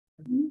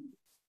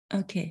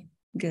Okay,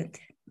 good.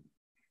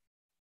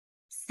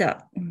 So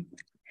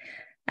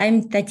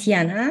I'm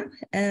Tatjana.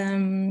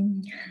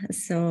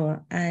 So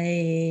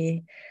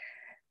I,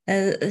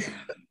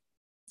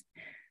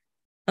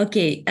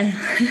 okay.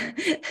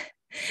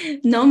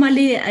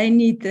 Normally I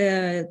need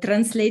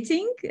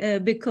translating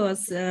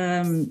because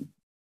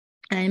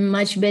I'm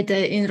much better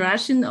in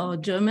Russian or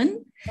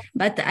German,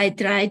 but I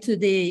try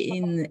today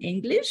in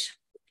English.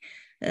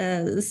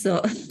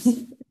 So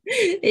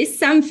it's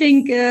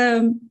something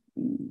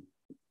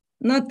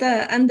not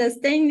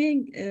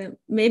understanding.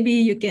 Maybe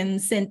you can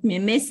send me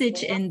a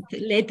message and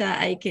later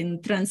I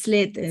can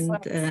translate and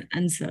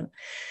answer.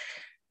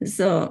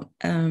 So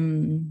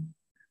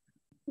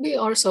we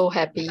are so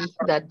happy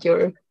that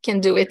you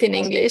can do it in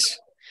English,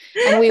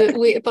 and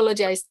we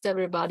apologize to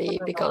everybody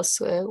because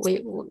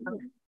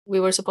we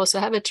were supposed to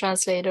have a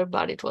translator,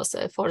 but it was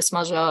a force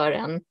majeure,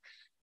 and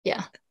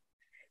yeah.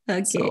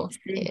 Okay, so,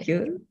 thank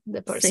you.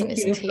 The person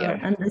isn't here.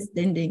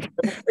 Understanding.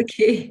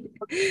 Okay,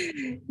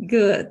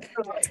 good.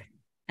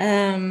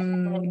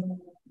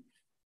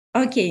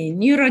 Okay,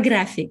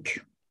 neurographic.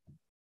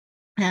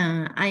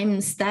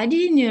 I'm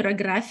studying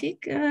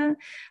neurographic.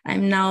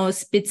 I'm now a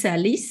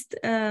specialist,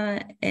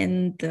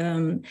 and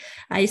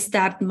I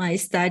start my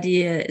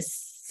study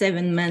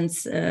 7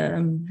 months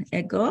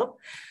ago.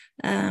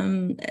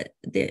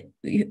 The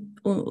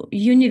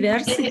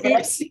university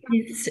is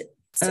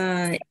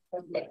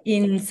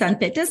in St.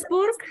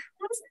 Petersburg.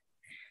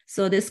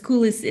 So the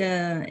school is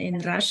in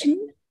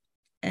Russian.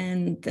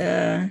 And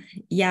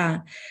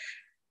yeah,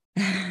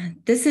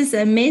 this is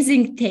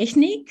amazing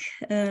technique.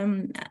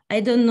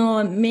 I don't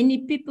know,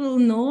 many people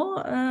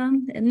know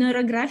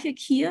neurographic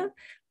here,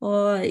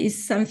 or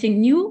is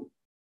something new?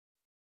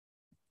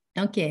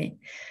 Okay,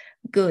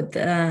 good.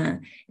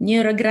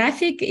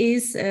 Neurographic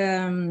is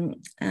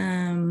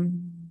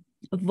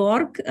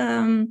work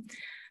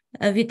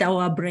with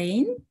our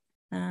brain.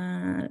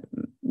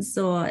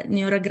 So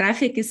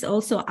neurographic is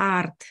also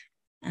art.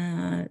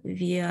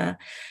 We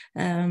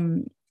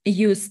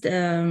used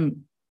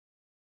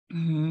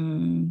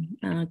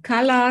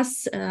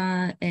colors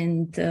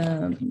and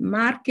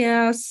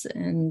markers,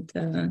 and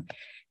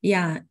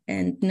yeah,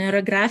 and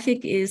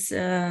neurographic is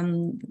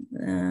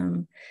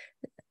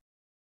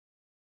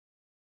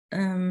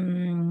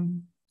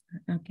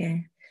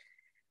okay,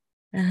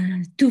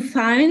 to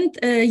find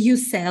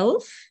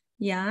yourself.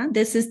 Yeah,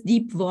 this is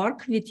deep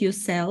work with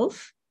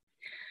yourself.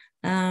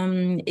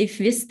 If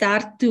we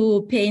start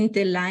to paint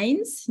the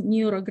lines,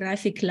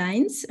 neurographic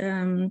lines,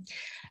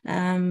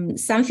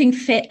 something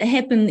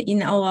happen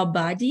in our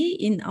body,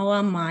 in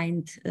our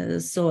mind.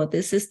 So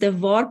this is the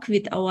work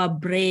with our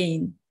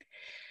brain.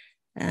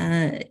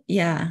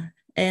 Yeah,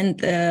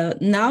 and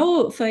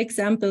now, for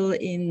example,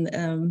 in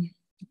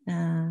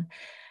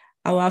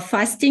our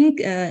fasting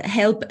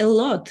help a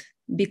lot,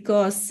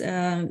 because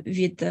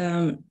with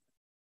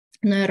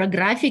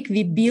neurographic,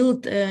 we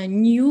build a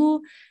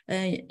new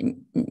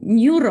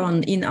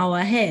neuron in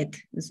our head,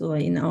 so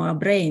in our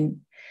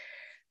brain.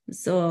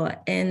 So,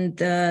 and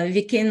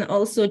we can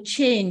also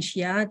change,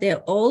 yeah,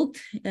 the old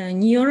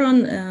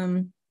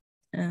neuron,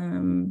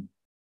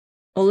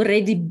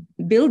 already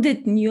built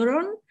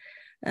neuron,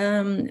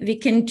 we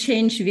can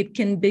change, we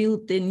can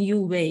build a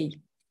new way.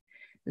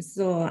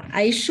 So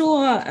I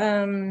show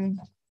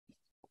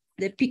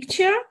the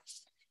picture.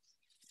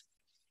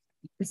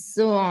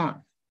 So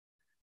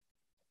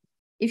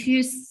if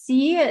you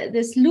see,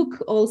 this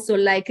look also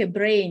like a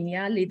brain,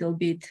 yeah, a little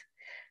bit.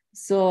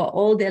 So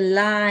all the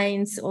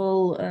lines,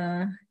 all,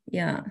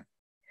 yeah.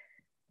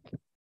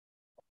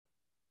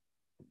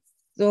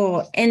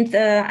 So, and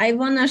I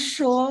wanna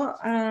show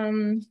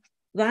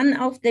one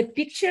of the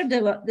picture.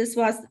 This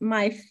was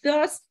my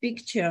first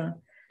picture.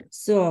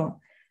 So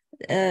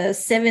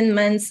 7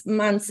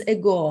 months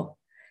ago.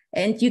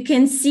 And you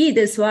can see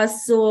this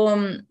was so,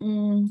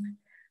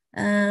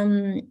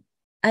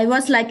 I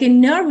was like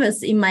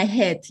nervous in my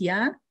head,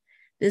 yeah.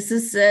 This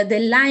is, the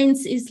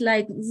lines is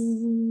like,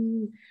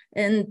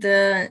 and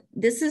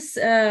this is,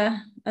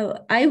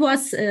 I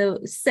was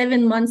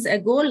 7 months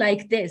ago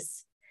like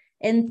this.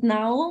 And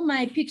now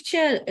my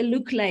picture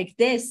look like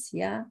this,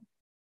 yeah.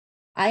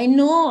 I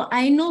know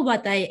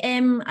what I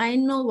am, I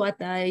know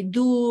what I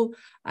do,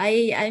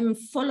 I'm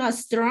full of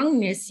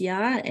strongness,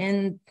 yeah,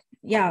 and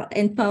yeah,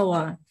 and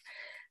power.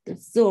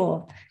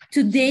 So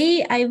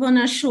today I want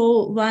to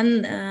show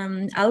one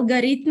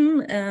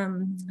algorithm,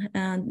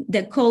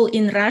 they call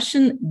in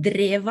Russian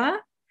dreva.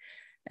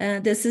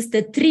 This is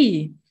the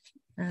tree.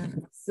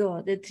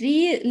 So the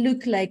tree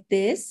look like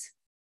this,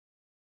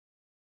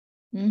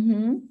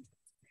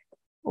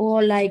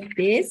 or like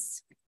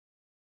this.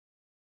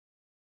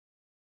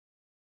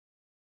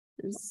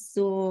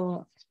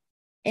 So,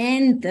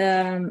 and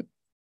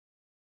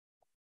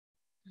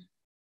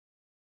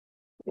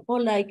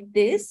or like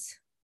this.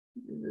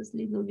 This is a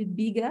little bit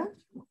bigger.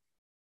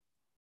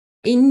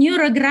 In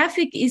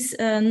neurographic is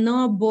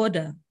no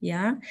border,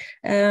 yeah.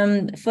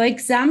 For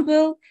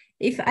example,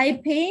 if I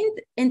paint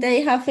and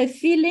I have a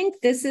feeling,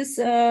 this is,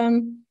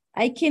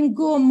 I can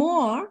go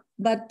more,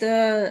 but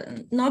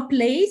no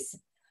place.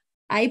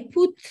 I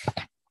put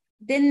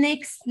the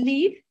next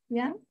leaf,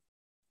 yeah,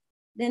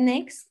 the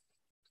next,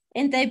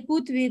 and I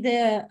put with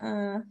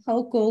a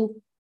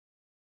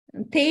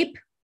tape,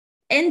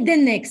 and the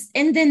next,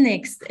 and the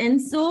next.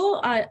 And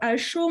so I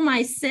show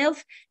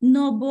myself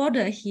no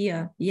border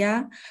here,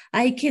 yeah.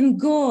 I can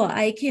go,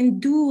 I can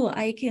do,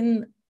 I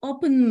can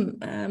open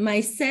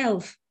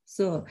myself.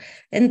 So,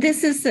 and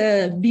this is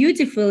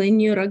beautiful in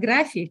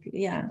neurographic,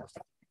 yeah.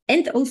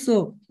 And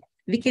also,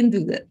 we can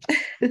do that.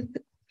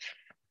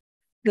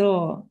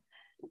 So,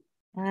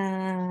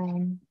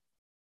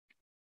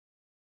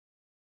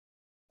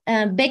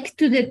 back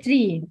to the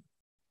tree.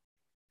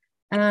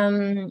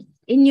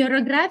 In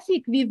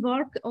neurographic, we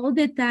work all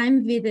the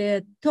time with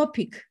a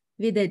topic,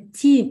 with a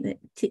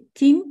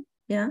team,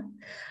 yeah.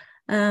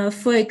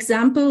 For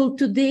example,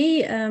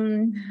 today,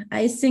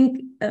 I think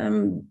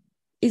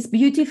is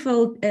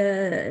beautiful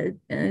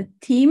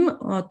theme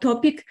or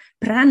topic,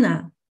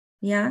 prana,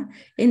 yeah.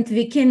 And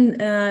we can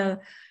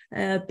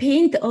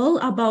paint all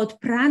about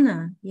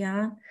prana,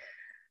 yeah.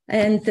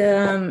 And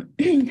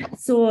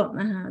so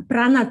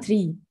prana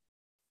tree.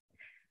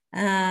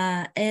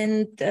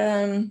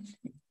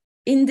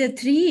 In the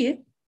tree,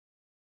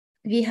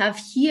 we have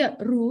here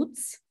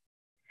roots.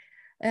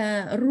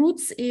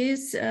 Roots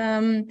is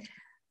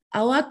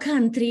our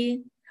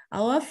country,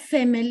 our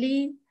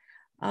family,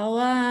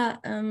 our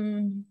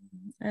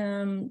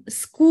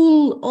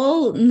school,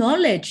 all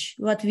knowledge,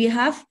 what we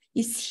have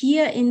is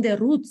here in the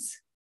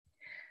roots.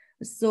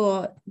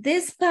 So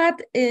this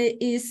part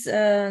is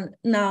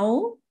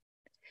now,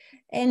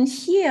 and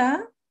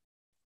here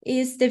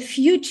is the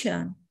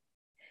future.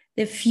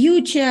 The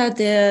future,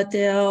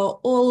 the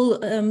all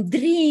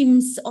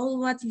dreams, all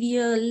what we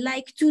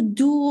like to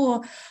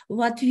do,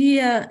 what we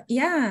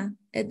yeah,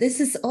 this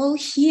is all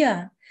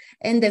here.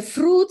 And the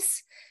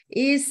fruits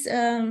is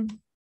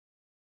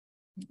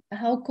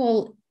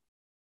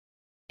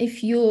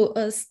if you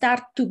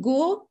start to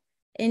go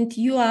and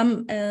you are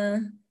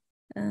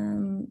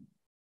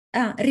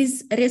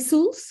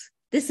results.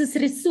 This is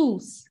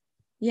results,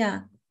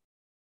 yeah.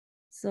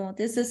 So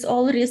this is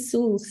all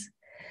results.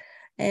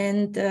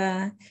 And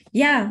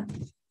yeah,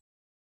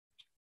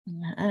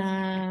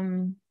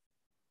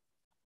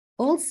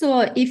 also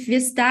if we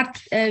start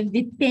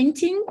with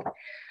painting,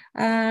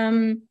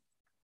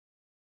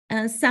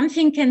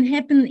 something can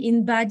happen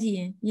in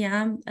body,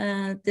 yeah.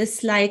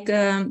 This like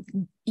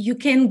you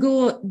can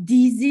go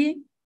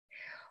dizzy,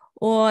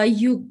 or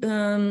you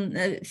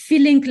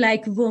feeling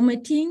like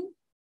vomiting,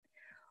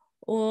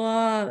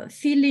 or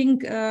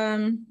feeling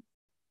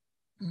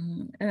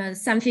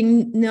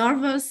something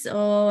nervous,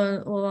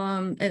 or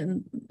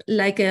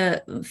like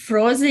a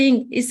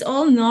frozen, is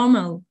all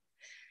normal.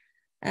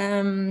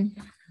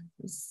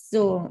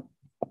 So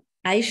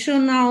I show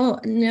now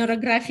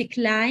neurographic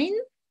line.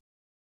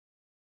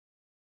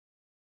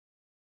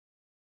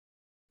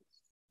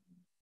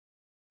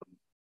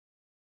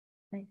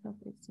 I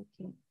hope it's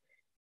okay.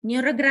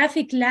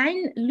 Neurographic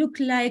line look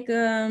like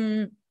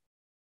a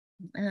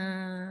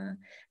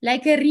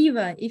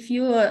river. If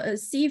you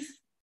see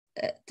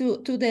to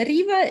the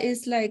river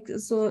is like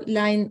so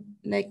line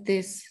like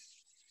this.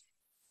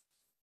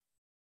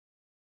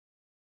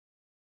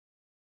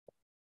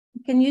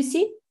 Can you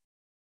see?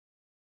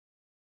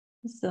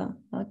 So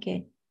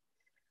okay.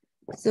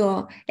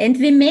 So and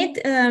we made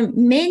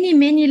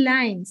many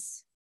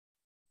lines.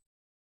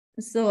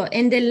 So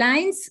and the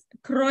lines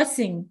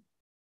crossing.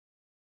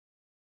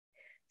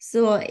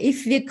 So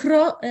if we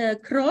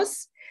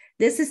cross,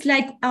 this is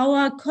like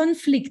our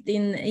conflict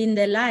in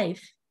the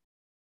life.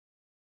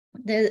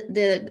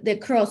 The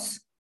cross.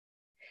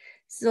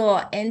 So,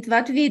 and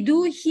what we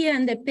do here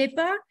in the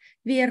paper,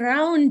 we're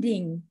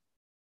rounding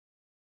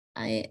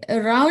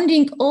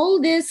all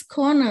these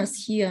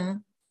corners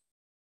here.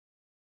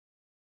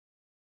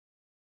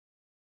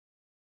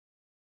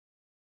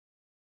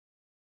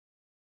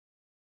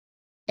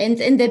 And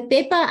in the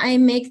paper, I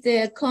make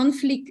the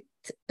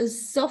conflict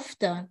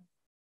softer.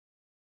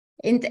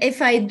 And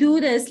if I do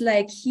this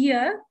like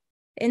here,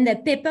 in the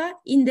paper,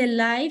 in the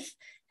life,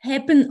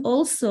 happen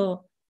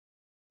also.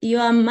 You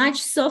are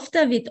much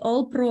softer with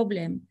all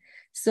problem.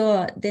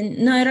 So the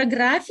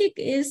neurographic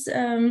is,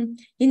 in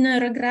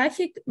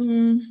neurographic,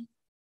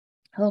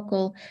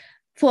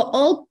 for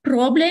all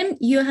problem,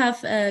 you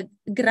have a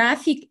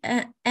graphic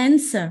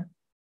answer.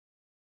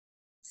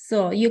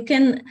 So you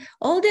can,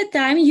 all the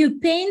time you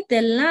paint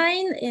the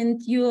line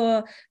and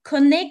you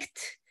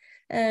connect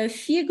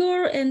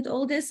figure and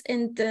all this,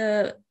 and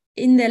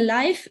in the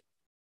life,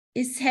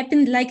 it's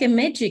happened like a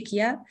magic,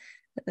 yeah?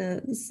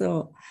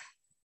 So,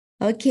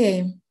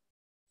 okay.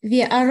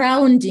 We are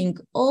rounding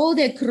all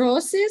the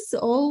crosses,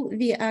 all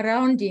we are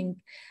rounding,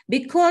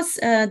 because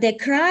the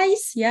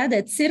kreis, yeah,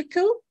 that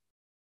circle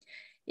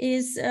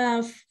is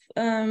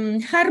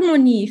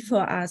harmony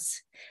for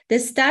us. They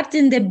start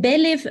in the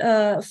belly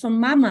from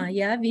mama,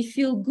 yeah, we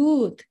feel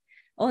good.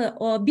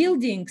 Or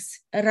buildings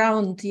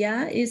around,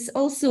 yeah, is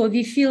also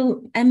we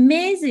feel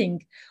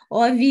amazing.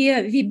 Or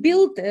we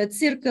build a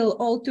circle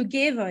all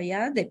together,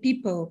 yeah, the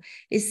people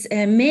is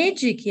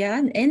magic,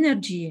 yeah,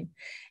 energy.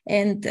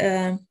 And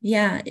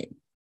yeah,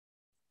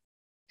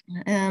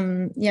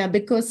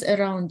 because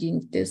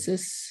surrounding, this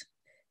is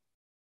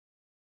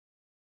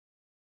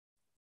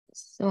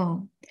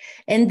so.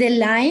 And the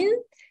line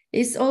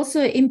is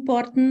also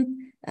important.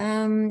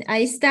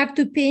 I start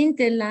to paint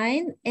the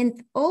line,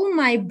 and all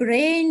my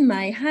brain,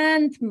 my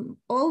hand,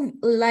 all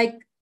like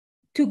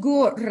to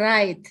go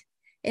right.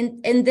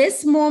 And in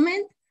this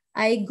moment,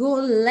 I go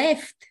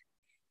left.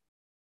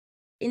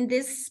 In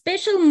this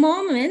special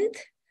moment,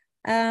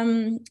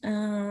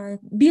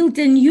 build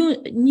a new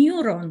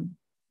neuron,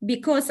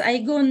 because I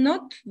go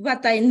not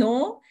what I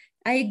know,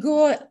 I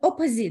go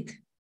opposite.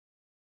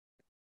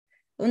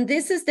 And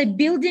this is the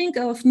building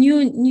of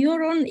new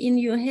neuron in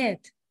your head.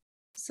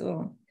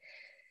 So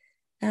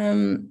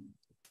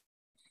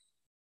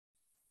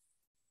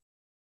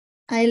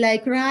I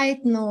like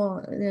right,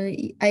 no,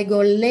 I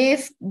go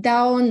left,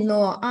 down,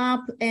 no,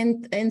 up,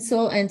 and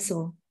so and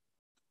so.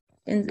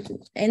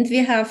 And we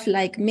have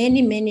like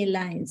many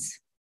lines.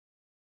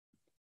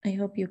 I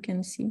hope you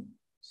can see.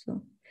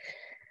 So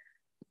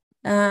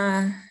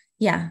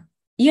yeah,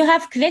 you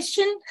have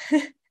question?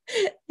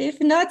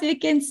 If not, we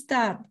can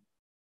start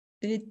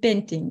with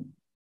painting.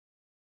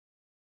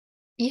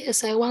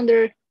 Yes, I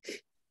wonder,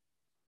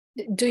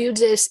 do you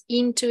just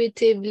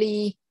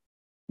intuitively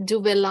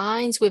do the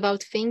lines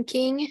without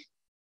thinking?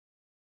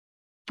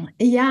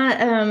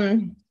 Yeah,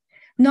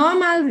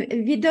 normal,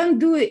 we don't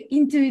do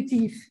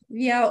intuitive.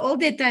 We are all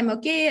the time,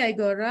 okay, I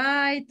go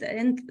right,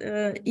 and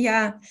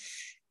yeah,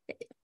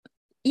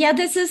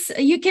 this is,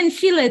 you can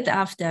feel it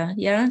after,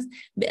 yeah.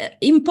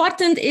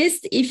 Important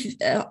is if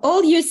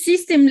all your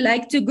system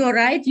like to go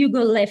right, you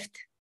go left.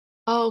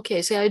 Oh,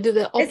 okay, so I do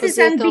the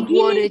opposite of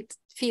what it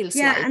feels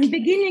like. Yeah, and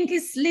beginning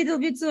is a little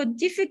bit so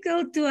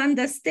difficult to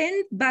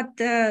understand, but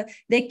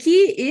the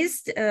key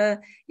is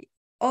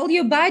all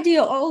your body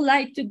all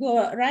like to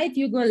go right,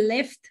 you go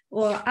left,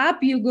 or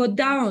up, you go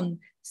down.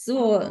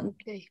 So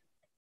okay,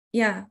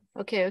 yeah,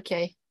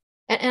 okay,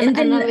 and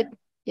then,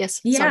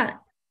 yes, yeah. sorry.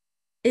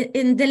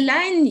 In the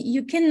line,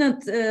 you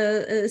cannot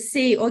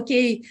say,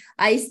 okay,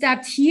 I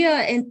start here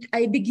and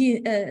I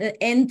begin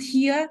end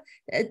here.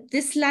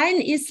 This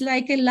line is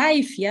like a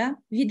life, yeah.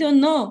 We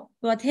don't know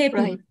what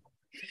happened. Right.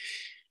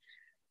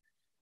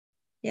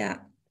 Yeah.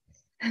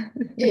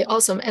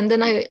 Awesome. And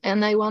then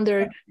I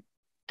wonder,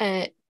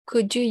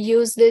 could you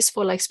use this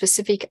for like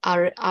specific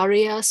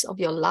areas of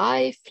your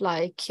life,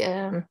 like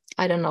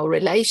I don't know,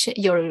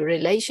 your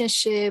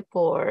relationship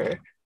or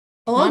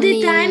all money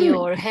the time,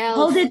 or health?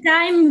 all the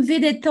time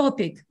with a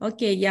topic.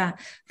 Okay, yeah.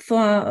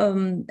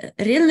 For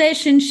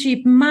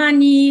relationship,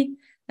 money.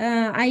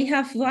 I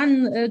have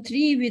one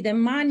tree with the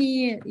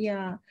money.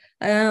 Yeah.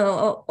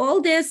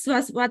 All this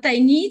was what I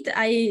need.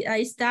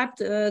 I start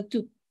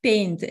to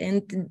paint,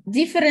 and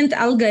different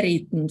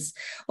algorithms.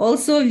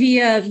 Also,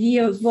 we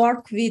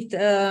work with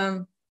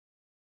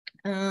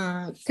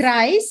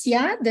kreis.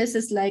 Yeah, this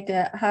is like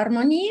a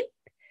harmony.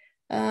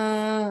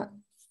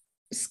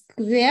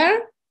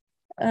 Square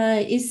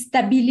is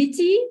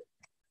stability,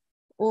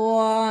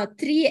 or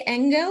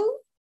triangle.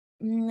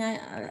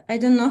 I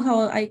don't know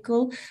how I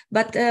call,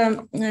 but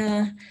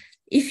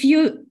if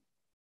you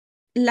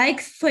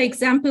like, for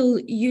example,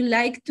 you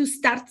like to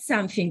start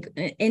something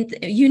and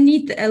you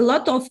need a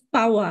lot of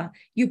power,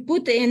 you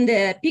put in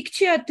the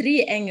picture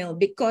triangle,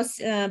 because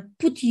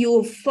put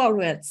you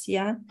forwards.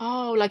 Yeah.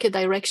 Oh, like a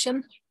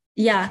direction.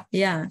 Yeah.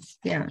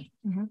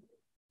 Mm-hmm.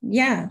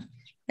 Yeah.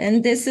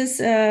 And this is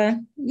yeah.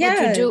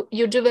 But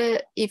you do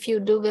if you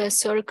do the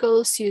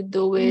circles, you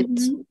do it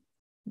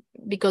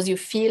because you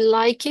feel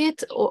like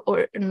it,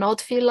 or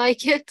not feel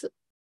like it,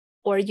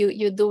 or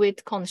you do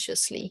it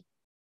consciously?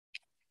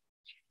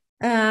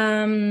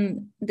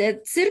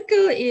 The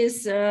circle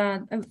is,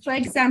 for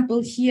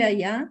example, here,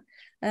 yeah.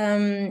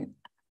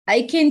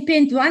 I can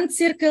paint one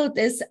circle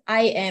as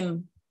I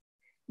am.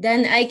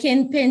 Then I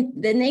can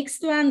paint the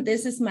next one,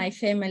 this is my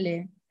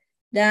family.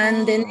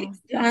 Then the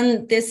next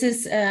one, this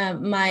is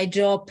my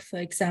job, for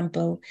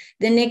example.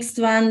 The next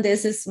one,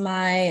 this is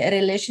my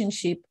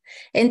relationship.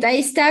 And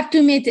I start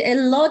to make a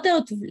lot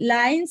of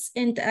lines,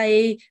 and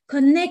I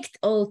connect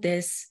all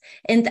this.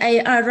 And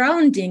I are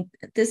rounding.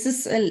 This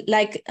is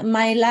like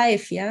my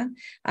life, yeah?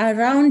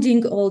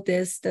 Rounding all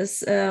this.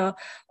 This all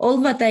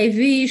what I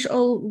wish,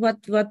 all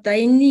what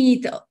I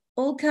need,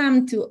 all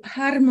come to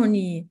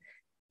harmony.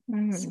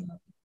 So,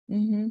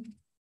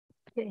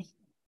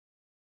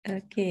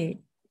 Okay.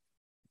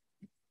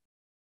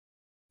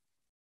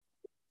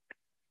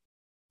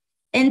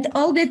 And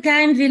all the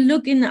time we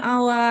look in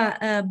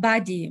our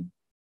body.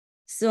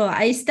 So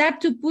I start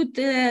to put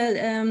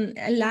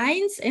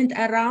lines and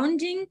a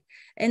rounding,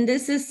 and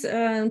this is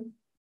a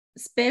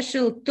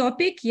special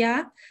topic,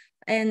 yeah.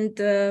 And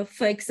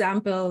for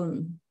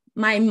example,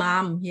 my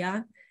mom,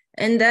 yeah.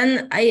 And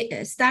then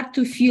I start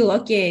to feel,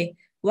 okay,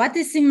 what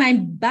is in my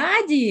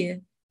body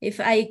if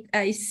I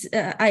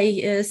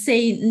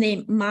say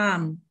name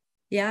mom,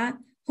 yeah.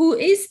 Who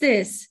is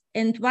this?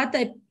 And what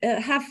I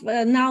have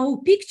now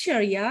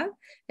picture, yeah.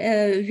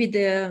 With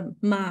the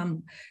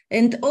mom,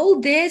 and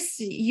all this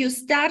you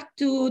start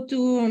to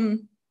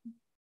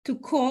to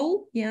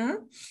call, yeah.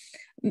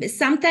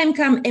 Sometimes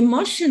come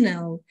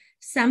emotional,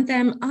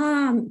 sometimes,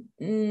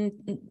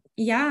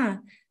 yeah,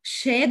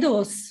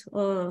 shadows,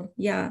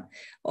 yeah.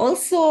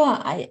 Also,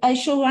 I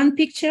show one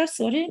picture,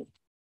 sorry.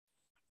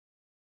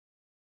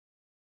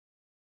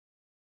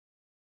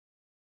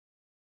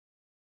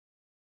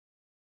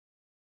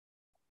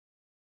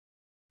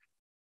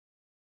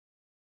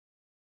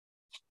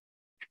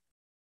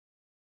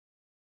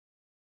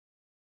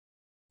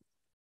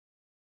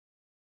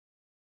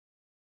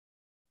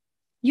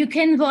 You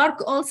can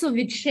work also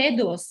with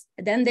shadows.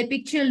 Then the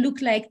picture look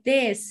like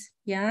this,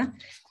 yeah,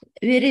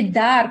 very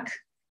dark.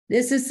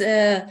 This is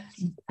a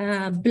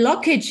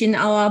blockage in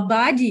our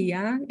body,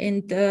 yeah.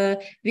 And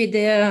with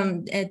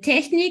a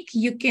technique,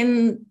 you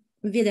can,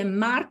 with a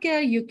marker,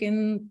 you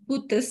can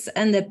put this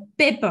on the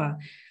paper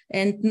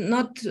and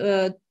not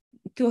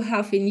to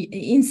have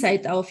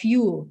inside of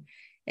you.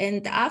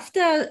 And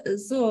after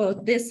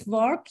this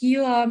work,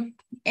 your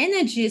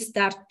energy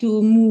start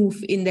to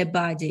move in the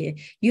body.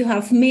 You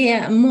have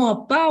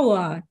more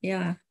power,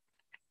 yeah.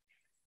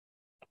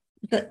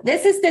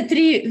 This is the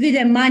tree with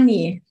the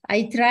money.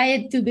 I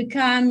tried to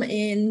become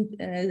in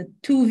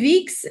 2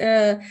 weeks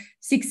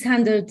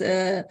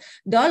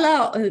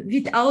 $600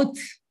 without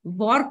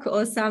work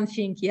or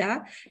something.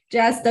 Yeah,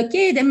 just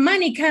okay. The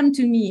money come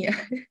to me.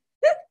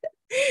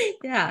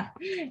 Yeah,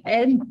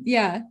 and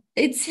yeah,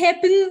 it's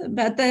happened.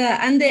 But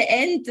in the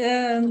end,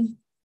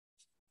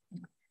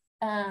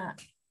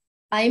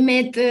 I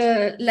made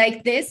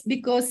like this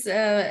because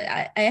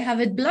I have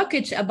a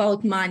blockage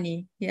about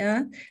money,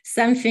 yeah,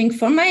 something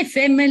for my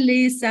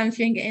family,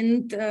 something,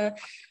 and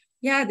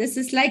yeah, this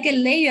is like a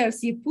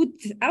layers you put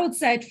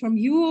outside from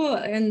you,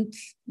 and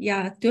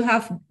yeah, to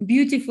have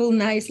beautiful,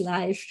 nice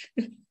life.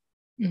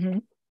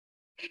 Mm-hmm.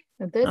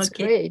 That's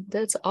great.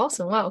 That's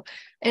awesome. Wow.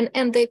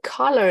 And the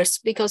colors,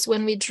 because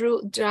when we draw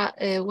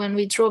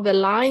the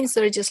lines,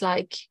 they're just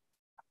like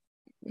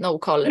no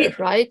color,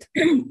 right?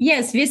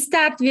 Yes, we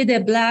start with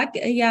the black,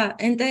 yeah,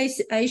 and I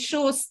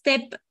show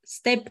step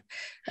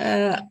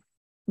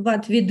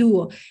what we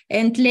do,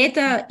 and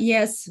later,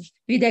 yes,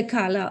 with the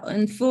color.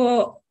 And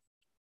for,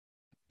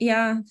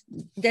 yeah,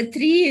 the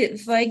tree,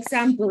 for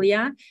example,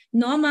 yeah,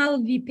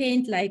 normal we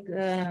paint like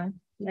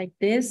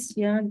this,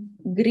 yeah,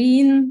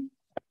 green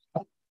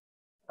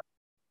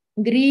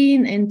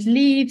and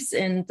leaves,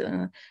 and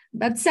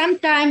but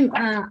sometimes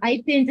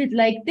I painted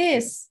like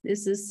this.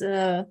 This is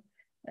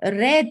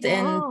red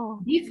and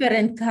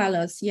different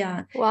colors,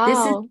 yeah.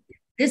 Wow.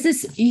 This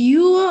is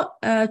your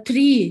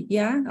tree,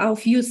 yeah,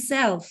 of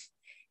yourself.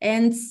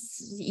 And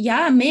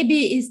yeah,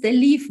 maybe it's the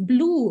leaf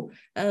blue.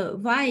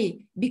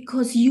 Why?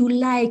 Because you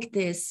like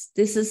this.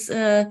 This is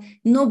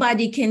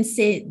nobody can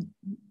say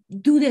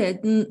do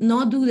that,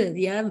 not do that,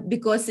 yeah,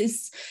 because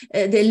it's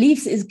the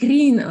leaves is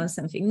green or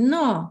something.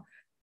 No,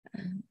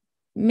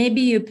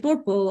 maybe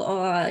purple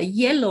or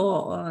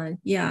yellow, or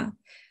yeah.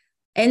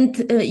 And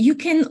you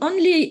can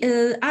only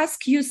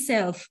ask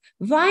yourself,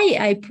 why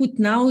I put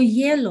now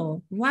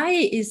yellow? Why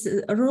is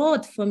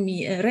red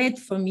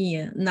for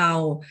me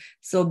now?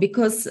 So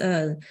because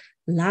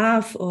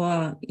love,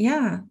 or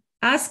yeah,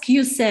 ask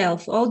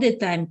yourself all the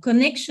time,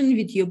 connection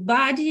with your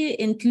body,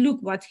 and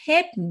look what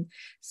happened.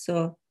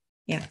 So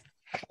yeah.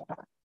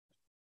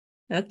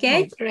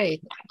 Okay. Oh,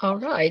 great. All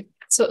right.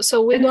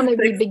 So we're going to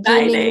be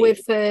beginning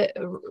with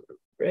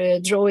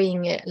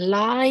drawing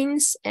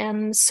lines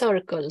and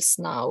circles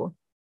now,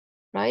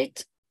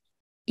 right?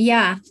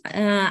 Yeah,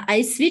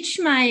 I switch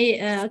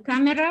my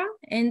camera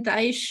and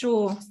I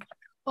show.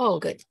 Oh,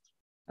 good.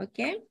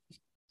 Okay.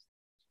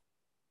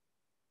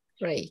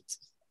 Great.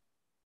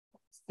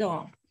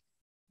 So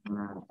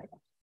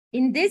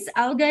in this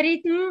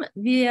algorithm,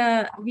 we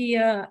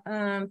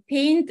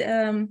paint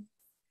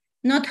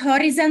not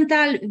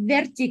horizontal,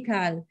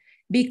 vertical,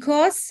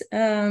 because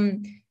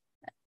in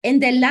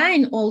the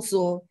line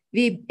also,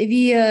 we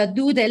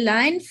do the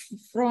line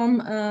from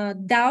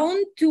down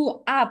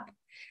to up.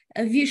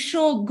 We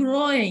show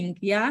growing,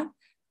 yeah.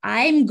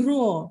 I'm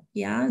grow,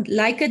 yeah,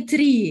 like a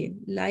tree,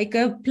 like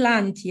a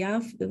plant, yeah,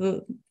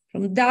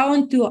 from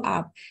down to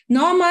up.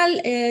 Normal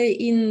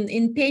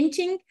in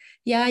painting,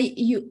 yeah,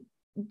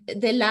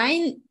 the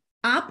line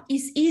up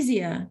is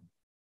easier,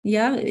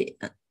 yeah,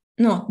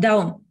 no,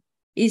 down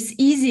is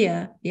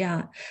easier,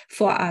 yeah,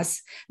 for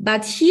us.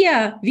 But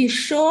here we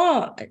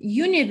show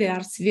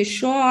universe, we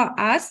show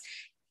us,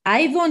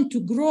 I want to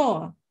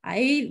grow,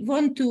 I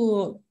want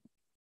to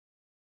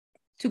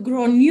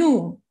grow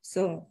new.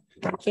 So,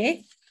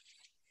 okay.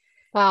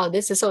 Wow,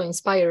 this is so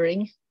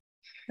inspiring.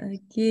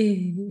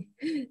 Okay,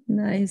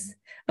 nice.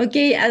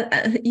 Okay,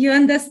 you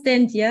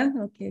understand, yeah?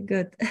 Okay,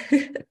 good.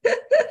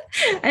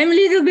 I'm a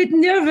little bit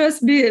nervous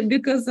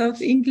because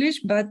of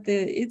English, but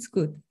it's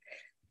good.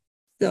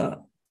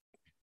 So,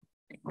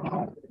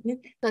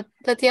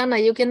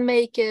 Tatjana, you can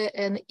make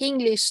an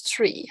English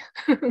tree.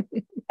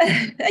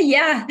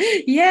 yeah,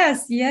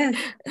 yes.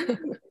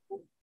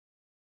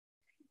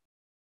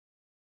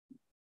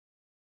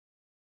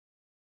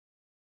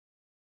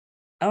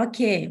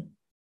 Okay,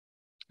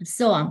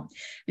 so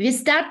we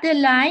start the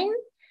line.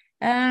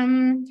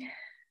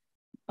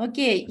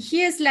 Okay,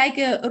 here's like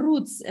a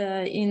roots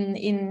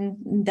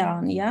in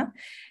down, yeah,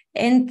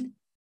 and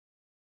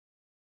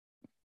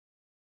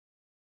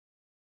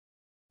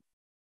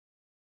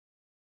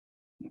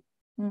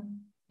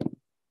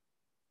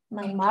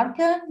my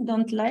marker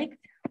don't like,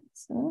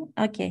 so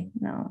okay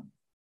now,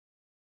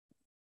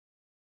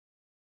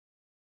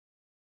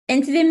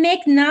 and we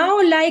make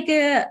now like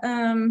a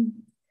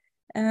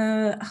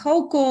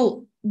how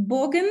call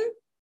bogen,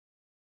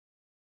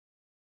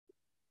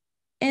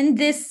 and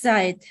this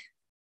side.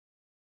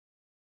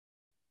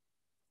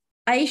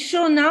 I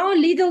show now a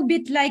little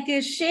bit like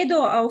a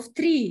shadow of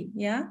tree,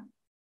 yeah.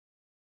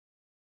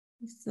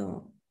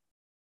 So,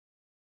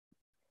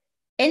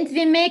 and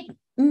we make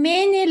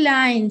many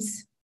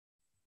lines.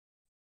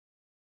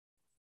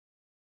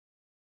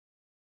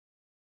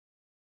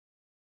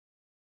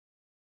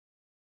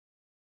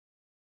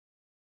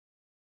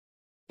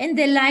 And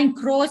the line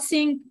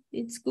crossing,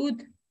 it's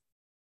good.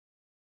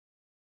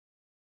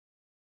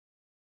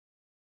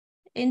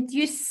 And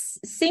you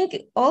think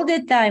all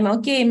the time,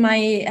 okay, my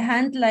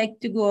hand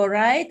like to go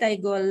right, I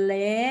go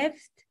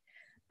left,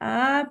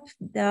 up,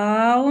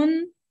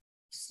 down.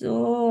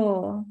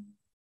 So,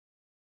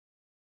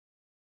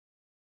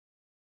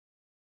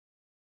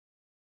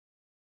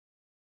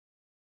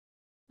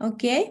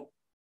 okay.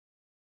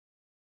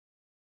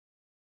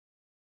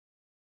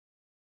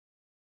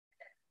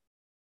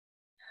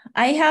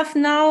 I have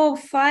now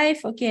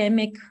 5. Okay, I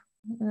make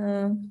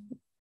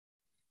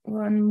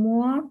one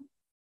more.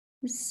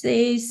 It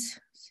says,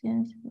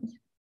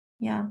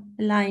 yeah,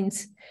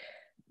 lines.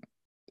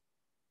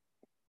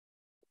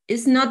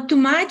 It's not too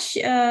much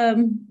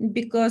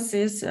because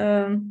it's,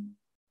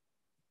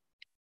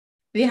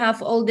 we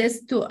have all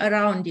this to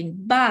surrounding.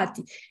 But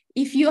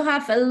if you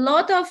have a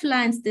lot of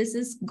lines, this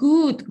is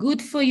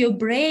good for your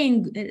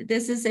brain.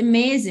 This is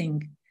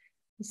amazing.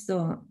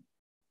 So,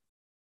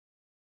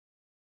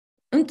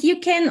 and you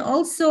can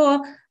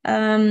also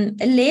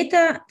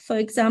later, for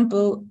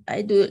example,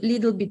 I do a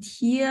little bit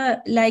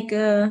here, like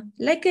a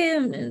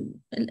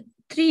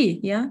tree,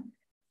 yeah,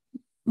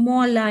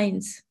 more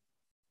lines,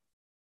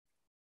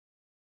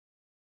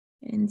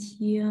 and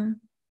here,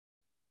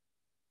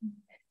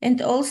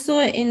 and also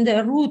in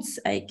the roots,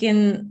 I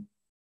can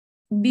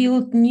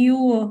build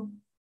new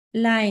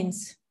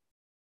lines.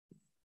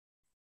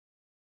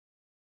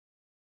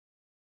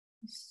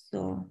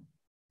 So,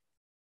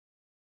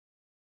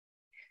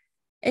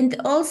 and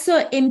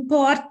also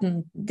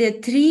important, the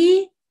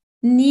tree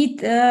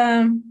need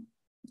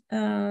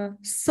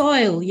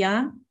soil,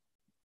 yeah,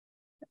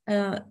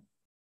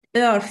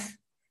 earth.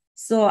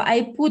 So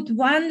I put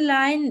one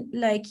line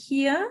like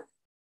here,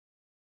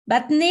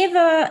 but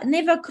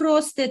never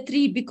cross the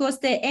tree because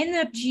the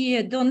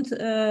energy don't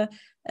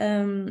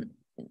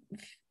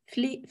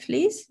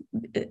flees.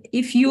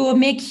 If you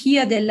make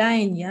here the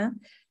line, yeah,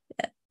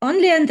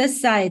 only on the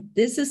side.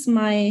 This is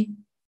my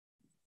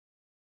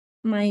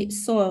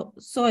soil,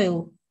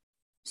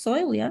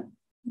 yeah.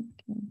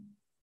 Okay.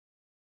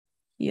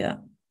 Yeah,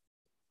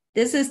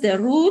 this is the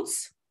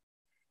roots.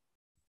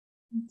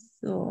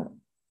 So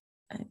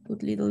I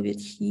put a little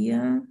bit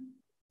here,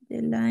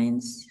 the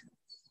lines.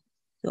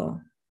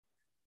 So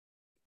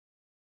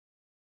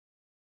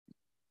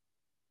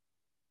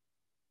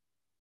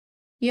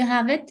you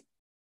have it?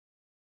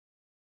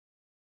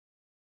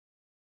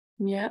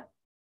 Yeah.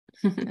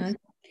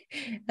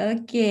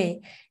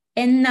 Okay.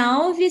 And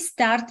now we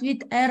start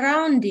with a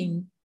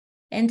rounding.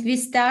 And we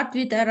start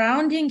with a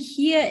rounding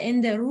here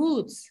in the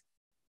roots.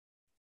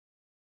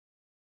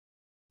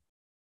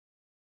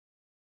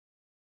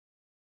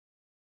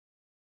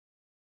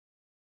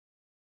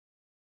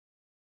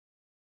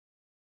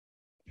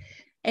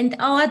 And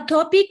our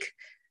topic,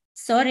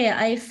 sorry,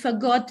 I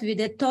forgot with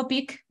the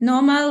topic,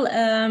 normal,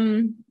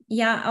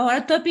 yeah,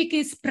 our topic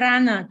is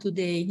prana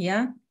today,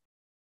 yeah?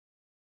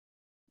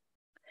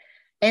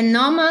 And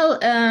normal,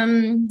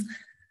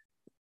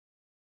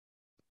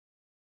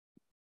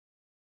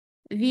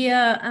 we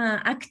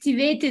are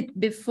activated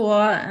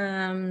before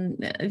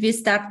we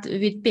start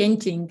with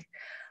painting.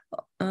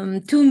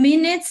 2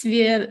 minutes,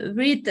 we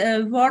read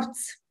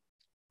words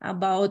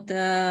about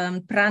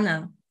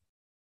prana.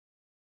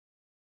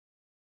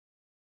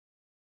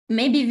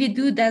 Maybe we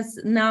do this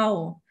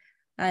now.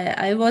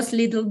 I was a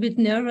little bit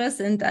nervous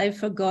and I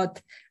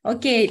forgot.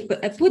 Okay,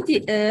 put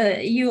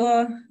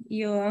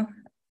your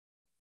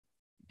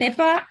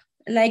paper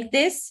like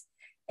this.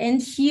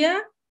 And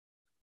here,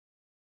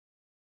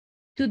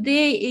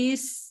 today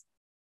is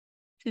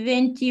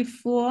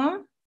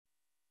 24.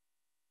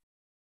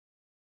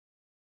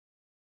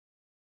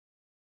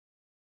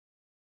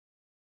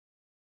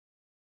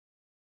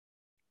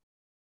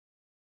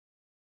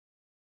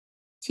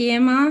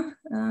 Tema,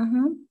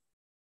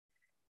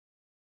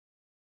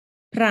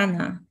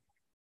 prana.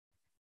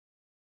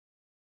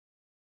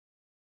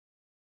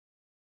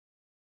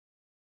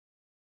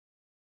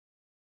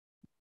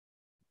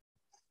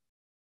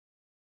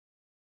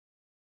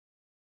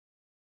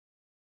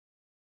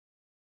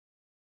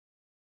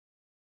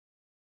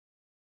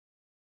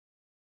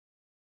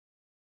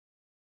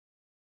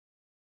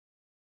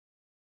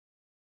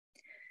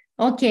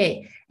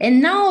 Okay, and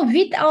now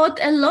without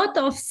a lot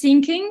of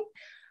thinking,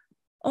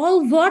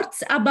 all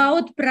words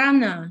about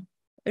prana.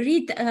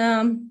 Read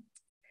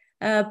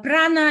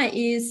prana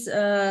is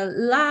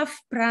love,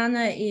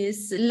 prana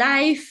is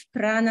life,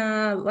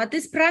 prana. What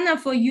is prana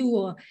for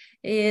you?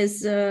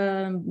 Is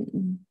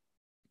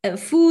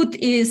food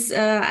is,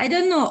 I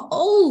don't know,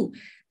 all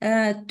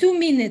 2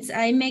 minutes.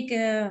 I make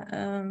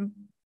a,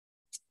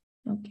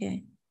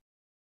 okay.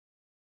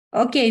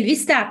 Okay, we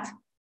start.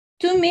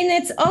 2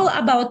 minutes, all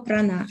about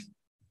prana.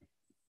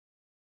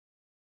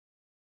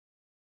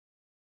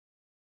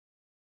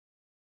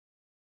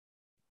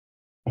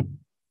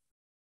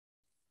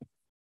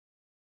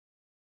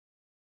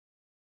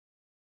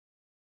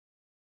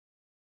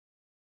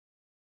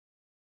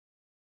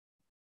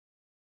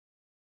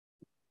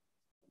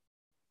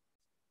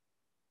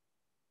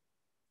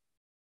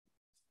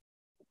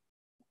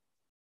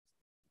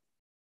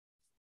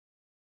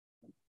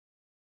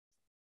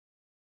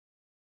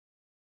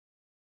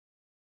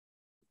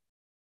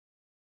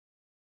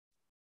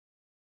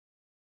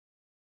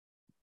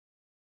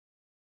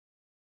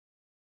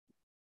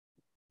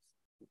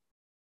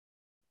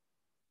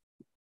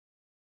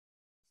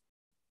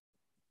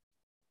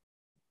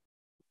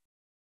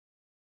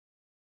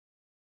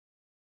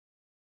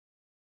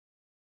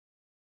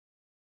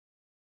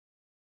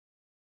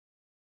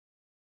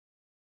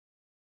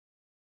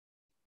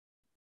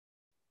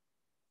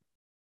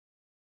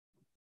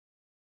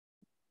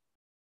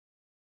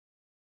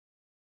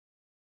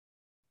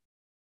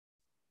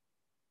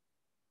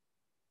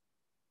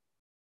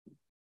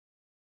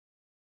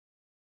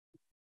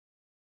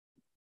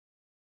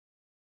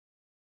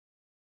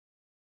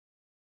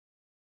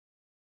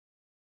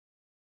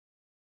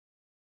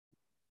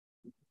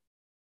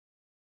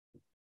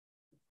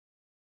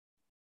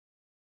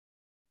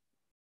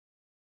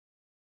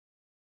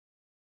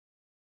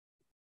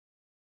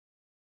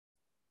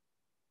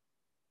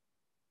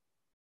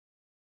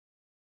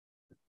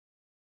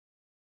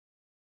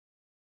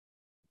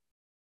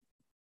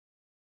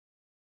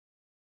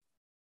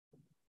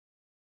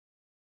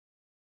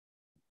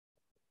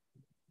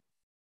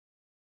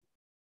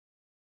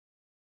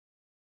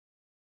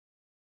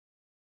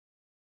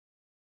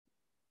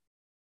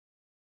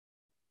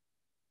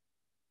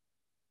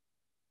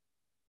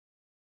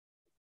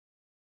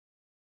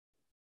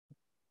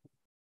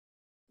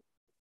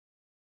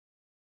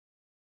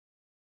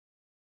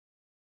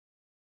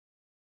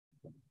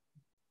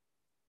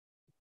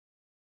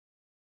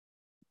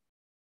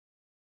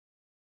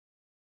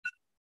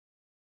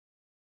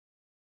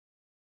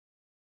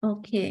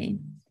 Okay.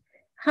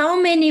 How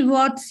many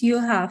words you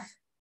have?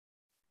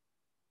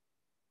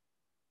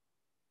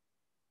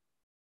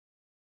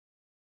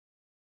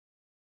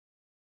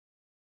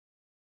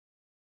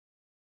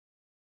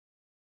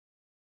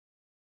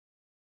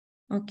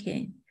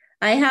 Okay.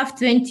 I have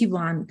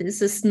 21.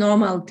 This is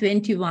normal,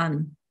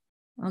 21.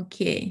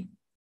 Okay.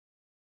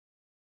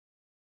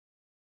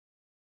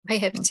 I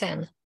have 10.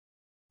 Is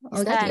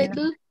Okay. that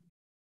little?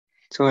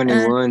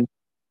 21.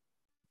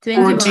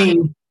 21.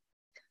 14.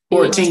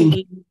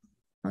 14.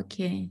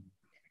 Okay.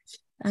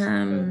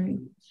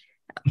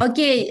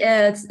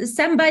 Okay,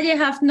 somebody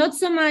have not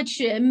so much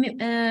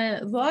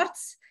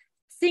words.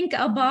 Think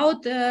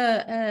about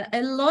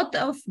a lot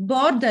of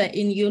border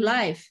in your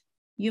life.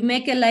 You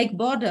make a like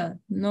border,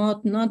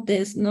 not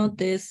this, not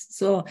this.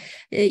 So,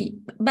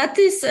 but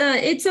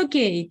it's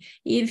okay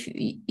if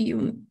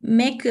you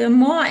make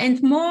more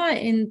and more,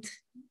 and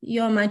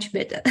you're much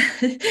better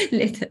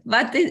later.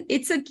 But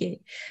it's okay.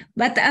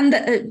 But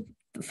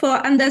for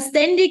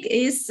understanding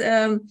is.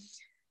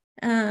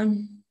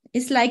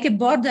 It's like a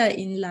border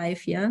in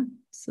life, yeah.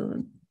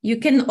 So you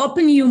can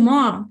open you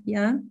more,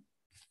 yeah.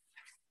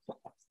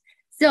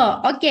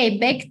 So okay,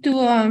 back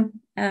to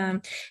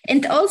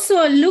and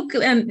also look.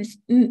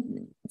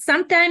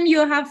 Sometimes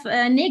you have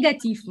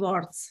negative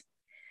words.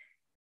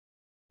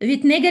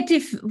 With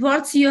negative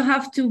words, you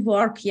have to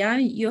work, yeah.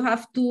 You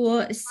have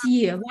to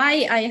see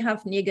why I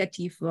have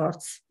negative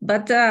words.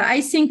 But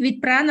I think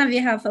with prana we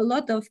have a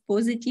lot of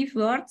positive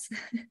words.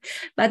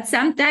 But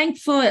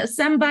sometimes for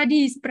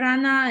somebody's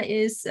prana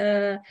is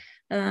how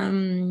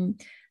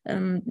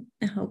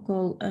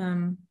call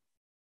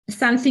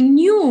something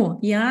new,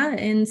 yeah,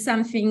 and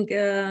something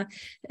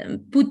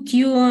put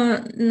you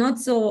not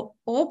so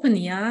open,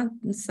 yeah,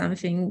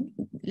 something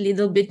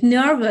little bit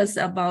nervous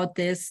about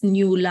this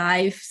new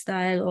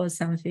lifestyle or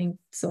something.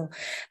 So,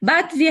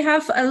 but we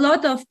have a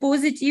lot of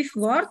positive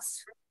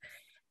words,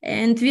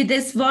 and with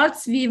these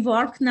words we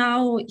work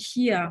now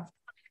here.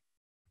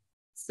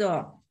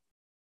 So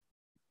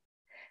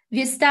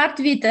we start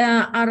with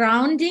a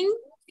rounding.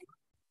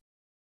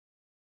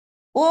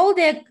 All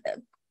the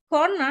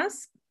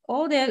corners,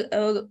 all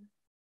the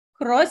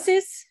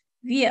crosses,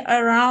 we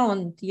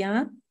around,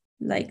 yeah,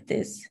 like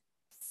this.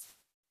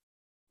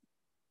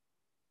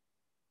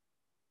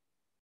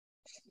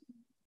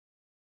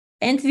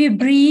 And we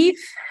breathe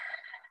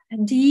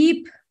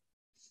deep.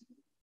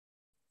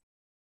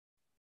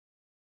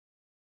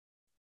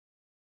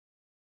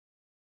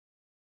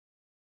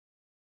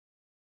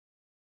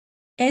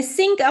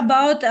 think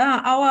about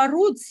our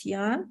roots,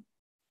 yeah?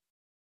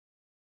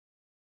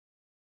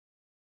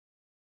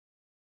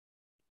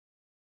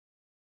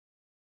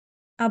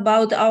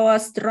 About our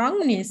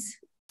strongness.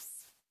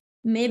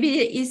 Maybe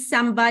is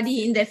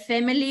somebody in the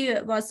family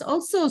was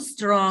also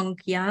strong,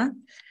 yeah?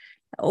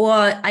 Or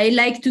I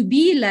like to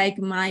be like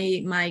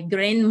my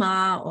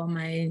grandma or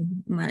my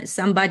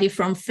somebody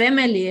from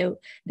family.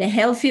 The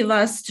healthy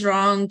was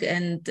strong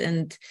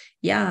and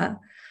yeah.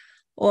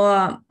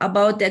 Or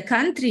about the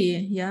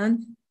country, yeah.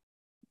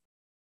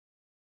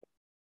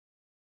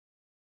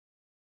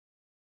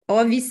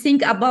 Or we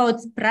think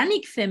about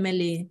Pranic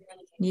family,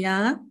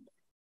 yeah.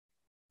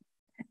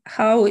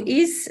 How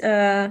is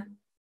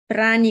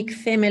Pranic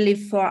family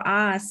for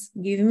us?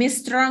 Give me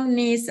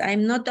strongness.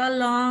 I'm not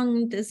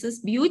alone. This is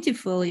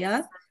beautiful,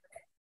 yeah.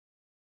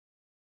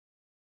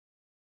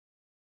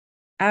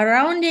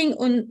 Surrounding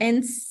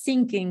and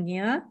thinking,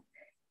 yeah.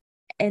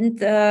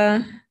 And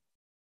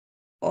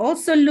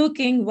also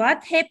looking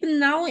what happened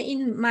now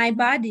in my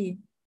body.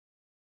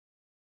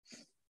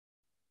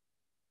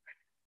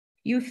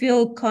 You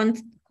feel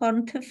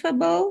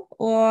comfortable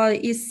or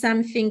is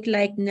something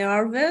like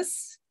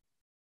nervous?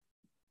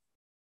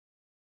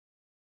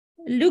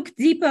 Look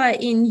deeper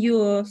in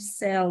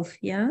yourself,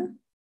 yeah?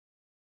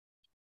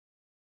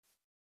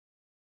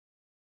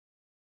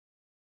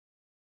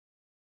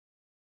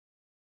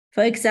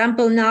 For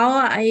example, now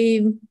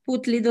I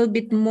put a little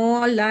bit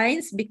more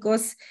lines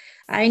because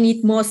I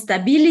need more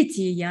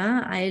stability,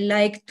 yeah? I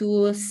like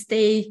to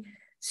stay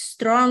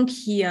strong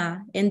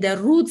here and the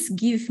roots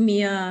give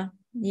me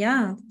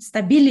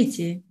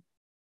stability.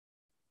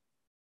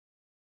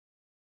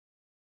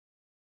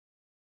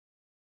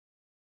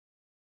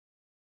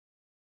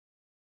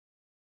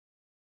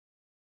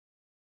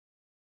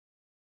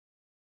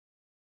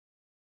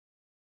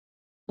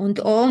 And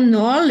all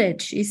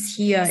knowledge is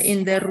here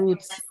in the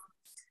roots.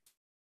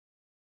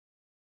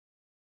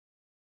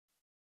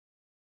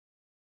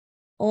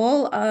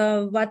 All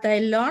what I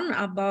learn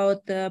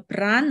about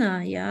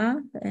prana, yeah,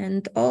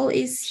 and all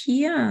is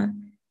here.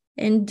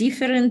 And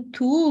different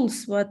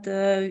tools what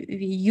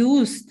we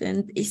used,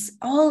 and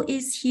all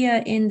is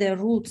here in the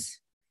roots.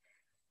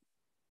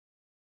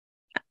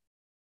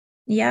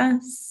 Yeah,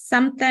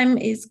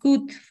 sometimes it's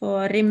good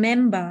for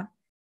remember,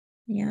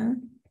 yeah.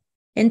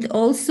 And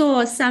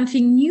also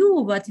something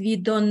new what we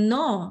don't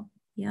know,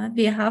 yeah.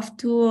 We have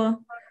to,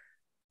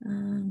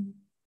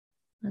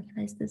 what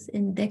heißt das,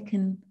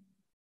 entdecken?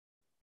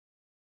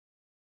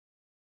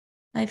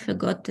 I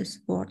forgot this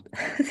word.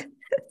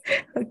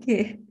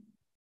 Okay.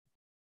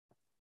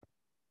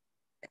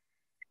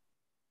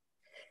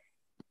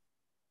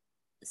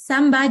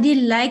 Somebody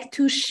like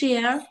to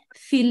share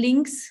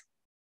feelings.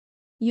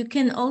 You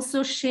can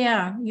also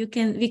share. We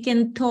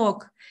can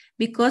talk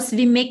because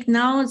we make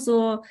now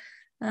so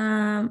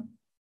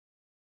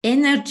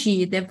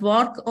energy, the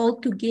work all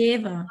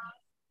together.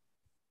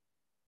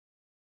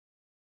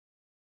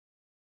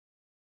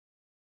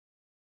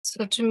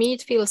 So to me,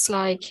 it feels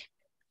like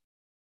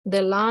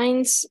the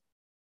lines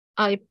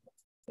I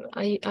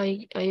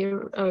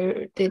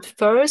did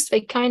first,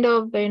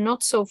 they're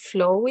not so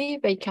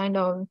flowy. They kind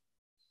of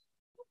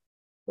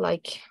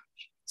like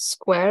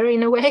square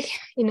in a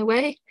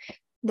way.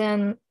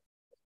 Then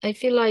I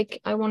feel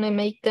like I want to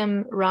make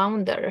them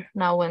rounder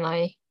now when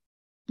I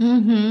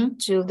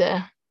do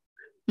the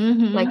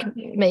like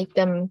make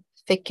them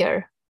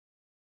thicker.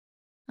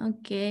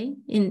 Okay,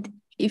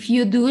 and if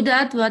you do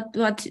that,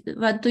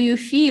 what do you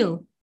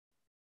feel?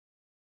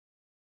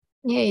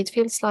 Yeah, it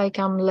feels like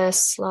I'm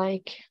less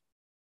like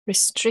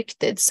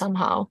restricted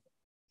somehow.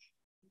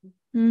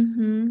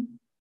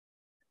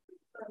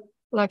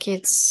 Like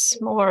it's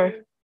more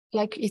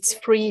like it's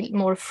free,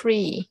 more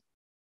free.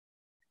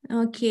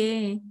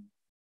 Okay.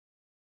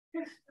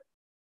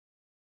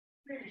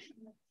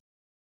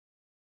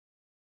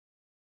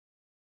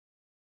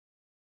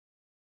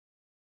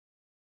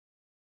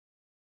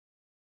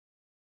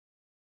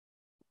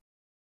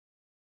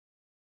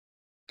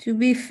 To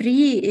be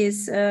free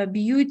is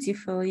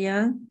beautiful,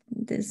 yeah?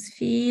 This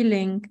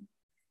feeling.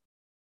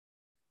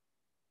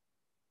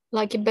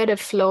 Like a better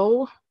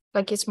flow,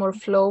 like it's more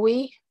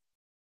flowy.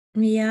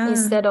 Yeah.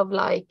 Instead of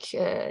like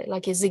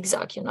a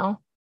zigzag, you know?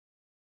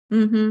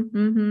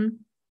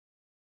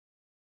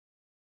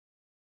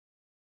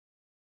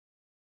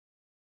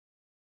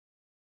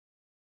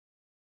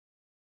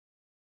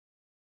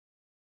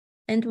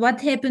 And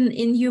what happened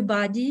in your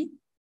body?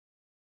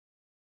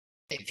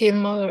 I feel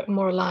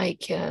more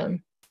like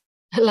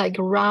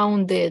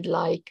rounded,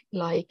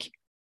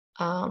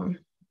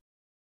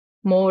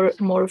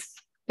 more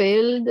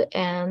filled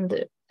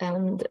and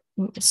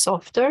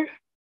softer.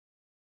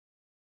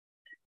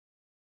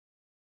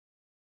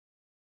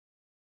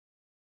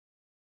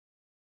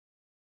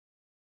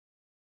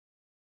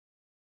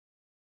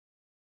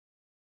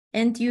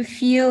 And you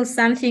feel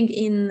something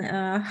in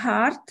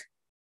heart?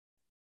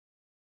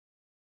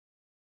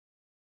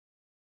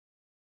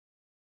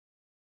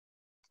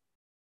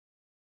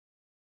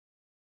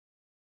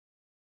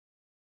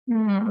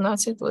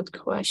 That's a good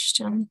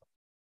question.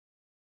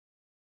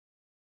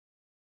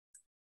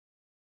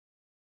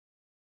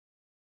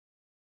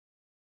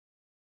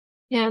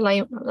 Yeah,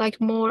 like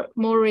more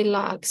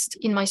relaxed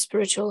in my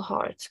spiritual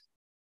heart.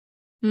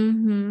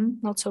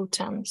 Not so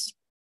tense.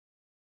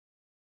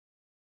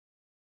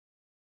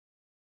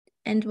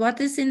 And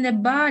what is in the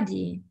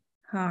body,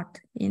 heart?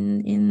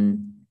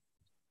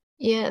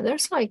 Yeah,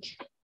 there's like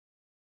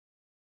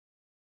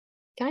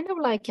kind of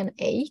like an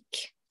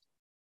ache,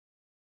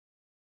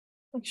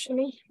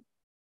 actually.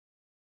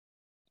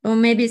 Or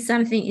maybe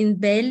something in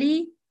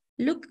belly.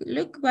 Look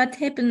what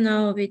happened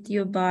now with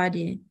your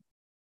body.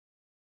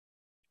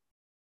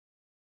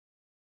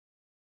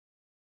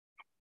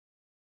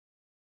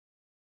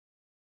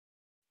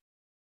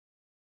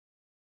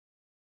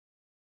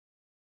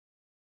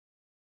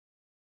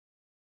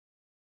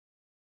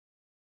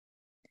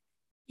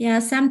 Yeah,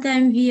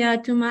 sometimes we are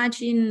too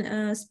much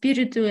in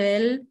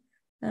spiritual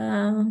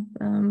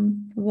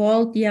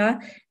world, yeah,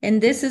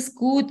 and this is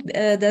good.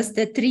 Does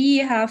the tree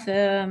have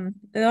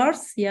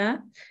earth? Yeah,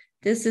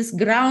 this is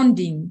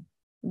grounding.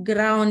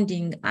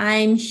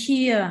 I'm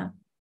here,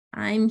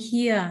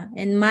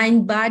 and my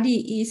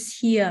body is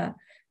here.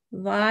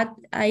 What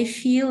I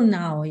feel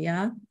now,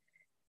 yeah.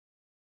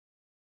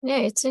 Yeah,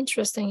 it's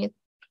interesting.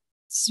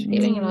 It's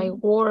feeling like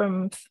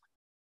warm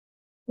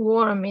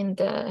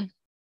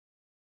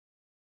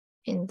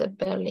in the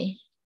belly.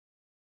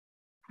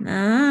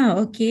 Ah,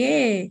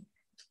 okay.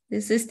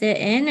 This is the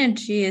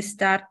energy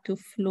start to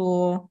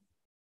flow.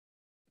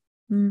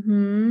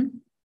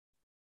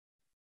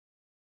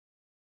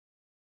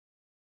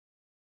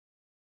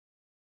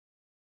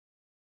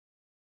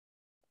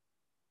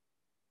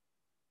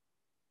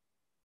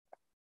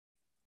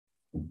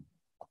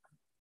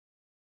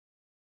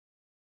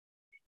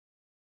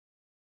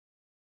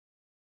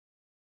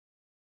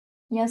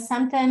 Yeah,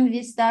 sometimes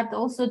we start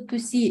also to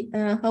see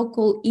how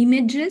called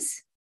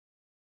images.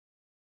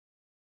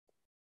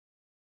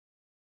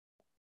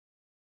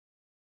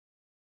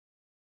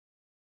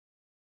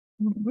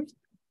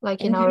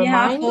 Like and in our we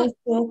have mind.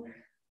 Also,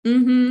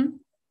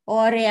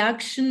 or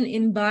reaction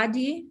in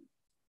body.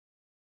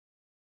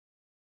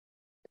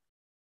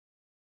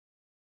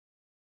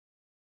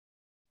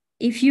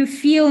 If you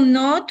feel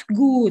not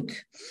good,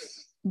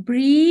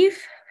 breathe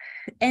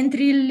and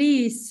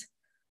release.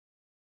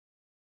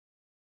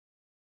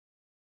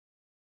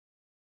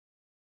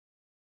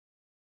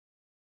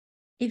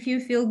 If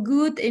you feel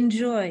good,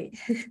 enjoy.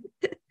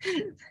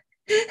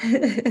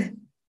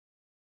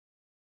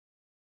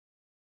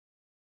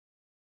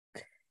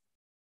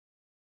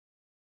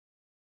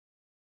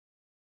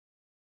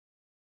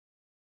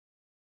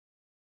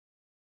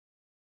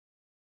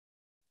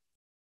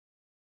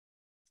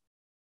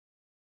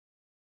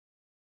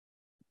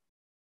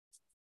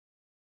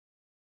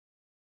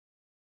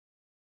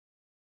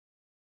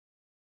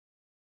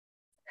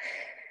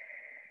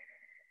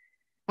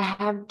 I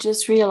have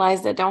just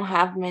realized I don't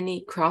have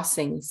many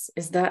crossings.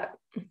 Is that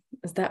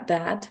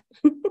bad?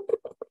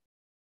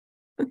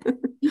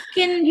 You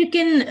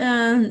can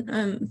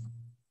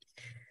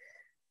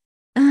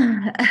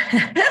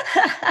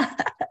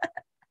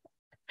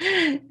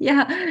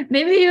yeah,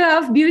 maybe you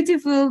have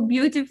beautiful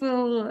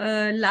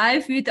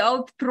life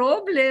without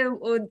problem.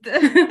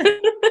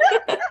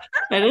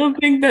 I don't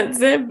think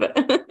that's it, but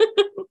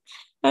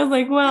I was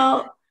like,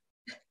 well,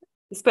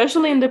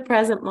 especially in the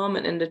present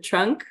moment in the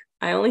trunk,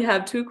 I only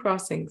have 2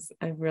 crossings,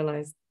 I've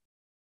realized.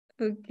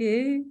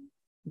 Okay.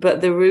 But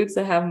the roots,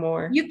 I have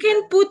more. You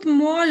can put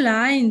more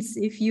lines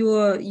if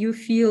you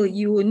feel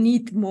you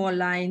need more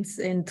lines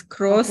and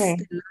cross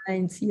the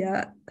lines.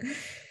 Yeah.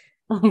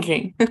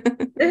 Okay.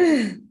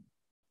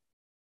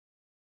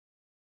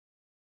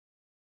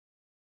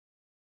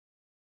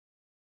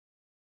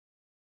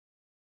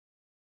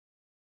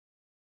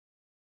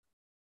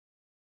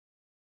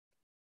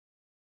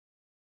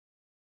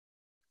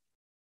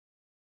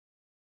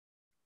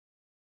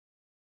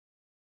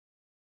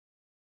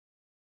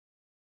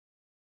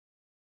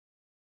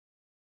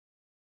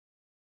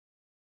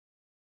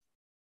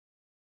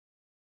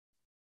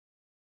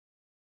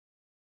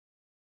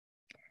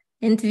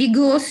 And we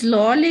go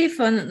slowly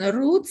from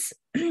roots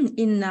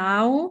in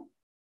now.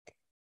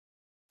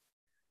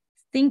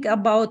 Think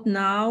about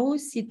now,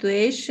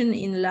 situation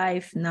in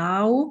life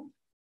now,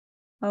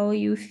 how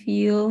you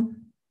feel.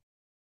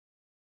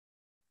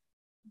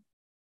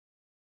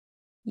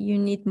 You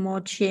need more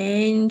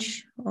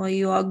change or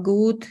you are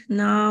good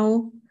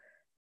now.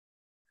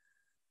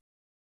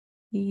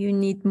 You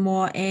need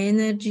more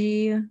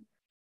energy.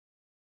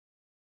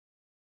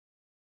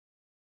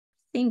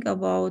 Think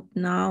about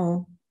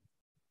now.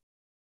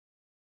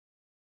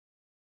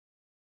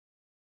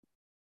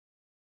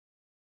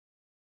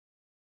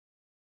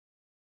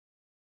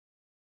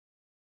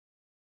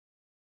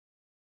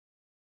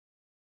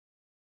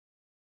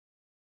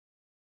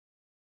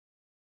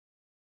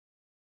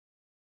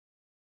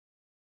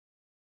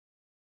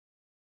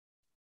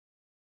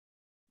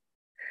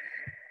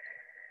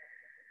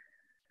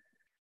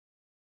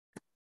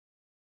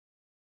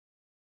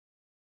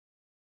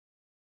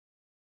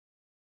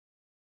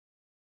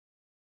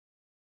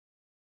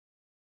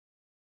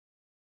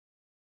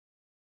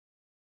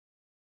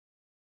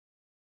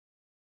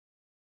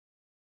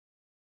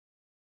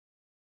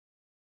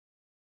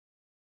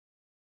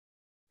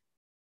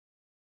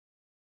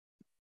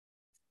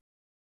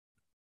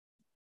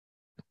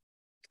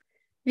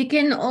 We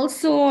can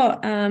also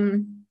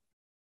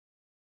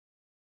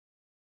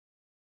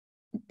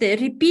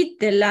repeat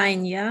the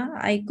line, yeah?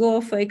 I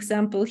go, for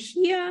example,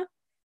 here,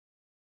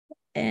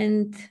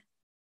 and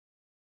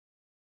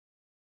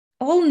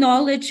all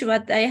knowledge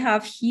what I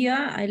have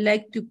here, I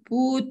like to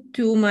put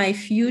to my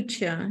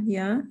future,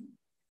 yeah?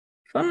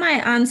 For my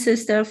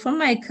ancestor, for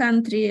my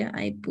country,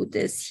 I put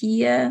this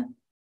here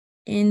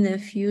in the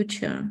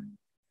future.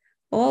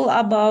 All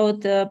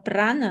about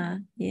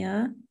prana,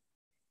 yeah?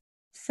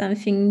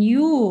 Something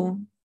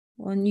new,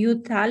 or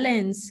new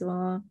talents,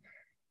 or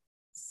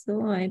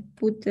so I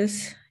put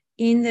this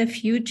in the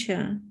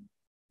future.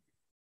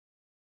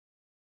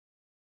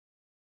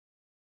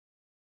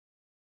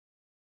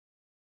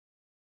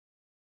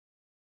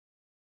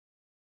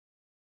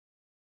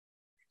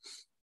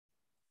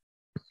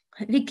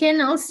 We can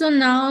also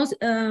now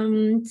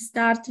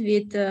start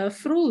with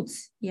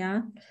fruits,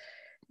 yeah.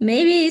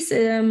 Maybe it's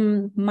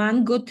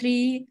mango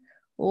tree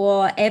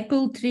or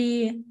apple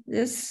tree.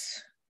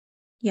 This,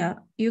 yeah,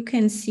 you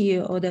can see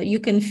or you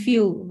can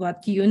feel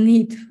what you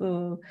need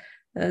for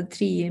a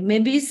tree.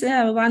 Maybe it's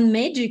one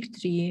magic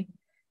tree,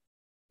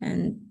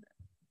 and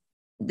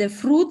the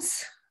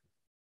fruits.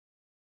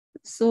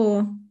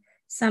 So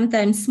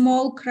sometimes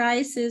small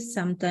crisis,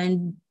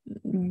 sometimes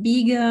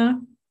bigger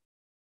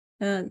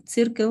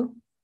circle.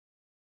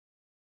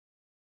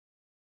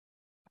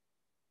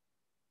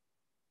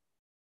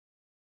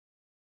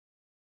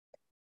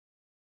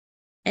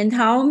 And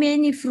how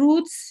many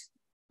fruits?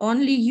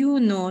 Only you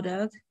know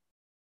that.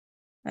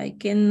 I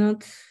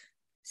cannot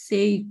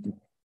say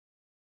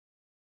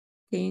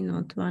 10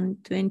 or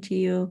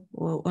 20 or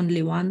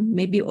only one,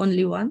 maybe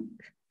only one.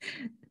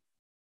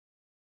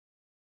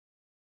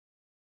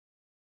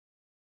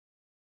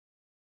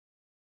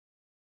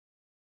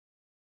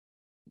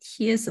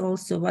 Here's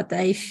also what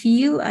I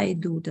feel, I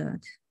do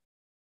that.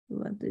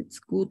 What it's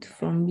good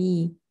for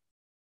me,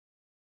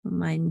 for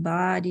my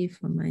body,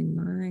 for my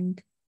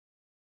mind.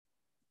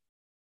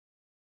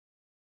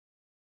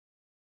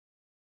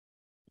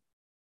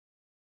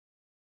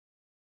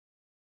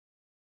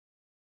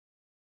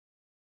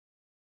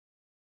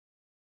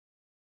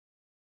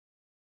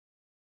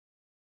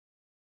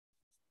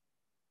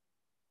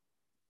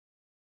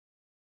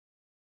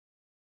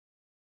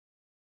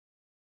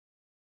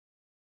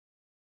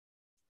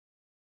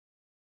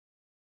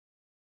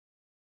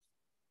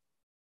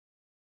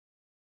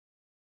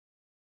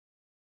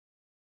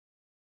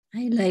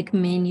 I like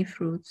many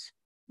fruits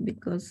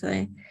because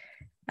I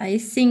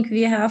think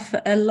we have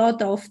a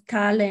lot of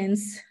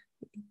talents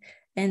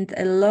and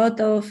a lot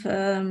of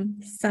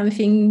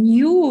something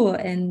new,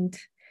 and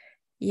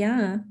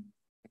yeah,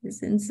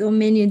 there's so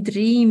many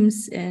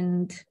dreams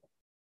and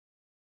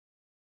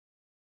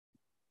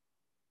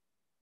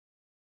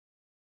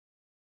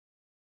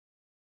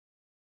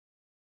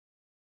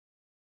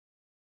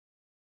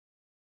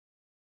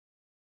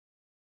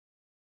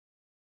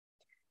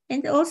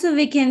also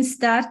we can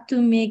start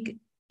to make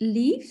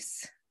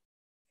leaves.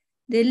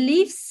 The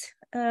leaves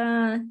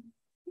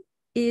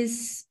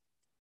is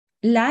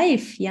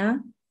life, yeah.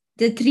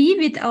 The tree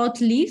without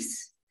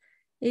leaves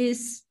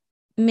is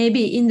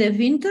maybe in the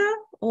winter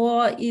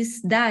or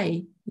is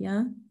die,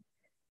 yeah.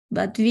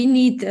 But we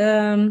need,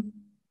 yeah,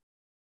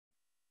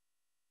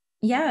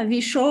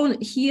 we show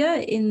here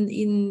in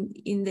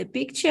the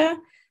picture.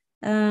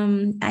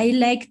 I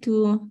like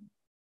to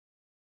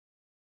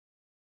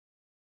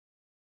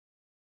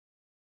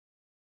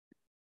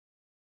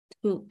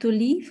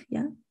leave,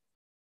 yeah.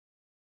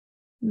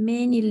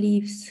 Many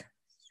leaves.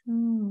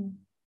 So.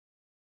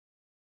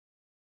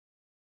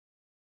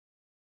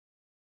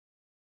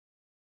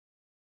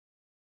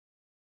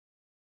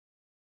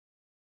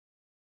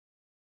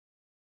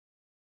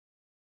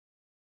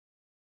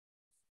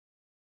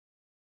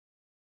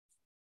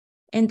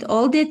 And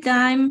all the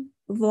time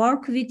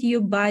work with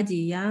your body,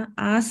 yeah.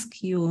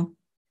 Ask you,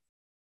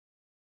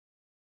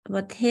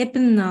 what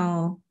happened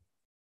now?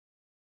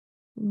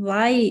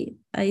 Why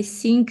I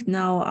think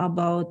now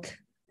about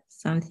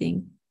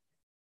something?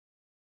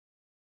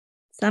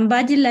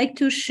 Somebody like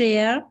to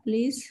share,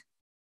 please?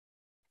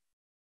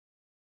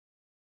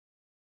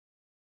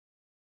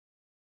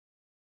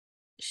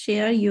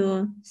 Share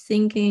your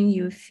thinking,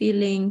 your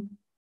feeling.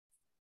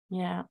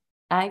 Yeah,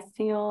 I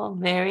feel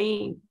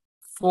very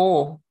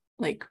full.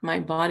 Like my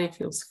body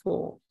feels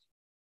full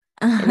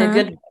in a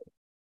good way.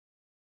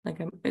 Like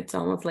it's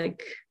almost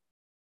like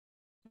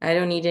I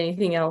don't need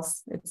anything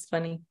else. It's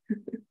funny.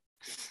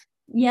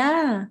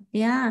 Yeah,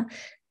 yeah.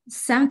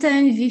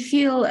 Sometimes we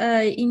feel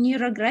in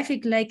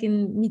neurographic like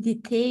in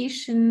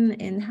meditation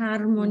and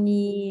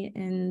harmony,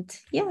 and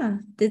yeah,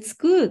 that's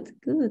good,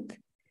 good.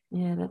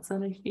 Yeah, that's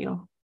what I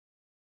feel.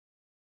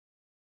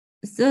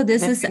 So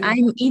this is,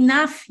 I'm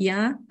enough,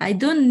 yeah? I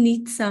don't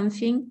need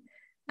something.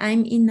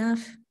 I'm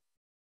enough.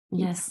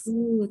 Yes. It's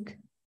good.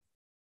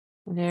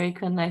 Very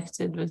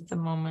connected with the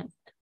moment.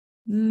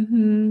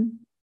 Mm-hmm.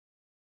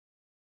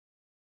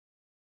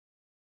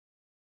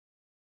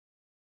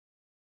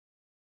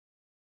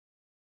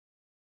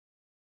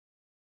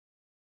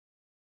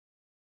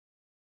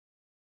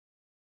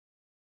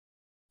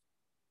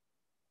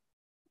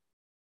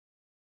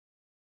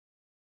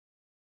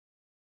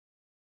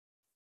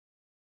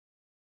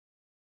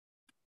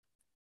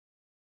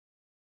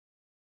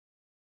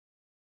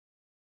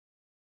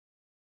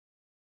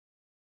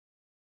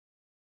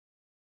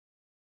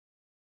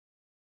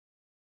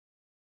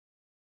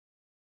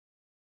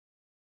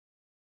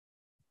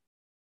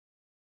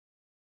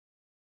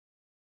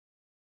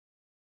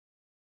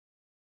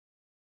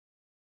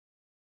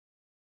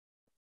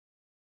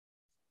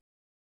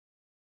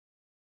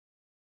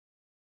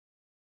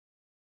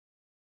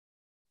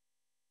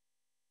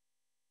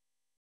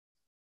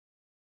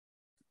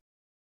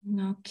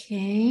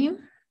 Okay.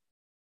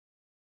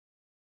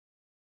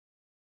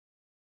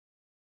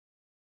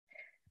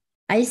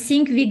 I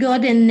think we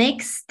got the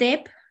next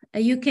step.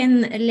 You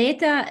can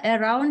later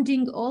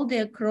rounding all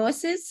the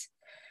crosses.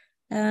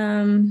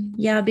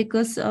 Yeah,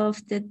 because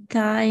of the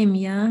time,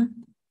 yeah.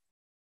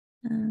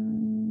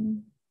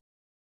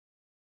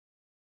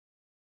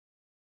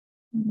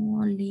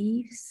 More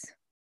leaves.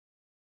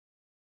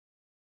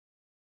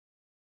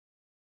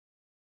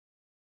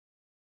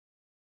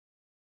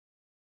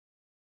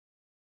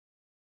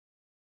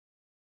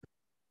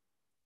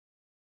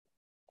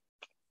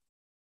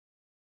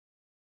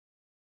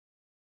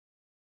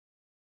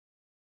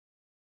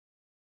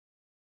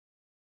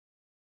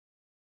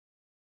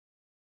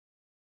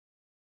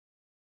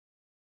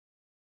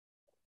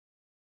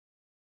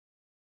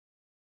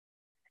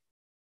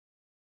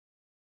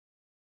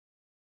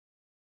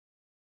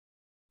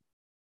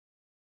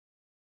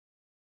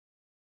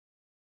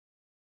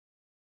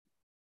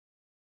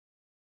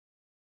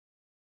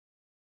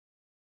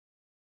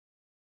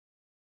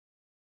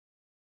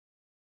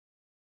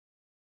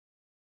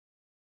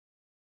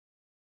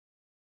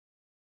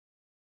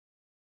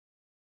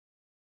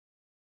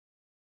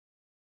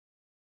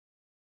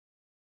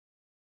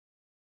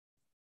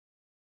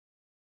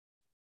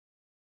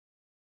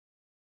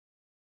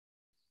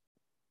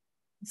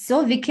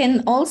 So we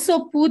can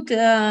also put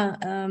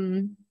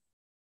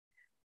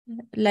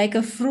like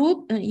a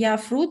fruit, yeah,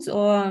 fruits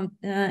or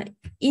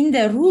in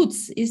the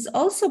roots is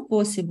also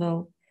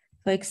possible.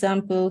 For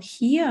example,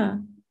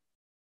 here,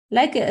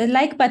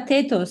 like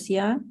potatoes,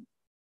 yeah,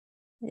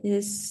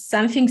 is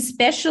something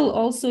special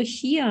also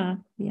here,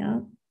 yeah.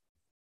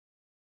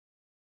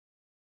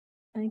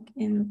 I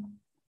can,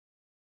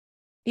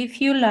 if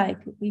you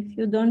like, if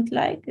you don't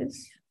like it,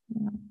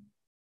 yeah.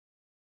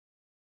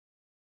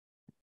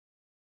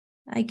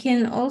 I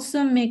can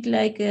also make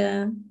like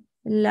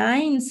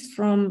lines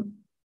from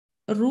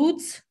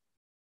roots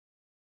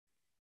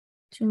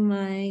to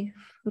my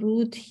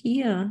fruit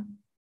here.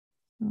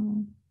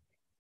 Oh.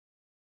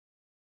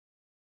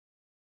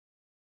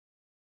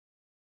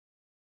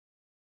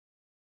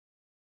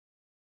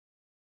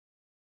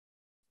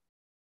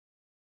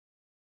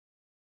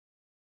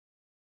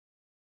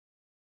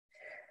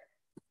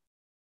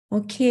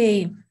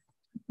 Okay.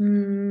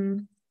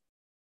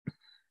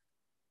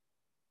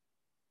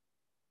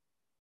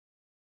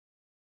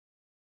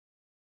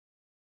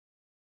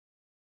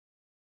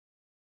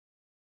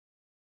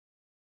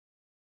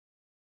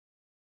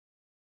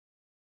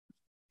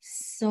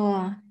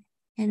 So,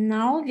 and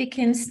now we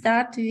can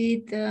start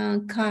with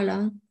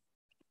color.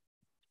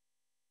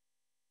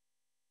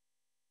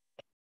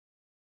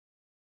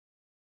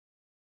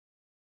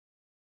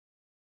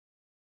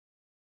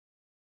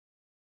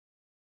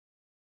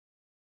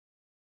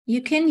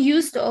 You can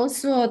use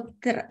also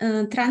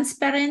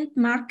transparent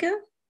marker.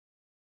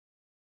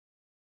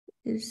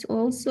 Is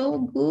also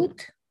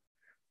good.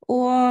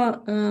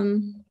 Or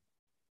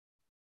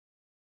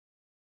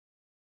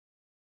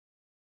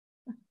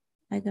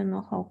I don't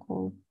know how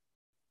called.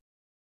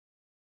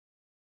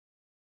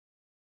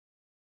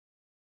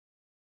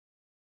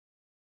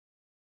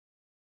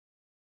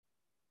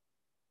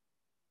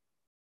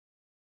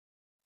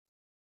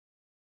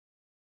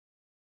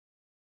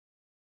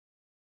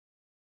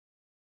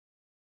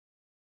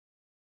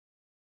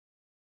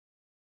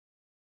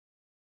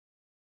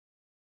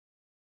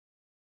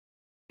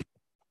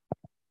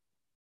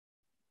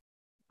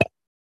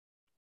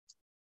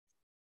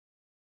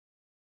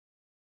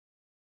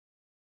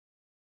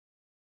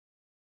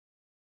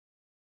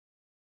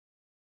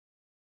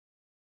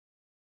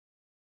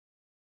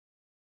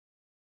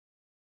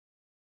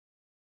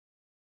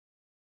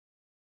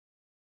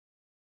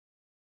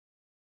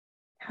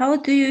 How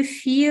do you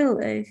feel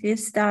if you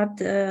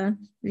start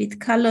with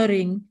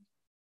coloring?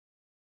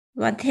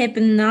 What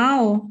happened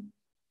now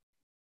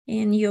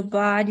in your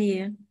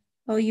body?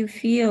 How you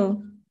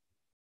feel?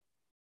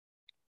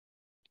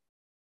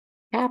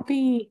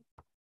 Happy.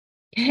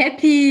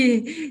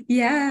 Happy.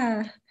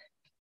 Yeah,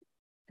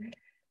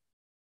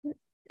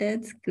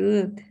 that's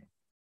good.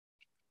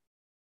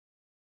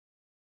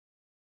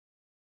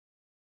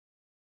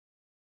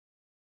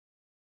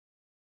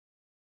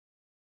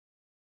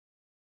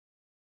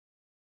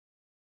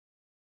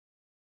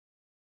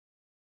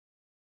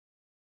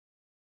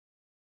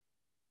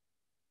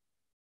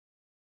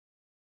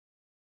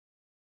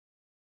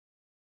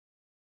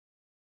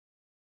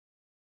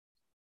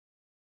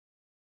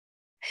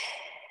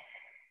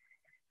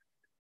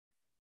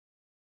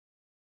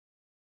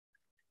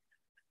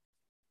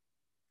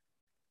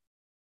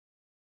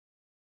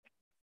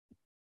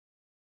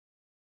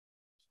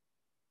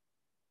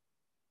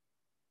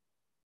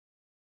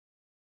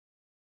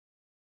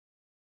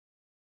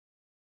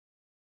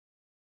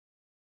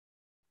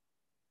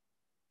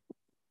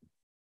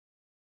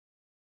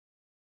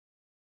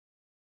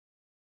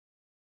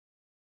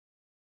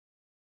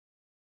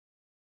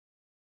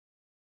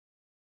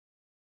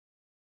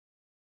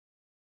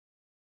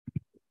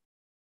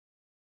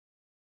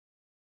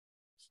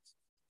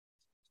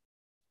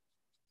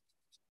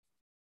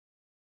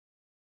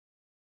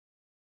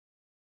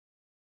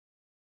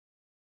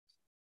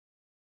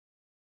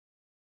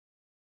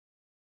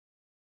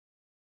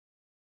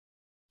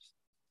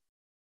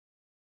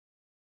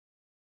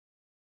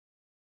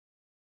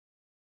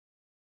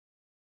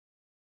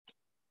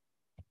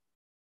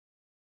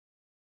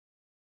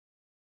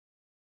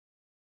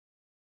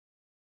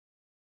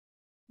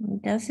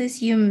 Das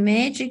ist your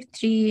magic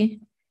tree,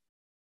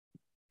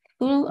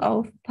 full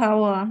of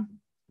power.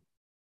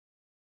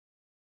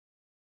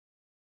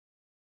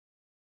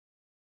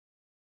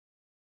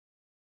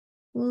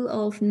 Full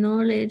of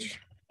knowledge.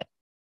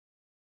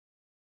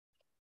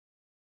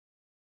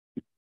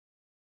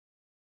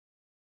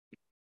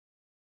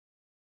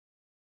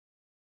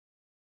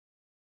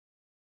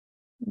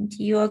 And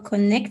you are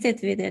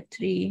connected with that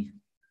tree.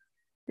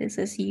 This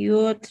is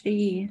your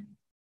tree.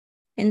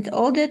 And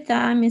all the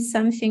time is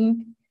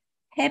something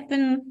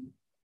happen,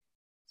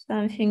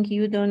 something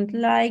you don't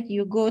like.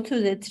 You go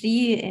to the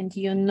tree and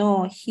you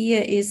know,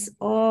 here is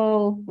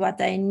all what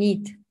I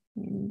need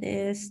in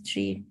this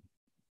tree.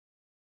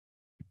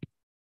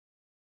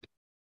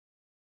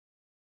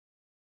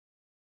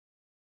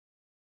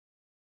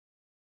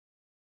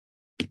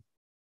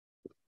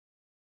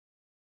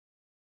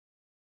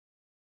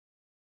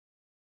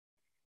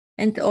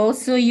 And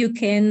also you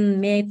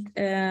can make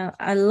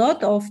a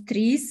lot of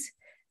trees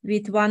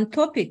with one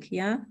topic,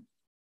 yeah?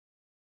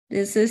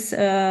 This is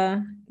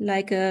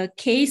like a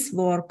case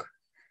work.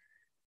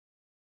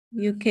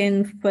 You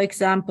can, for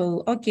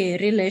example, okay,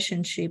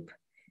 relationship.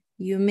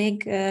 You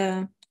make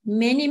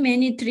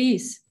many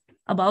trees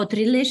about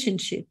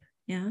relationship,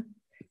 yeah?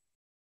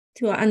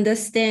 To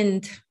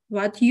understand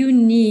what you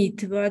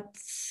need,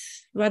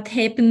 what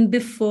happened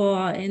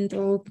before and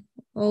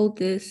all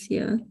this,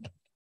 yeah.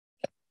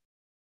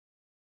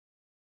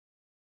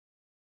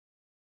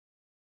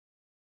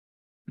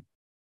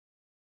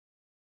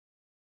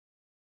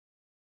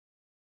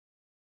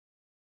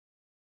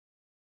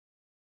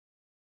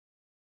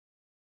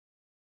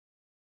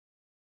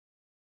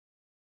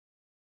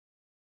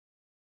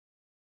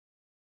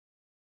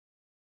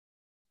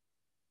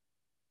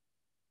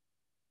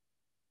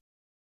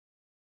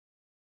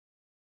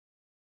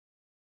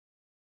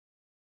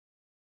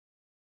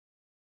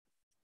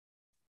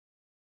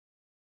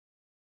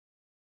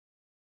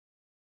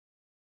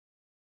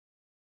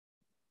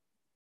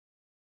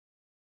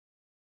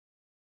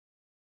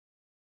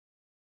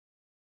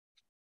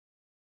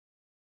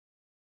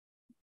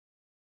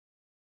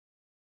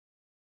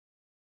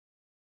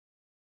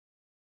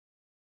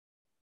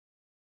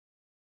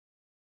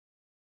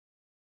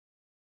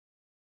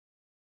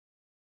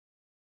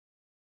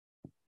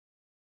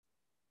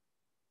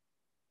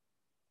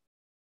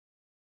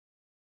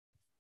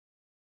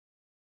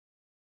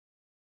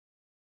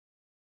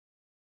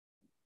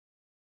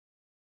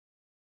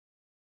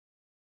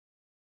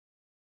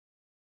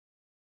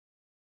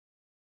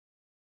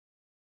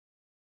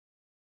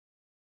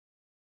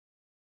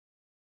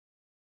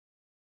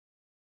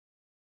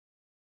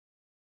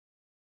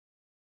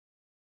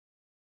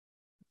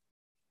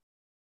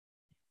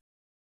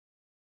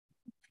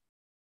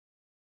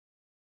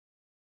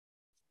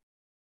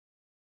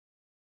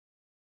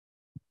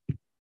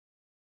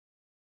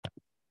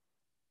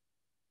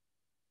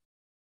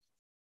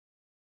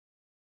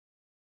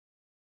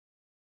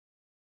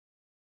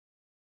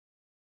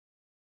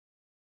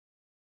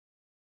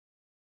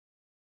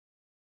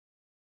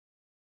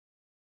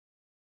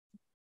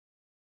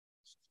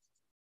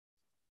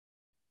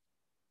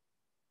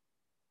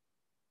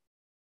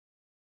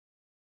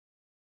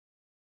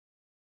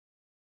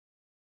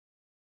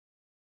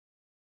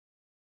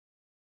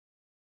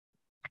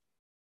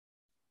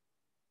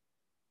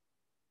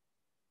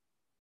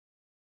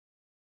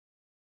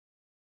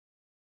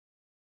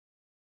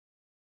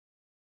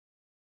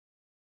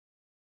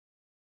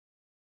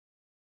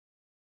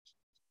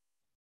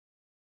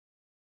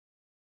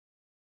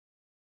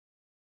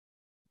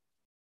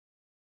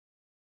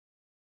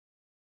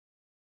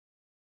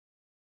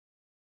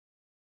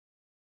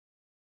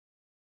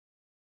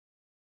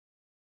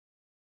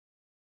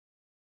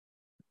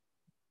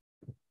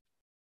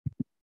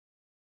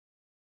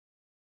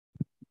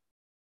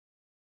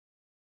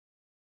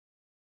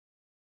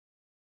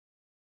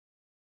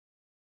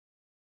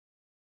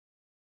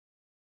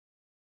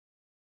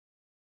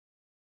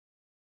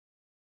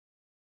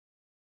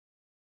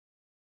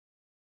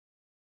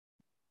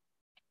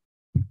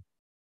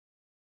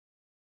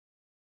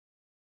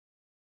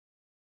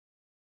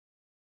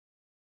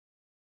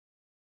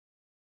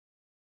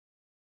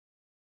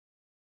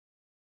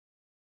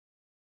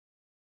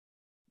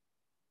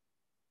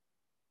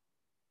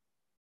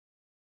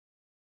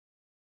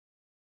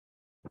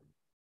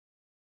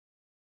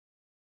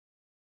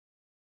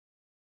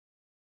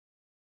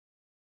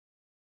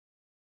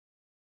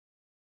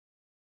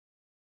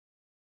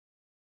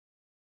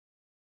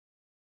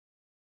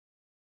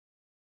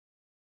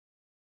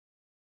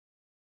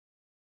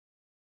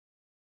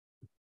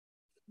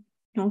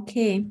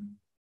 Okay.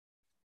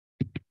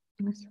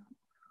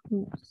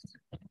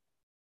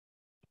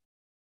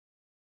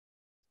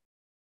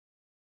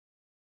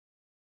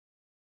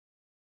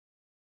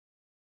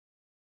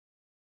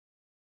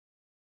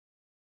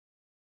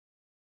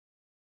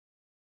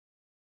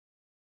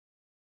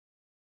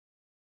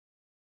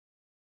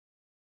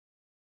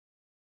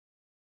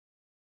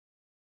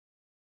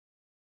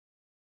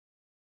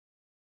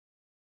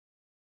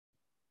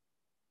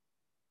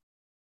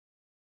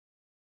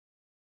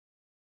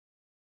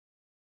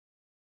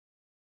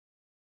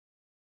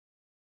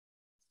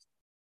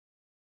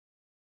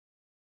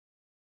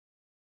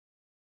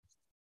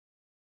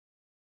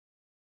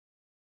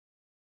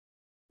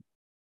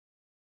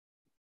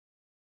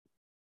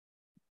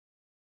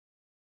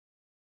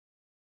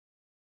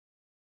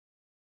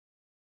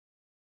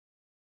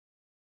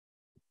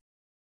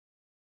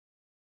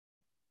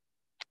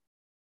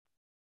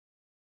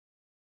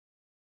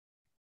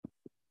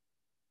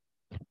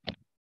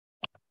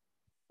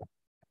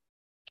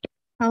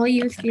 How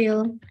you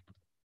feel?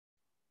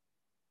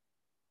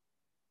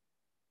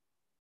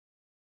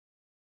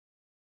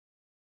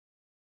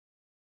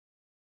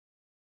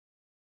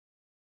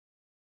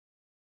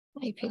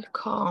 I feel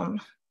calm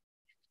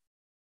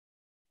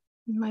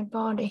in my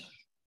body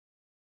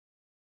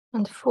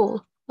and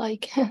full,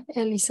 like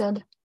Ellie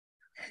said.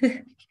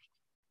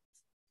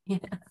 Yeah.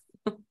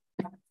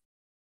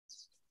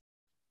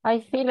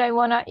 I feel I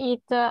want to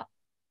eat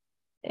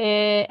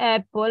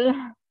apple.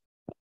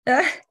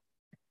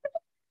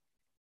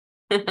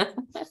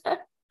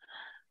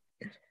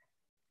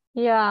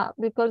 Yeah,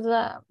 because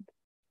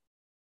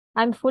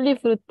I'm fully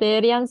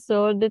fruitarian,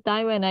 so all the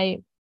time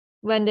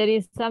when there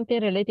is something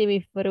related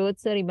with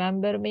fruits,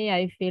 remember me,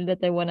 I feel that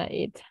I want to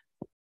eat.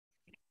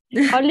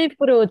 Only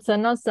fruits,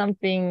 not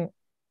something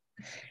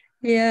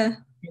Yeah.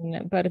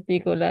 in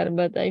particular,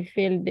 but I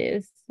feel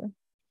this.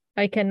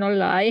 I cannot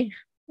lie.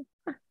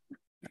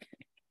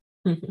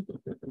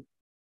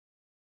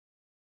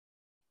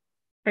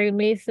 I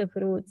miss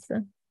fruits.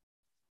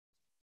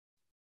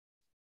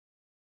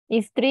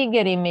 It's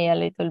triggering me a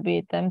little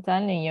bit, I'm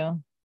telling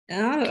you.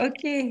 Oh,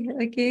 okay,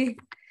 okay.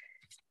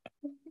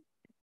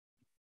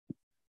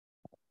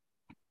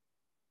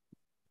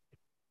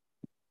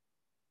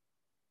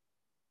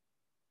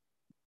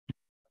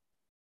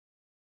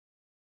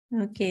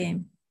 Okay,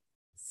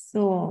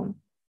 so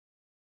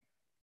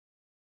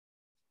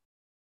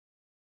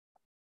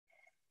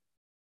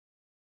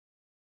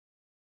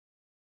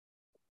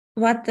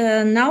what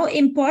now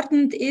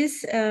important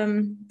is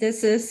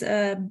this is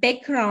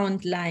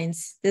background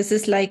lines. This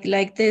is like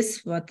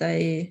this. What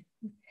I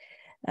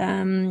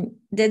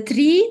the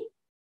tree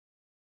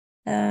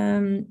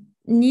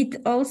need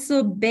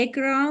also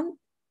background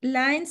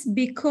lines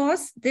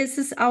because this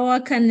is our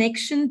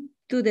connection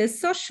to the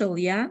social.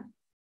 Yeah,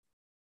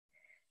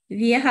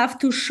 we have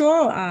to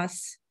show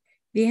us.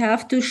 We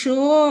have to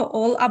show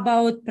all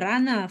about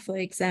prana, for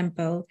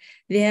example.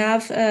 We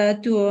have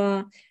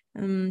to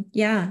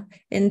yeah,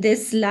 and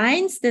these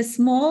lines, the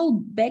small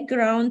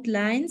background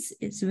lines,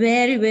 is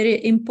very,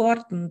 very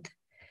important.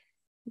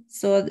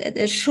 So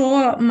that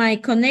show my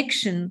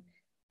connection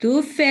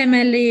to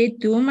family,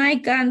 to my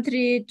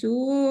country,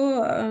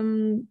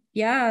 to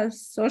yeah,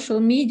 social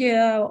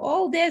media,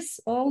 all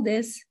this.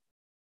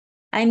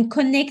 I'm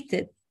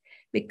connected.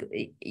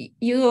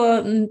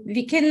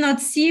 We cannot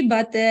see,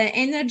 but the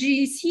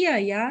energy is here,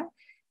 yeah.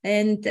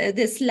 And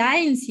this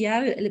lines,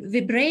 yeah,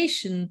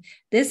 vibration.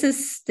 This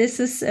is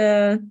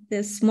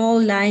the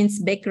small lines,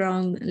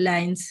 background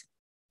lines,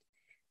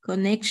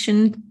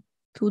 connection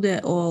to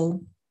the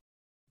all.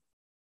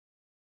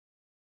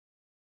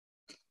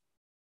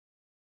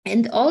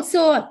 And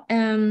also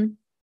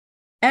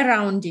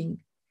surrounding.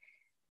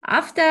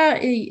 After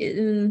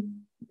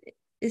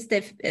is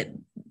the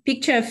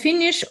picture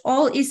finished,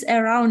 all is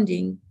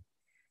surrounding.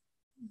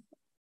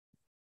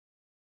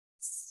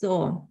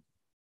 So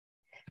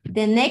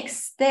the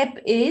next step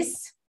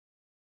is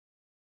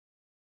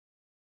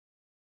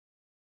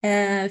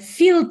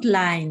field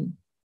line.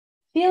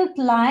 Field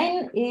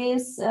line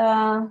is,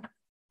 I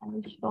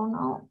will show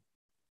now.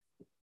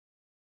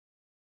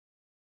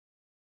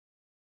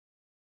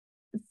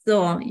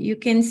 So you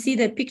can see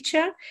the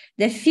picture.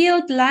 The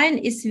field line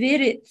is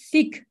very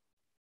thick.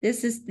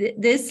 This is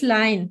this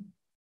line.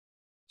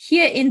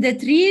 Here in the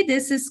tree,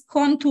 this is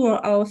contour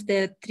of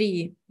the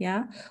tree,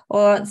 yeah?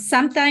 Or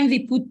sometimes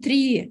we put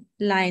 3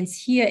 lines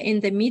here in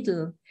the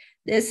middle.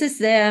 This is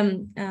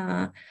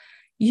the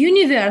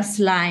universe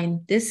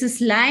line. This is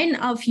line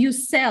of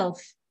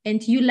yourself.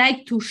 And you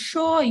like to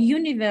show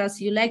universe,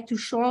 you like to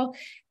show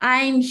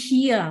I'm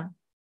here.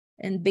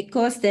 And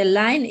because the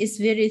line is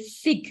very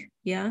thick,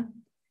 yeah?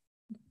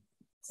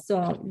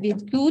 So we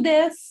do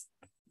this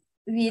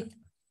with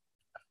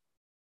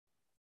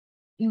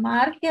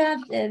marker,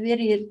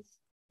 very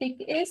thick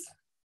is.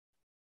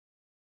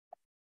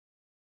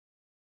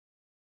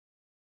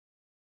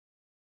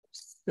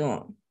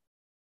 So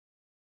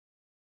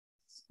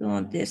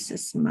this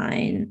is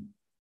mine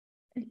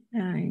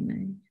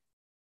line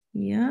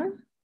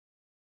here.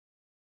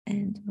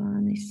 And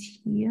one is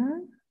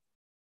here.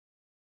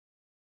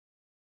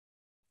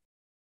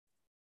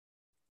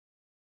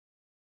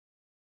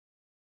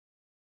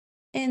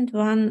 And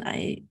one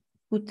I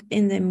put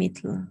in the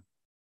middle.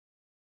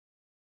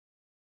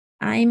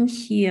 I'm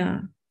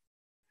here.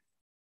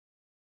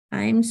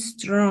 I'm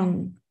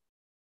strong.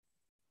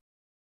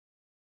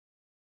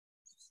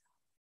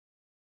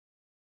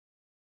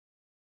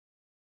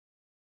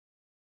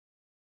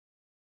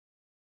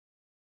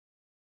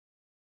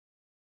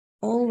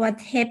 All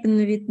what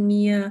happened with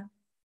me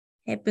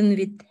happened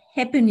with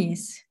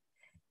happiness,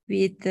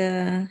 with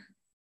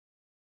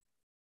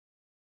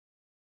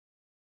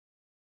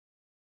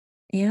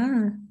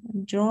yeah,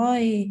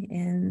 joy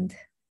and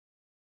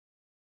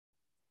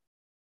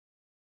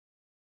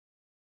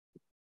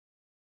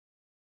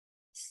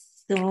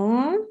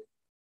so.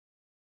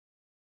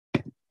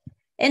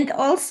 And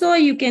also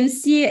you can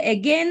see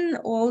again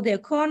all the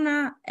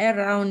corner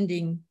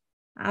surrounding.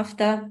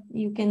 After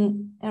you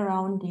can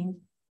surrounding.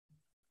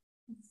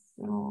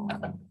 So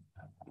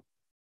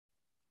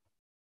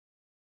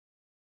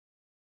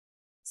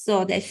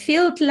So the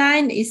filled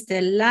line is the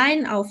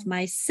line of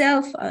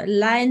myself, a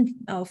line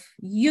of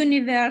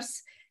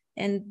universe,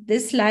 and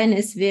this line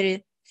is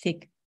very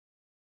thick.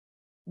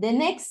 The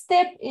next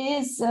step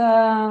is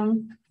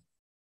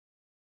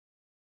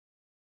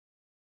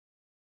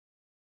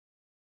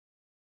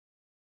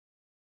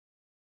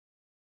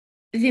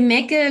we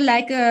make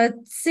like a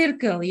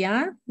circle,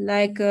 yeah,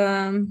 like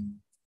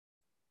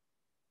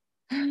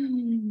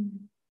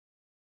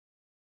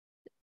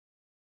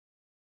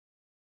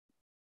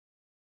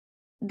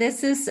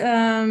this is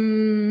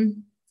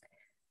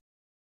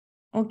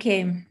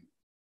okay.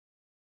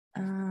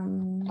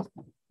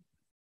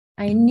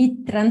 I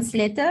need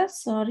translator,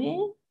 sorry.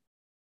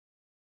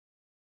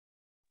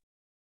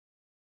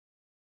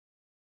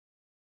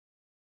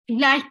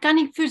 Vielleicht kann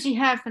ich für Sie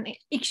helfen.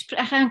 Ich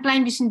spreche ein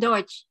klein bisschen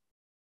Deutsch.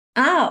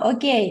 Ah,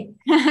 okay.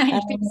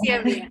 Ich bin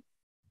Serbia.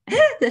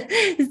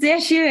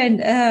 Sehr schön.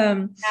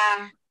 Ja,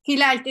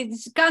 vielleicht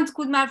ist es ganz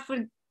gut, mal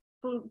für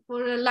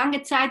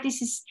lange Zeit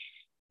ist es,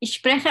 ich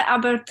spreche,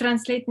 aber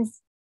translaten,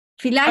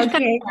 vielleicht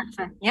kann ich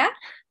helfen, ja?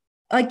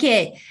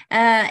 Okay,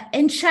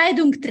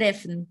 Entscheidung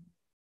treffen.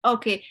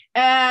 Okay,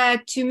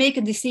 to make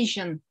a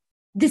decision.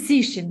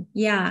 Decision,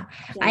 yeah.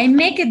 I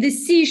make a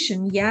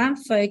decision, yeah.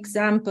 For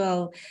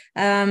example,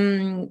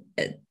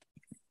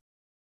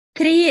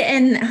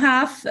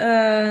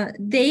 3.5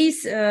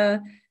 days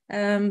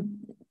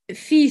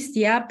feast,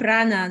 yeah,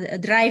 prana,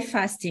 dry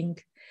fasting.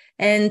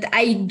 And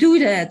I do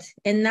that.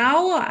 And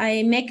now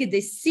I make a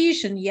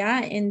decision,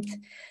 yeah. And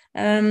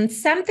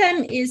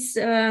sometimes is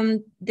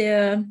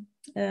the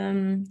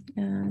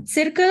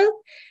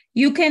circle,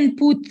 you can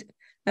put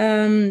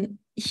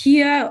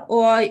here,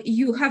 or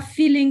you have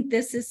feeling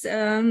this is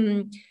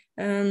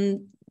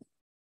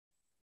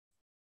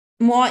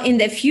more in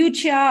the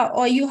future,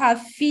 or you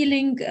have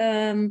feeling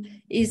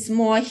is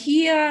more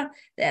here.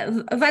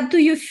 What do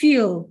you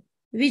feel?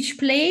 Which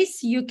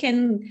place you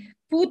can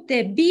put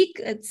the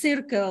big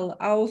circle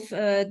of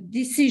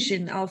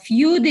decision, of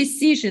your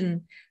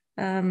decision?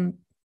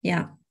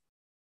 Yeah.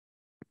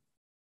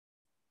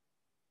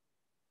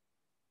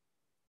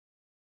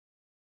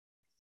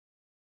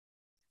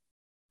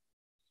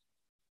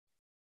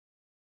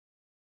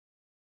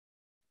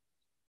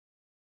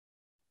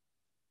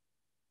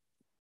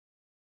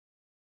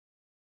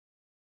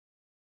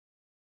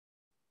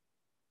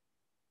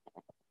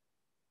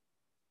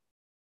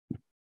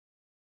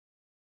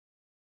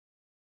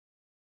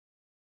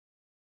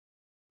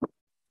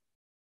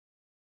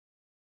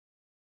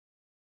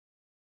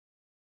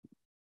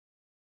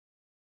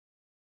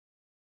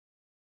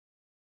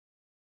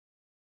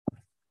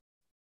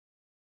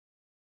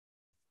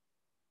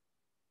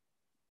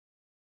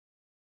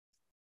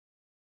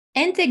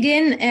 And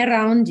again, a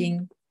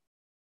rounding.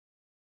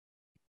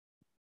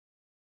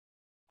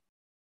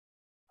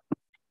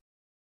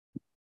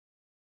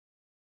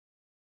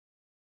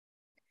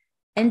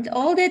 And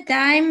all the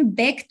time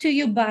back to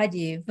your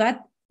body.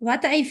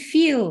 What I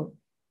feel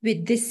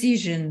with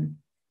decision.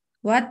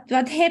 What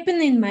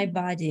happened in my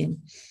body?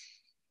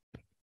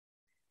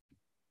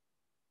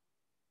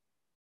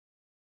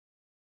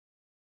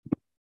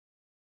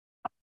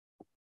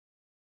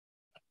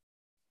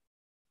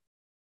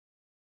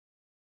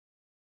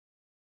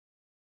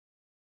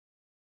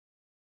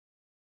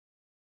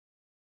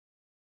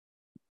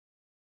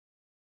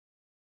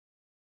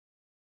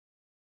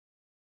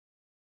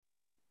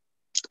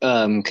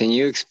 Can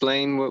you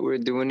explain what we're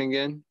doing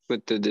again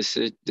with the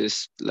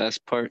this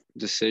last part,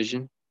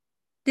 decision?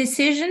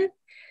 Decision?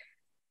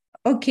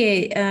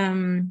 Okay.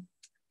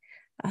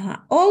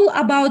 All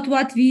about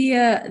what we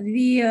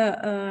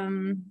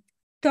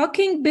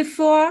talking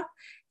before,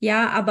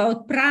 yeah,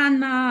 about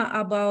prana,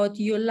 about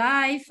your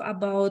life,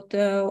 about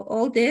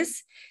all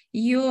this.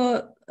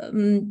 You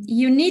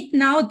need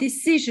now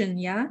decision,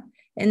 yeah,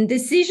 and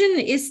decision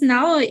is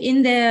now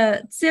in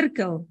the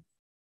circle.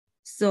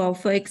 So,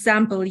 for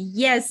example,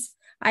 yes,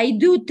 I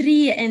do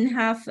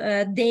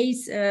 3.5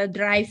 days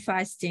dry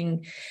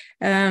fasting.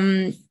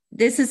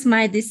 This is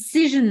my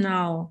decision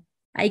now.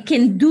 I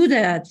can do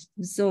that.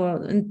 So,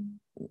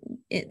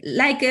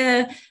 like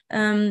a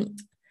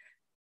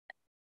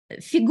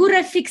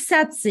figura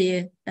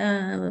fixacji.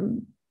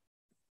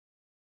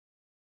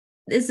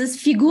 This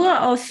is figure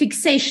of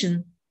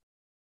fixation.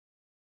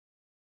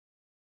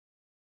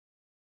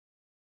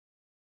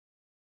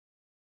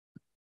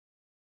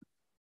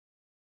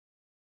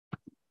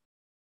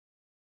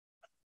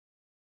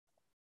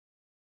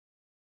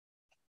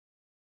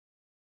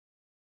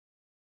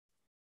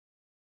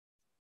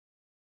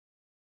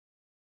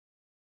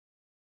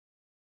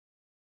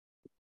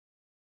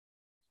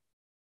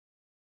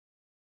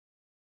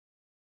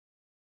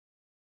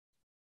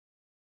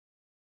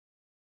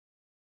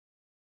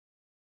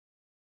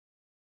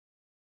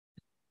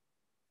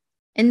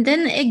 And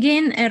then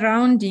again, a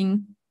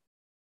rounding.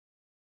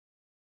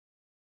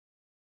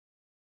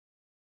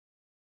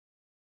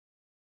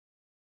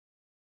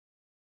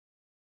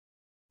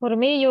 For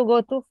me, you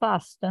go too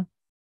fast.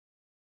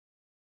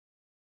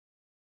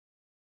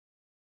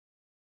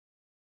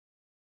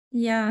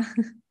 Yeah.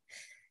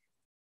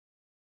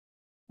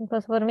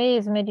 Because for me,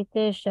 it's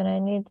meditation. I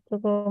need to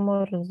go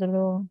more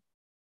slow.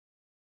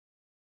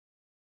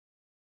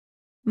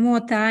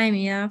 More time,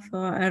 yeah,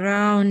 for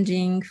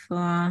rounding,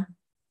 for...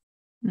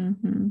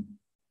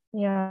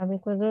 Yeah,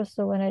 because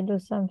also when I do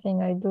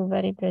something, I do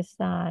very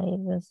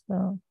precise.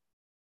 So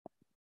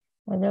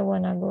I don't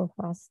want to go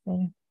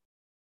faster.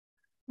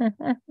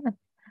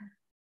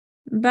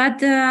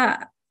 But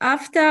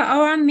after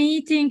our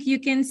meeting, you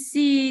can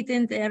sit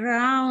and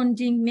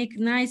rounding, make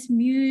nice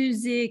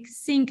music,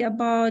 think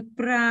about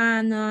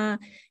prana,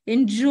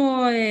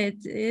 enjoy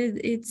it.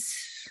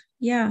 It's,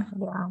 yeah.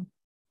 Yeah.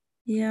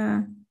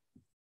 Yeah.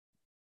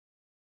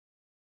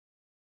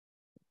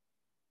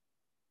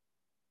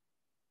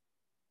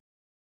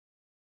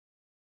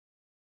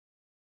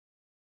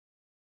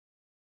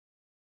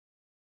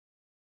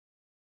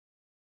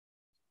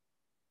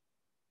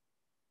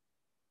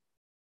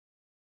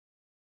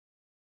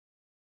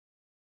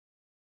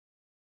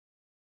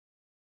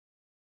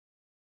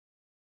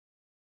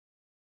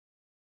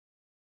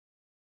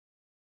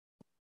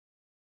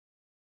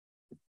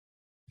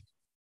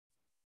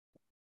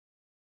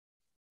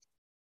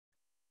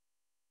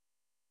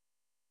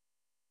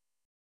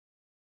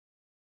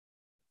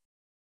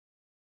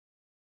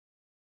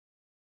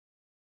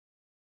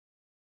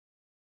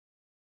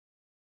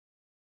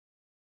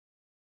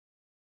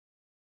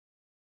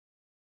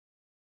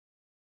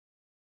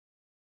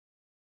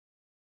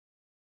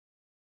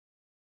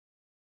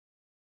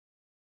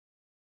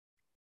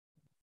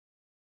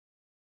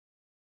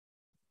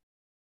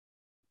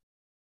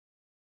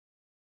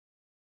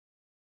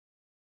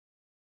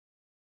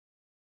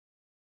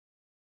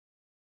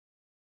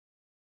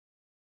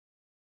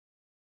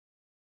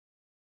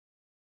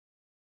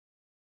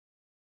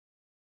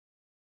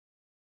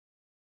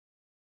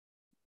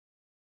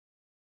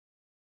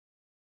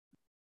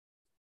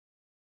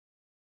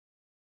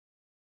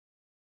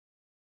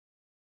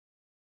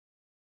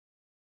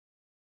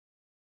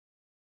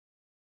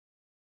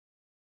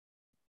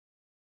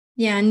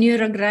 Yeah,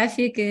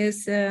 Neurographic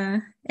is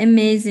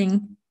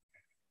amazing.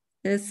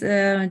 It's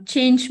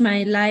changed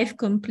my life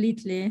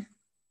completely.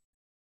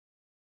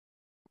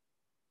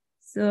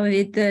 So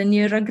with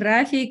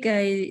Neurographic,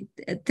 I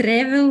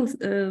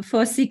traveled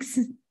for 6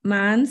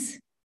 months,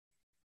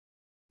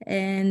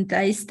 and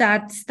I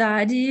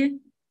study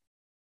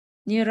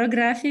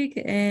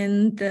Neurographic,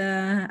 and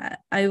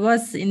I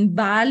was in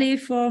Bali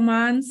 4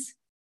 months.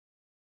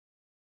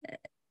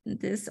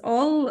 This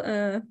all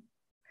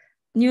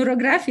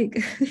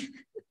Neurographic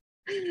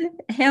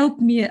helped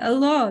me a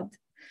lot.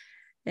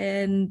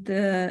 And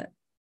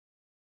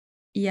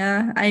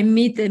yeah, I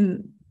make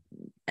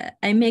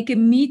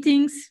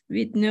meetings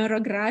with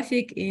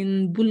Neurographic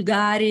in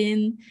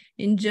Bulgaria,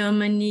 in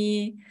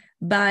Germany,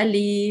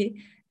 Bali,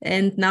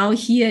 and now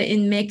here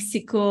in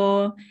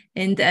Mexico.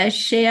 And I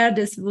share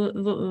this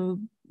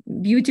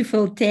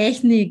beautiful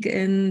technique,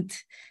 and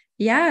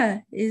yeah,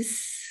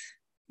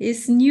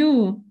 it's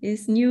new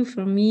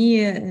for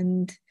me,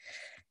 and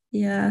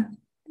yeah,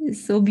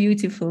 it's so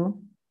beautiful.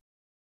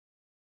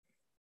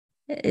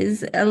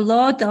 Is a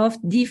lot of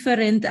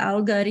different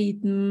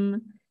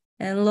algorithm,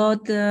 a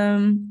lot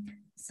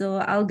so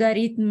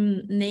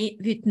algorithm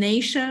with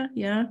nature,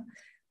 yeah,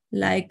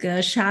 like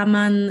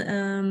shaman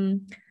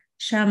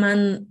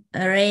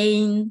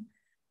rain,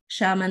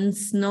 shaman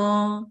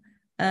snow,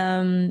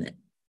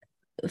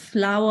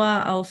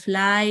 flower of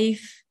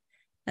life,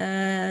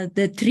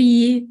 the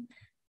tree,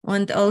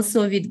 and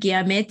also with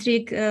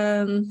geometric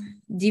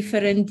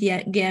different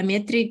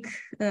geometric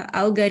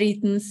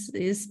algorithms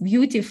is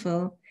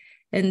beautiful.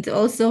 And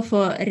also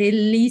for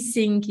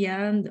releasing,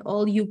 yeah, and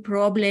all your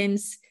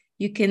problems,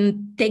 you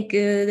can take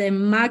the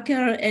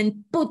marker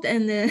and put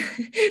in the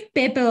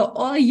paper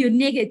all your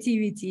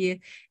negativity.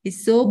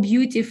 It's so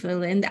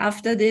beautiful. And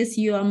after this,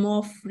 you are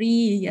more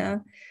free, yeah.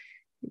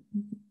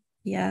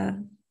 Yeah,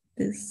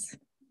 this.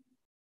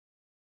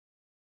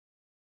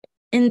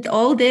 And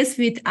all this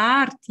with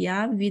art,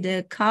 yeah, with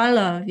the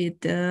color, with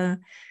the...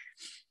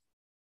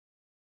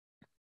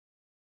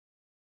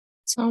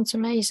 Sounds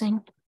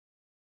amazing.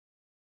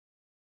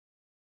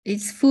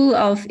 It's full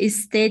of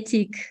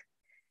aesthetic,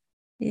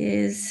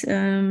 is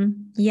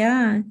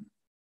yeah,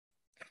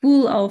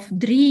 full of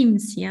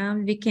dreams, yeah.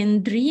 We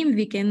can dream,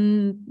 we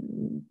can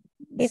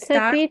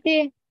start.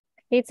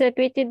 It's a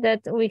pity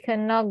that we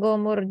cannot go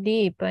more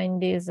deep in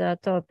these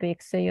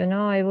topics. You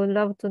know, I would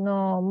love to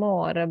know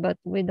more, but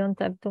we don't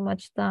have too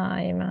much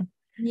time.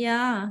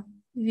 Yeah,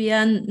 we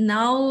are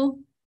now,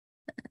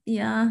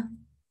 yeah,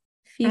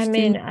 15. I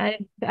mean,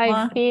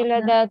 I feel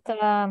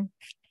that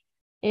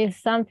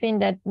it's something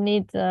that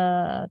needs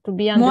to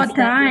be more understood.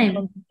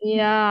 time.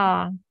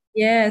 Yeah.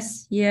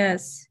 Yes,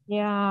 yes.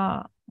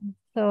 Yeah.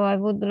 So I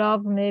would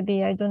love,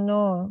 maybe, I don't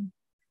know,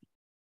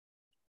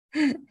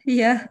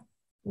 yeah,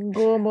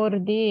 go more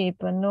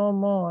deep, no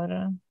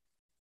more.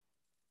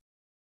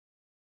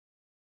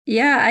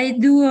 Yeah, I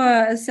do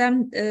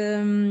some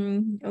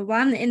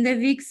one in the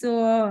week,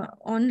 so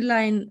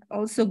online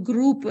also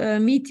group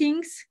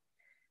meetings,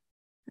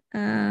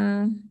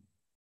 but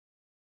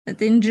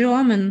in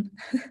German.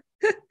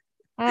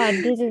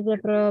 This is the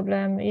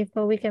problem. If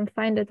we can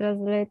find a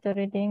translator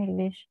in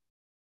English,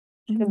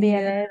 it should be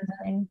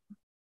amazing.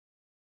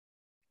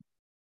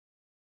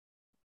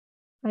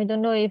 I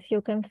don't know if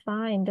you can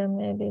find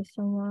maybe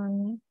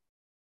someone.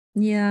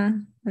 Yeah.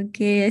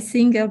 Okay. I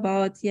think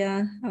about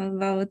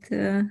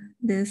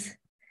this.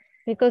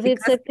 Because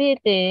it's a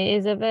pity.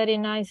 It's a very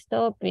nice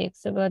topic,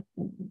 but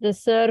the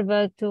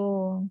server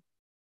to,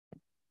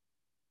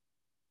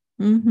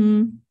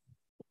 to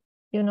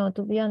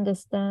be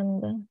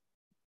understand.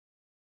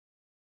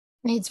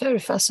 It's very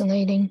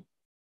fascinating.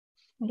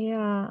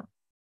 Yeah.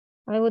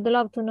 I would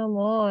love to know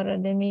more,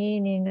 the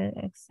meaning,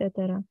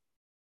 etc.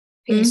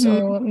 Feels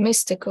so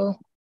mystical.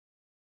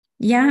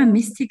 Yeah,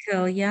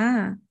 mystical,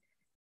 yeah.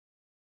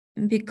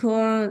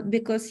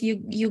 Because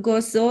you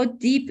go so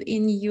deep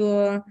in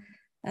your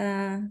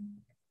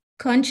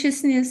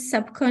consciousness,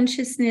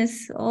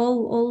 subconsciousness,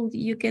 all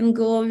you can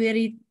go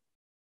very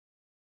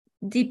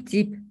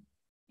deep.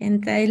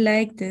 And I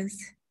like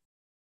this.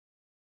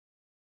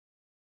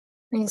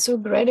 It's so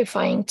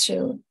gratifying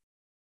to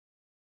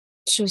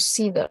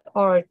see the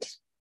art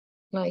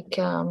like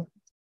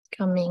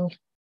coming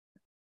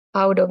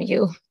out of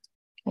you,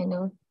 kind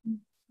of.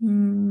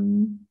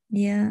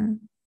 Yeah.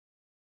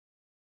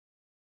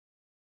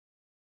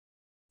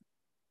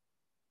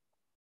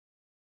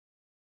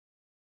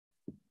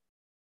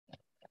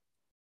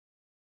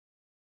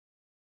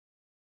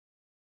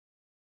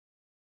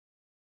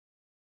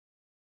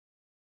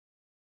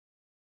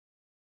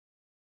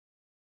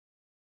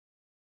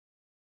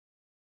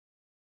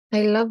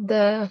 I love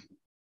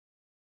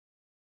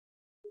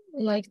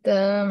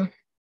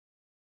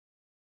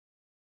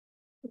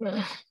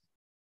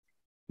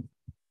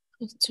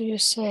what do you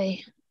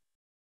say?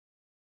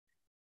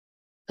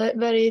 That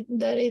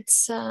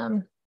it's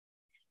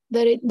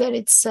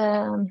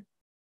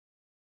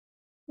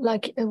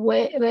like a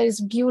way that is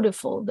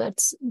beautiful.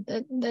 That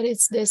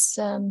it's this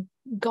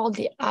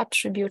godly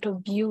attribute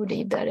of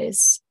beauty that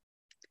is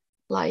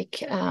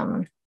like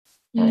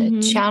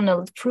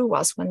channeled through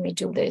us when we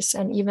do this,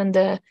 and even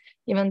the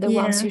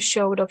ones you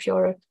showed of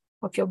your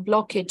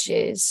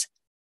blockages,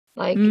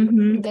 like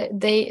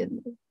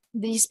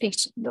those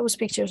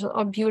pictures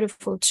are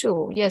beautiful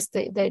too. Yes,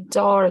 they're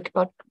dark,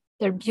 but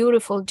they're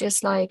beautiful,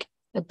 just like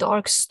a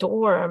dark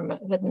storm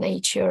that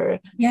nature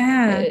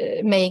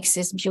makes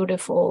is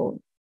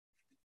beautiful,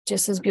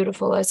 just as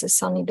beautiful as a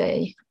sunny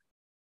day.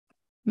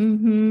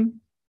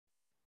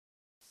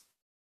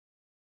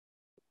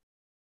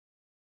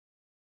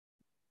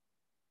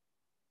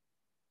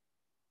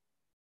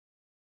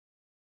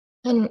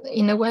 And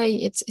in a way,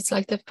 it's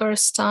like the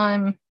first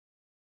time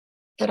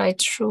that I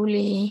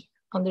truly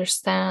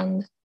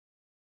understand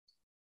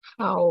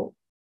how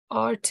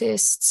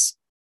artists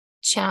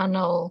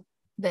channel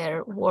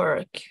their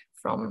work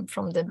from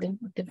the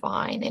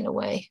divine in a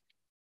way.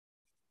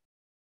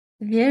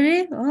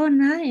 Very,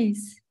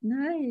 nice.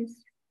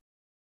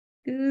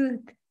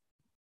 Good.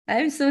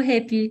 I'm so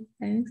happy.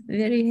 I'm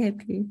very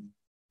happy.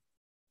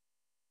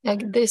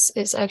 Like this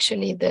is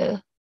actually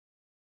the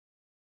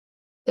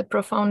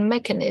profound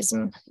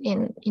mechanism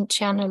in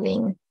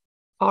channeling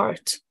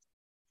art.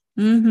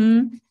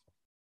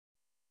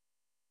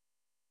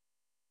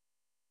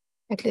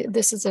 Like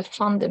this is a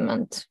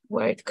fundament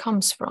where it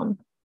comes from.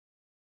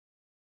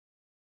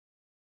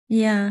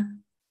 Yeah.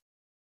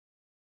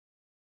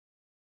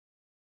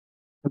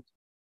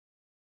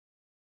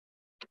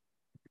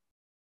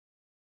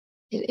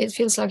 It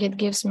feels like it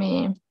gives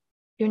me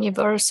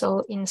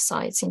universal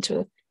insights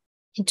into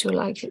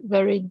like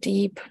very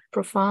deep,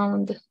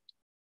 profound,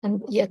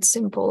 and yet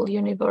simple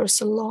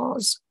universal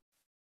laws.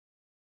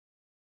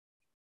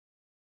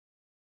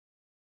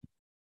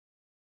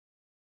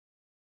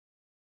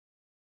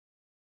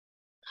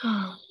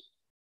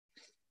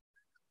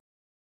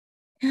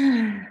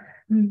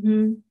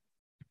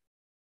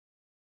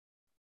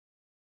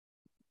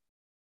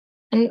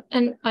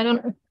 And I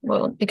don't,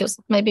 well, because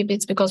maybe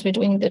it's because we're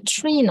doing the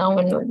tree now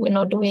and we're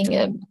not doing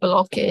a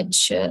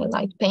blockage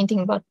like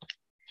painting, but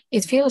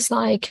it feels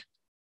like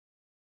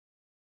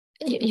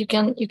you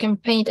can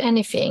paint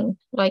anything.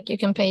 Like you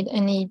can paint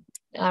any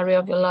area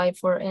of your life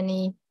or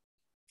any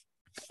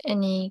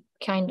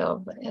kind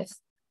of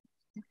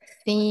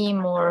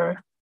theme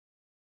or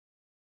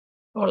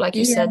like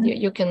you said,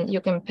 you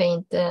can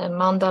paint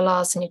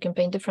mandalas and you can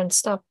paint different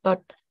stuff,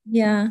 but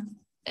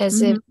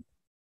as if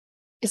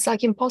it's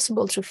like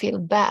impossible to feel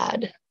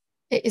bad.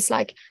 It's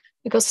like,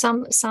 because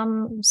some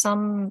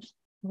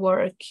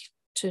work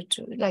to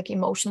like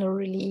emotional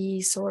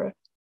release or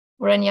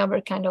any other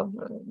kind of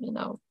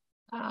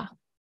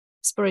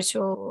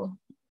spiritual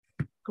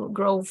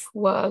growth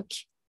work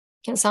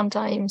can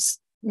sometimes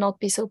not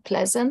be so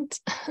pleasant.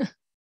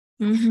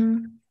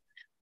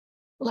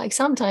 Like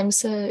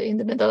sometimes in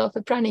the middle of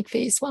a pranic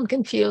phase one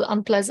can feel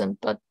unpleasant,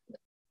 but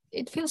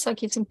it feels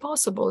like it's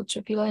impossible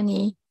to feel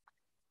any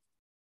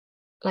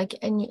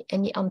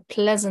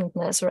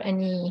unpleasantness or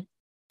any,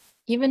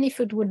 even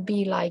if it would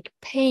be like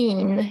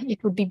pain,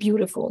 it would be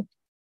beautiful.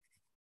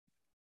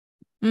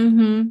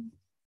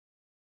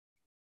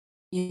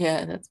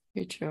 Yeah, that's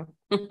very true.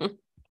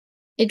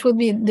 it would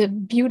be the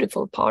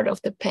beautiful part of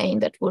the pain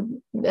that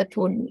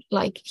would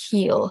like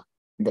heal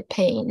the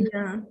pain.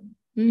 Yeah.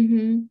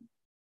 Mm-hmm.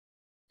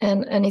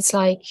 And it's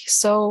like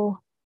so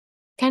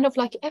kind of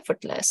like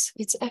effortless.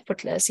 It's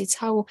effortless. It's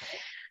how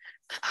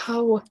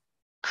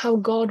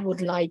God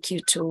would like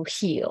you to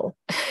heal.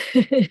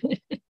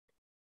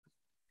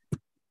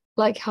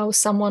 Like how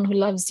someone who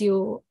loves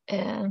you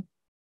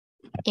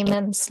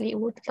immensely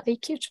would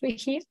like you to be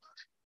healed.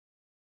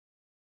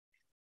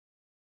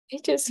 I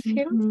just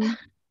feel,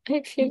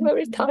 I feel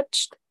very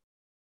touched.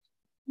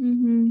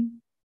 Mm-hmm.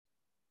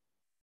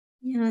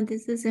 Yeah,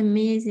 this is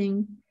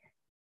amazing.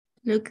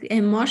 Look,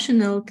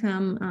 emotional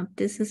come up.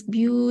 This is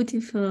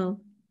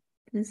beautiful.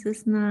 This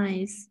is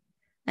nice.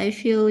 I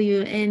feel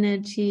your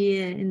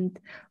energy, and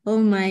all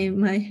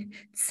my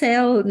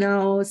cell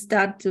now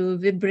start to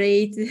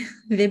vibrate,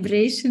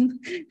 vibration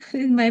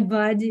in my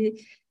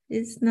body.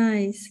 It's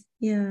nice.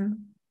 Yeah.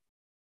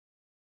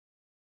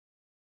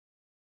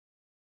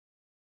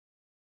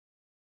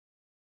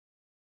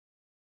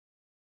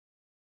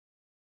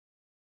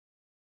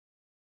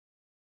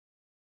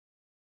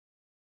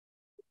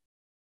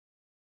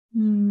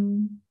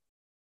 Mm.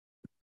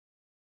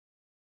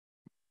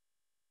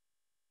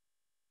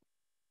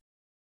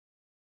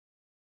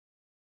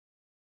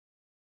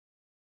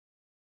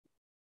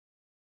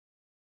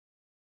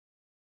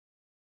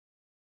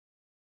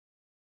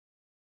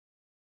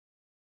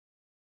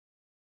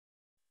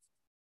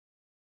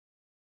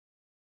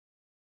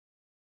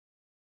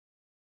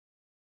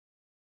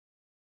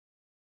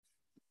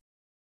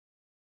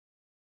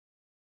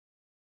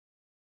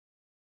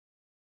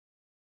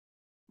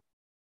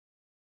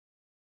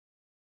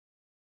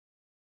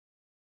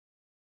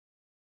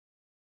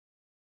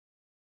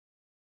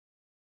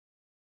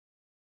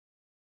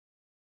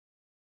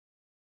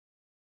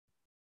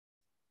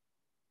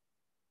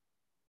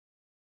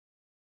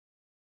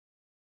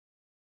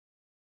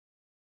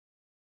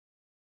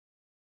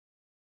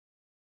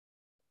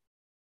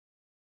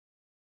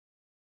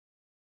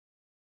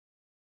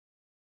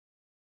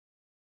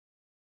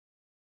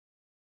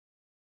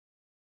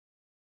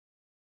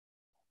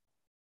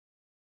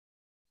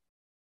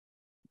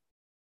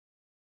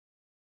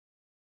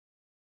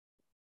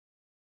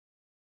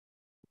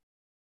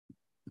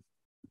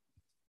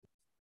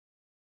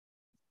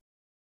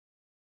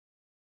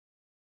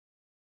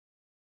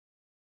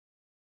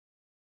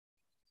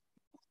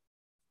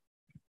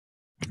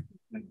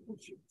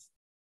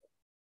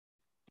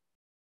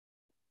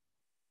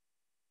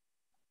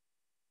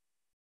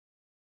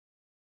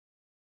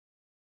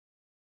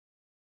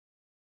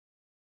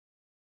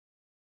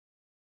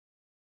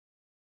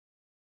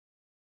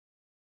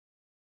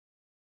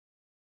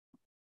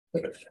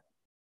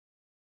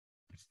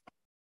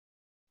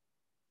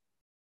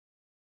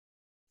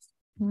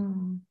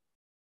 Mm.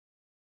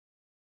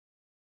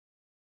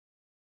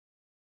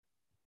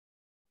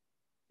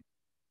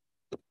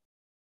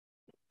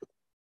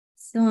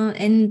 So,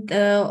 and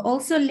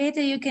also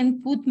later you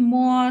can put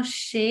more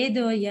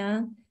shadow,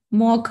 yeah,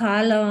 more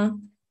color.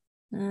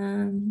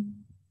 Um,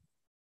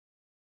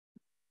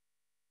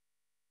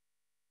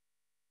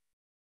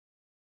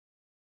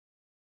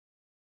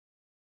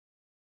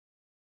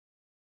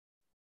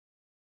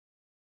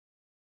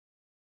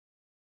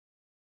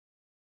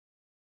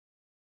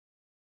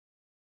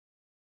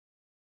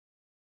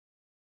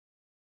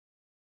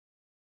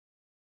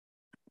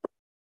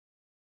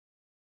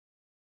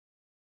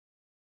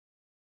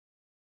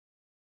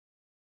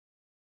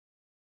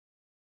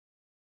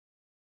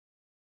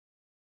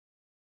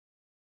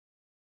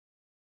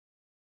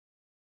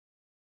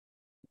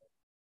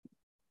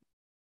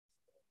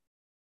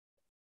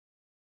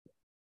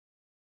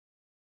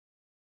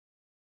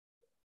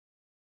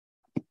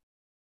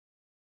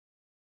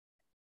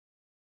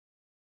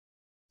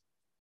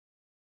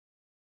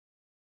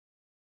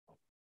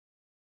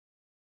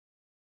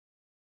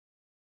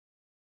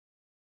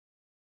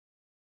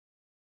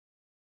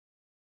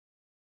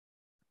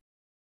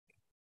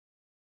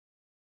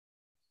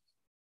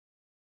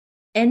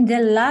 and the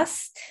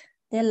last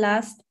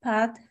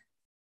part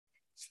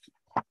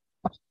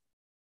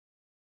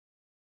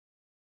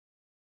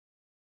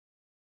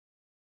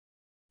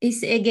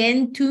is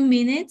again 2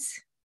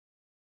 minutes.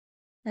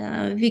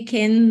 We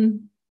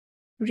can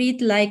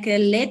read like a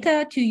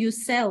letter to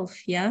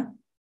yourself, yeah?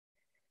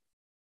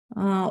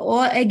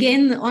 Or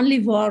again, only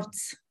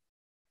words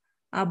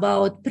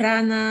about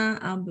prana,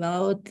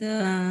 about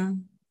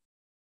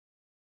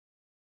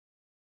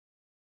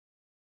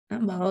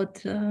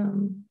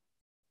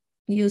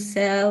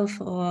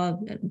yourself, or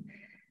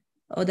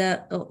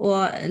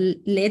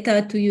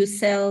letter to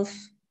yourself.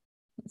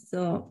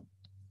 So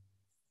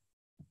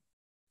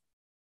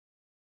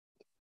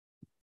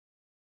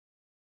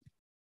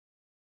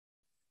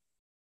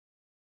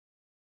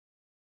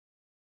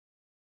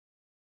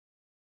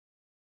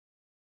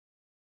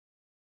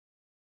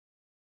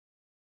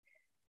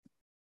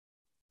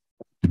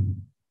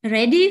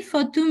ready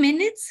for 2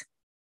 minutes?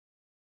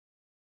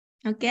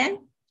 Okay,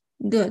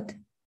 good.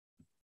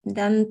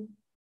 Then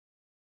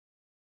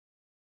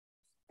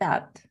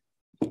start.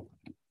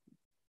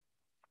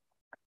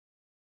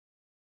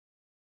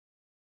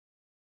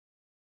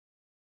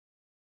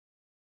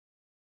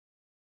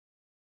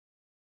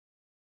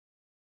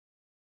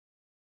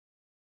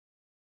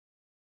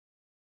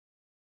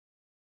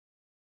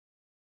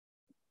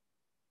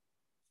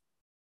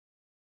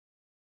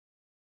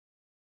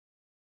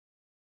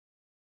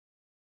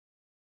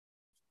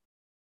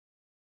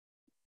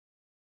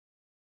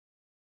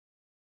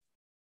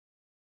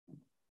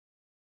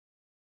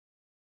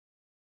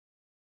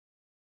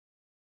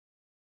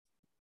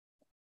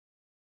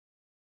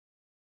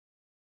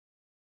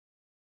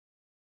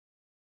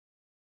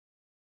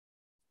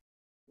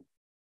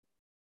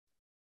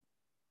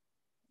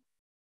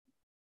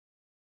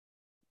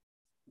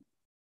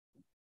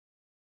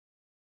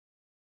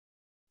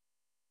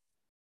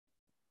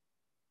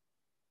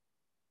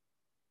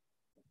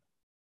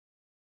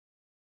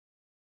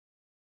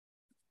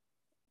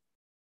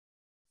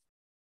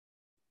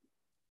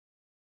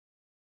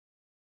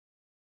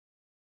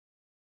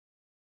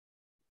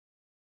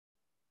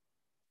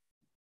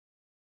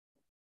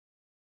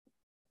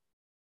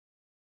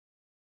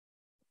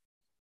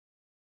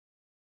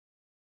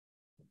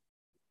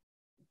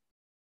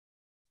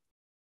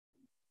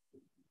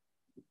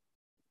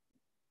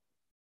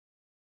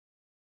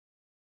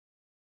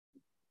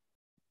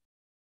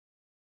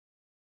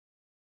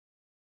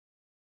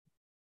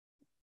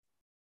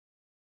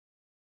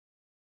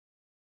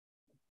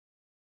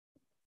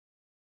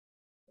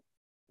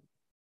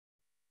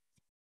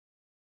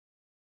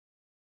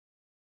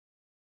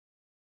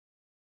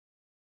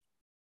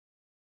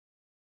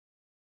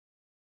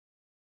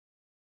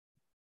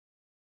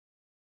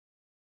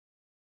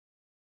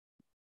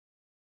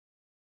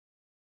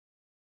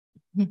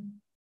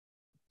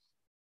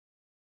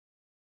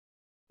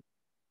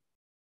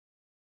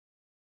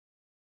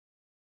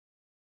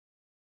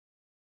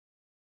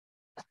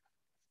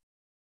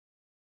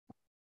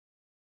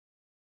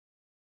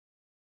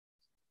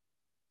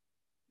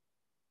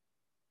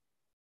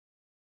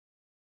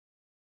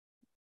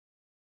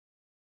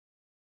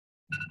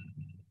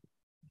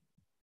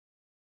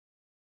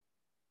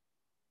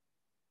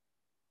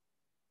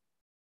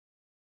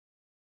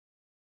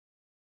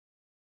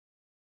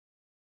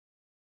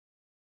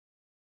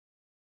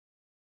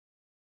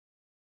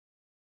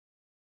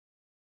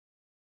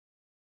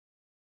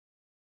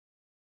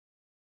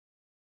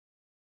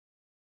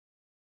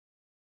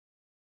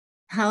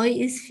 How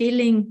is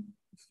feeling?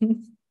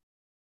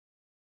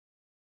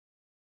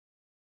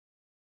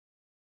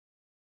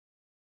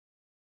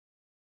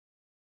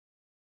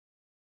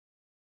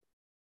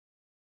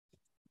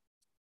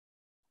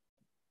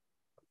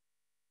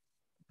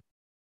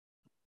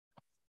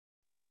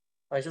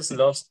 I just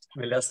lost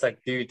the last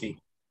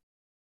activity.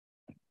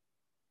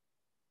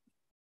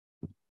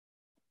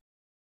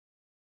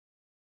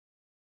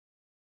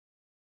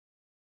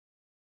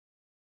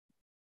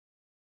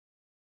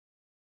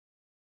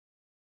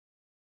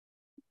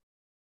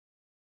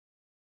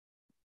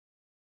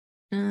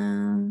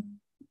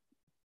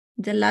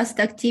 The last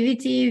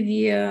activity,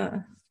 we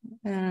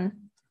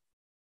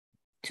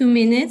 2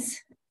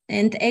 minutes,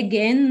 and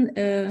again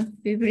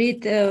we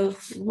read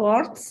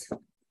words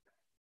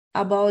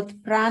about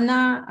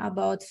prana,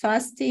 about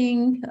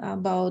fasting,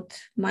 about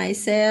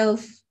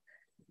myself,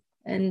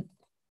 and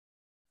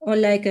or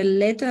like a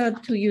letter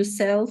to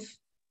yourself.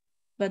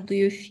 What do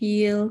you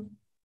feel?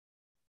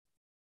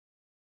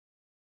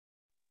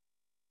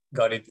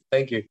 Got it.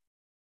 Thank you.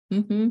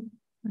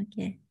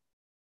 Okay.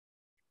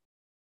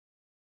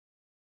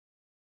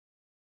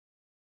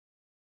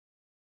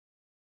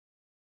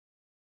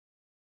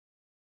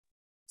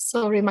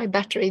 Sorry, my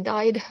battery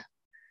died.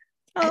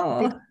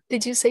 Oh.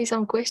 Did you say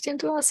some question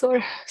to us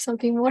or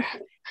something more?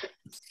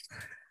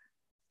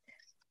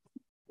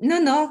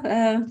 No.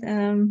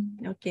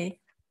 Okay.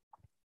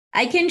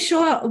 I can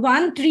show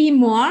 1 tree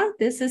more.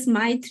 This is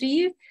my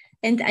tree.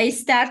 And I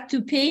start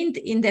to paint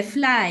in the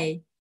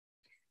fly.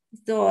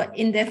 So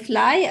in the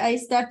fly, I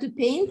start to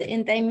paint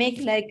and I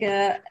make like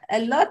a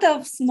lot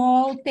of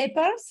small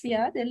papers.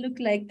 Yeah, they look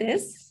like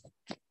this.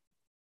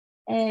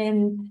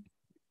 And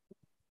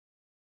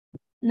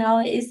now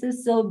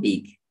it's so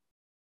big.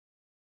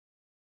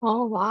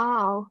 Oh,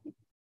 wow.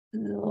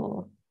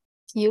 So,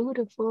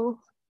 beautiful.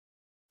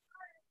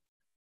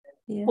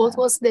 yeah. What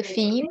was the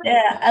theme?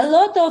 A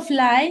lot of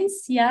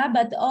lines, yeah,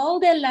 but all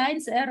the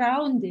lines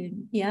around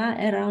him,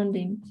 yeah, around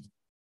him.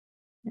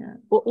 Yeah.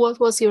 What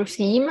was your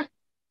theme?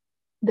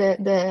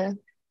 The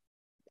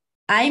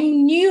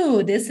I'm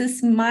new. This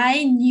is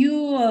my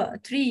new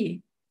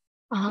tree.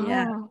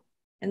 Yeah.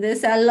 And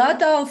there's a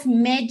lot of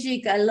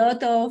magic, a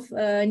lot of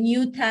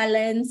new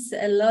talents,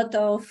 a lot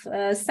of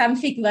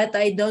something that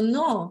I don't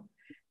know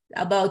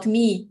about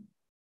me.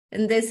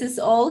 And this is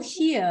all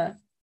here.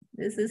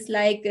 This is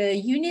like a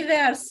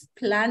universe,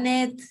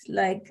 planet,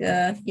 like,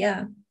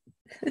 yeah.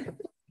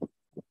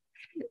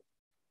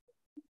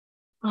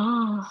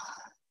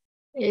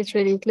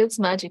 It looks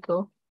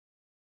magical.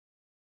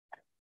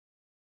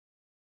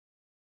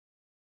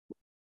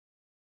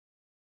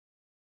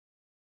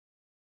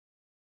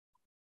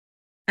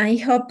 I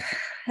hope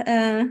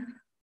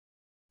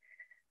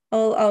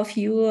all of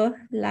you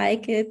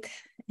like it.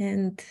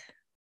 And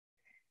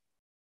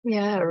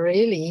yeah,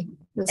 really.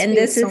 And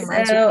this is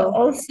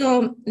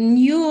also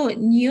new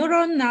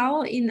neuron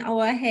now in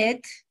our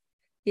head.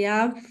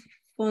 Yeah,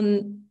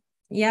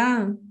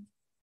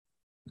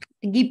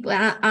 give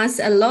us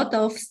a lot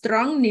of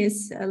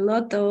strongness, a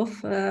lot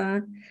of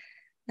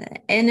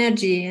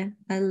energy,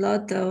 a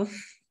lot of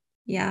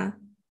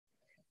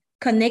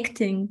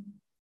connecting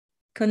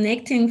to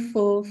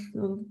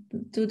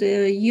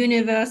the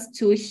universe,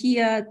 to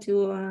here,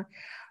 to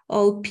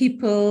all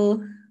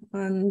people,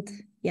 and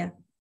yeah.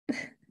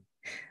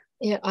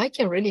 Yeah, I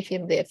can really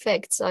feel the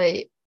effects.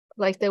 I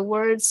like the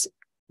words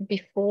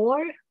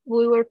before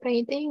we were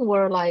painting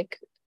were like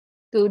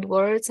good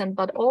words,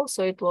 but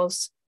also it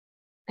was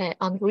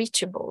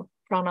unreachable.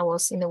 Prana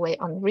was in a way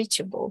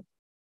unreachable.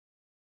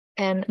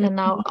 And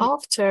now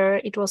after,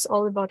 it was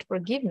all about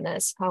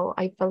forgiveness, how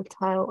I felt,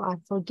 how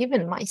I've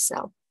forgiven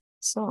myself.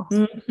 So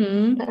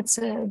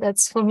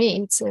that's for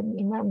me, it's an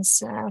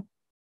immense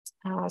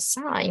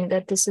sign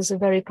that this is a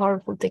very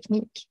powerful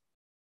technique.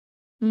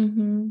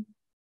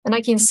 And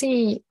I can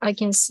see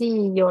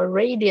your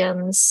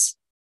radiance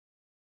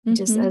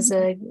just as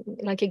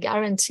like a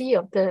guarantee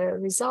of the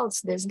results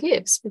this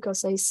gives,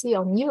 because I see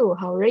on you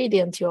how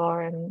radiant you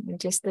are, and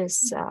just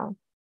this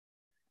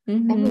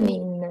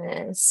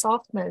feminine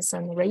softness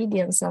and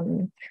radiance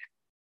and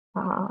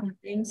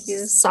Thank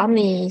you.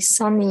 sunny.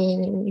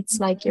 It's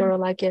like you're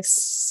like a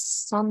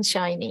sun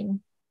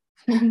shining.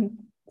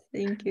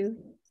 Thank you.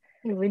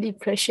 I really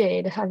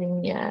appreciate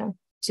having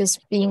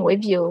just being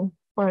with you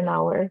for an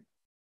hour.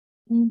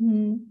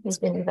 It's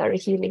been very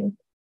healing.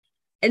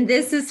 And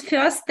this is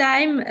first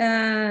time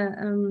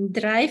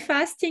dry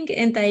fasting,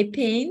 and I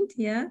paint,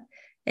 yeah,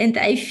 and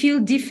I feel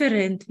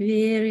different,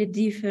 very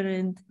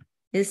different.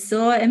 It's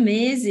so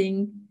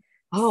amazing.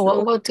 Oh,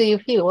 So, what do you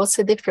feel? What's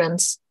the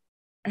difference?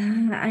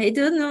 I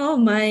don't know,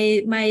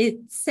 my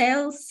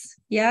cells,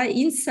 yeah,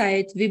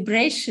 inside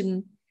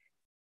vibration.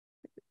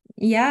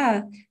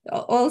 Yeah,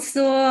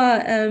 also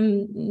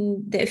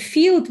the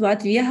field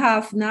what we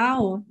have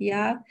now,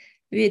 yeah,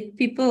 with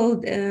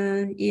people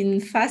in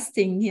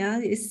fasting, yeah,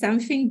 is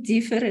something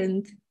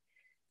different.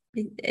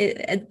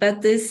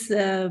 But this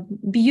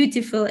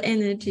beautiful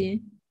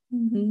energy.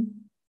 Mm-hmm.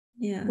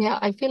 Yeah. Yeah,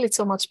 I feel it's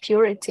so much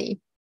purity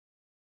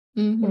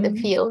in the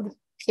field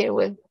here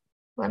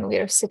when we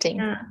are sitting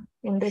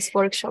in this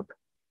workshop.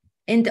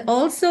 And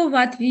also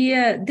what we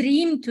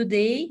dream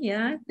today,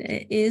 yeah,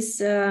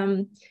 is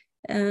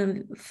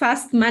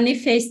fast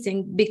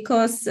manifesting,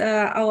 because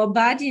our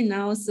body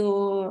now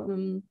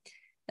so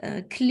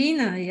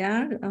cleaner,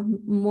 yeah,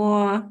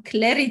 more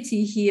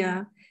clarity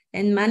here,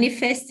 and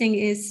manifesting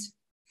is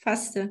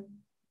faster.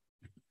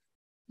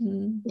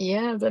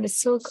 Yeah, that is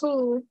so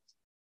cool.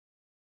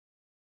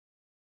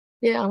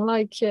 Yeah,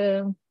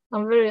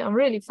 I'm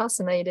really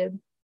fascinated.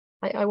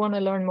 I want to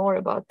learn more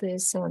about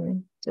this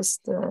and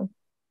just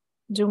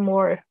do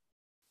more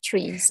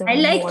trees. I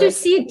like to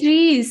see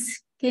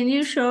trees. Can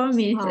you show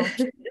me? Oh,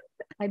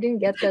 I didn't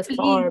get that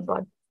far,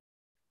 but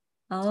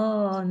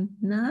oh,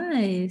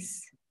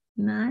 nice,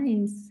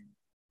 nice.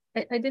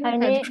 I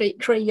didn't have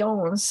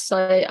crayons, so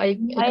I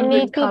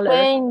need to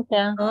paint.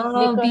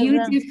 Oh,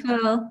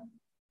 beautiful.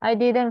 I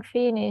didn't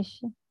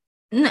finish.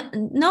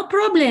 No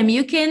problem.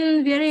 You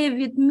can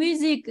with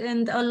music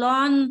and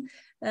alone.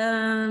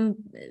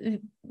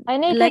 I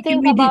need to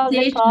think about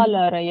the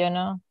color, you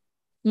know.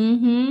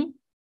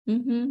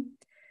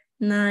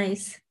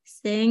 Nice.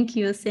 Thank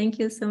you. Thank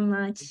you so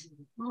much.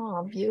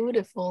 Oh,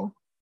 beautiful.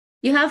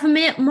 You have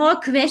more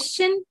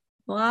questions?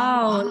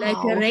 Wow, like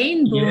a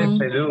rainbow.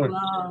 Yes, I do.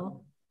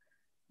 Wow.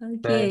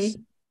 Okay.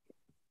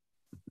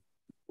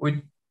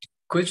 Nice.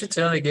 Could you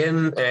tell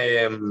again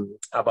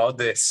about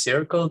the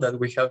circle that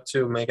we have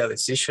to make a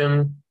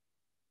decision?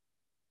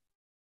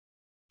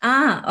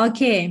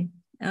 Okay.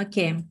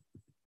 Okay.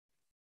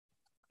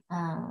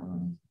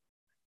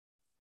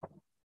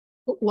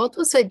 What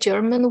was a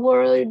German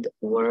word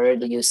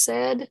you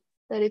said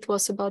that it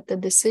was about the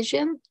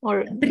decision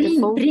or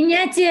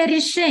Принятие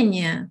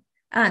решения.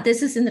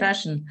 This is in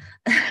Russian.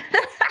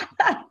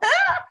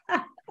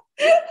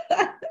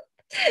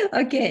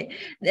 Okay,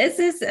 this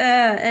is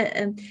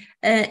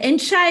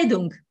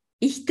Entscheidung.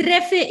 Ich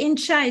treffe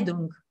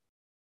Entscheidung.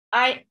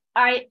 I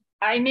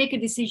make a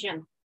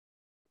decision.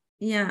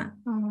 Yeah.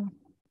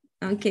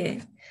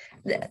 Okay.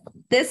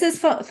 This is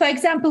for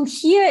example,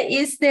 here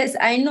is this.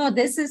 I know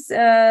this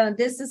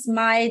is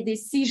my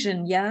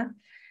decision. Yeah.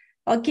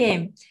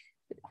 Okay.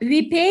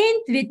 We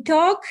paint. We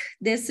talk.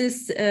 This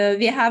is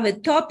we have a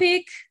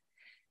topic.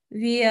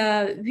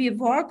 We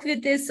work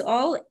with this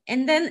all,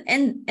 and then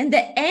and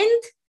the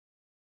end.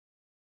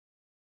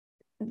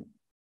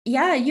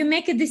 Yeah, you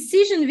make a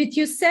decision with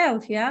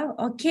yourself. Yeah.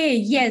 Okay.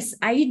 Yes,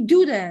 I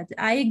do that.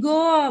 I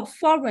go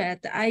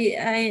forward.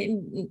 I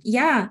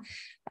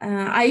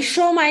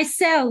show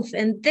myself,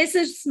 and this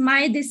is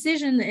my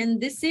decision. And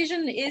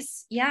decision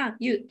is, yeah,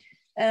 you.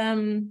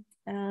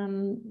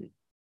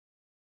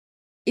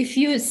 If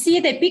you see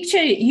the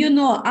picture, you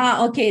know.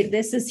 Okay,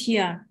 this is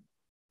here.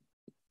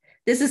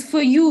 This is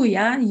for you.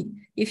 Yeah.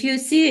 If you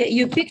see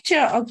your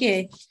picture,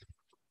 okay.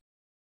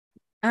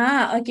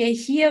 Okay.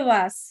 Here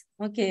was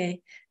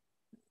okay.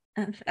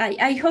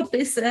 I hope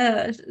is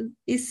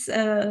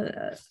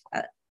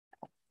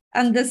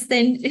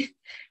understand.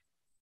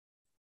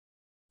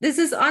 This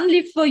is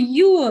only for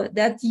you,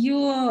 that you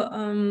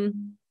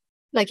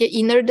like an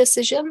inner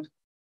decision.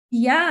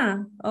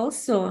 Yeah,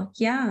 also,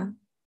 yeah,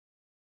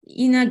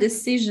 inner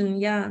decision.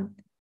 Yeah,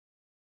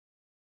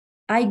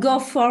 I go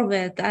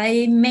forward.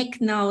 I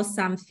make now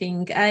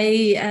something.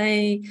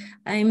 I'm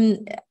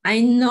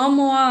no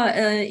more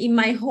in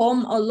my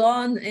home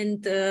alone,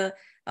 and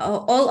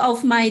all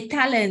of my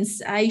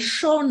talents I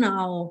show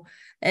now,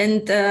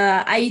 and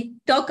I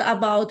talk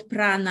about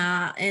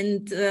prana,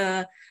 and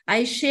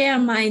I share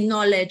my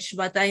knowledge,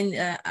 what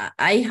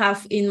I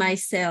have in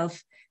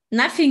myself.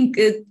 Nothing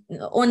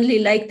only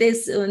like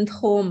this at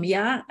home.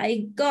 Yeah,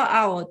 I go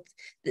out.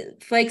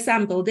 For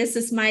example, this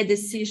is my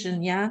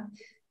decision. Yeah.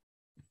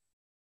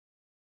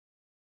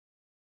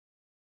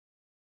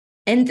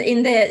 And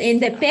in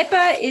the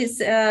paper is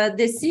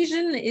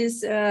decision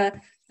is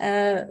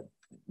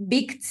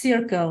big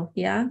circle,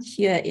 yeah,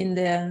 here in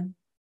the,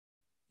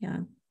 yeah.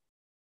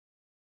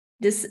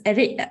 This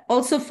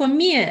also for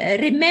me,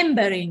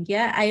 remembering,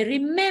 yeah, I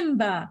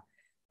remember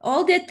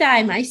all the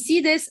time. I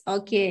see this,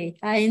 okay,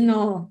 I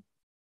know.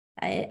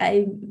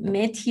 I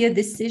made here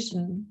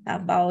decision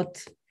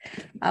about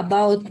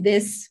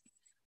this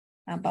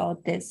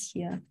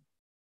here.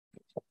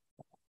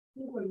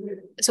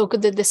 So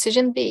could the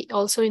decision be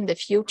also in the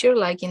future,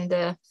 like in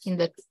the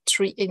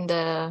tree, in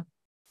the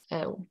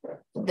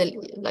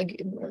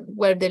like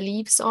where the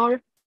leaves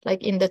are?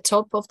 like in the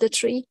top of the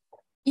tree?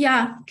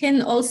 Yeah,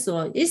 can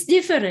also. It's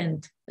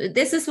different.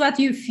 This is what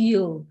you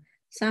feel.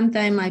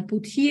 Sometimes I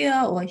put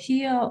here or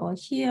here or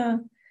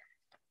here.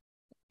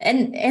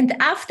 And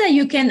after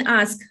you can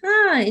ask,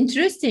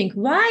 interesting,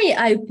 why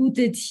I put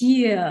it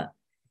here?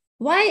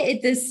 Why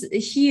it is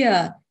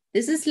here?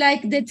 This is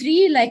like the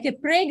tree, like a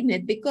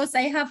pregnant, because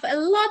I have a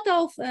lot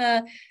of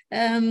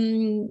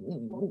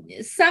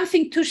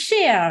something to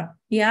share,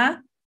 yeah?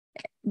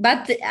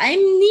 But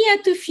I'm near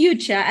to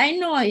future. I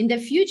know in the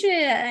future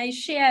I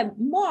share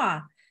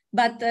more,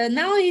 but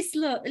now it's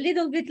a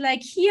little bit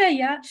like here,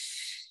 yeah?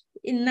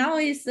 And now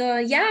it's,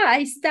 yeah,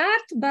 I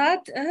start,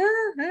 but,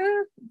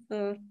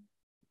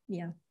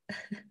 yeah.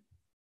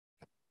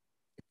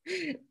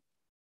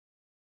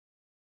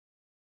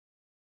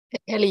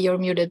 Ellie, you're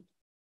muted.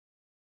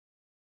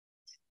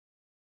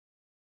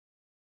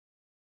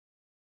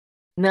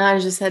 No, I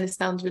just said it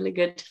sounds really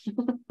good.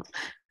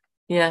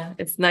 Yeah,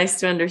 it's nice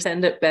to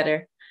understand it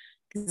better.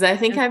 Because I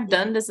think I've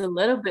done this a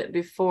little bit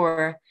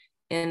before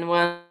in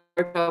one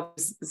workshop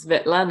with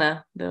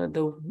Svetlana,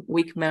 the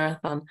week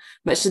marathon,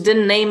 but she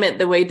didn't name it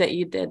the way that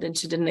you did, and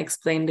she didn't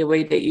explain the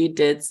way that you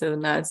did. So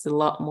now it's a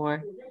lot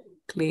more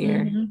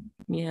clear.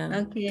 Yeah.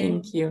 Okay.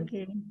 Thank you.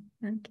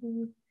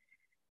 Okay.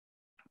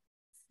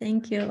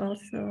 Thank you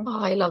also. Oh,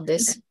 I love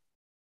this.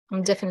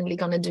 I'm definitely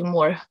gonna do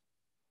more.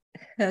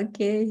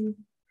 Okay.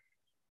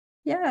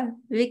 Yeah,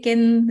 we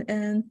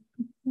can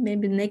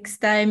maybe next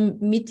time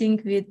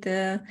meeting with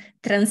a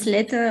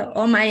translator,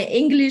 or my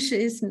English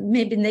is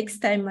maybe next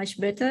time much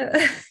better.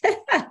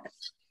 But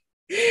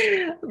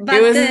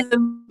it was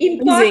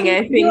amazing,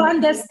 I think. You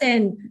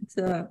understand.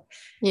 So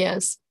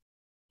yes.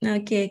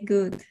 Okay,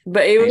 good.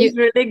 But it was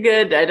really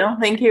good. I don't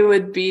think it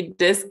would be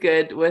this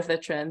good with a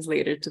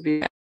translator, to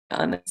be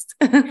honest.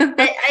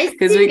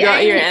 Because we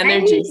got your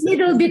energy. I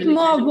need a little bit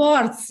more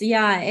words,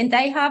 yeah. And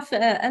I have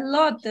a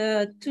lot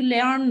to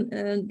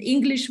learn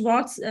English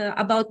words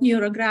about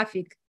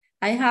neurographic.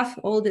 I have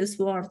all these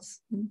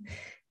words.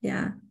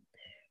 Yeah.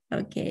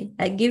 Okay,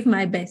 I give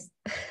my best.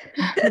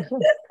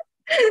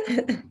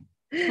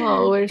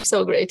 Oh, we're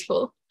so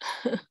grateful.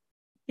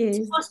 Yes.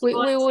 We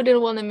wouldn't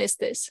want to miss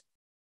this.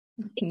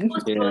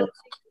 Yeah.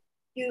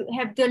 You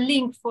have the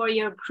link for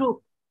your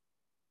group,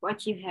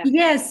 what you have.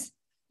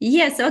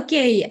 Yes,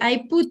 okay.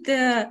 I put,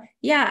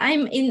 yeah,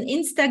 I'm in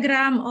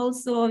Instagram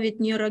also with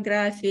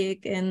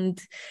Neurographic, and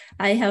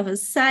I have a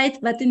site,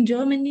 but in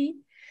Germany.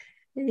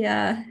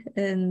 Yeah,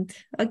 and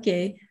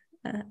okay.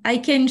 I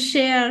can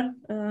share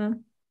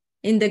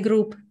in the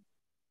group.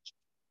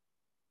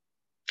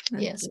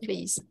 Yes,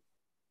 please.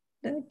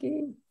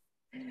 Okay.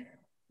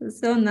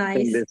 So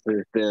nice.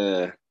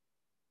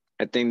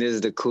 I think this is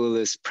the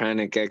coolest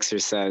pranic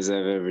exercise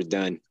I've ever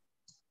done.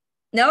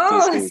 No,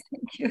 thank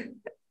you.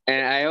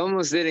 And I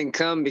almost didn't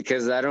come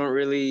because I don't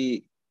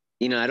really,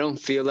 I don't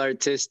feel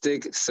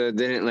artistic. So it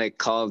didn't like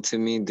call to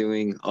me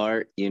doing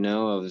art,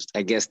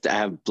 I guess I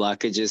have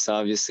blockages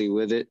obviously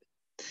with it.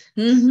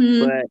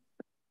 But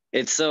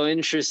it's so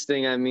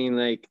interesting. I mean,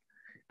 like,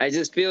 I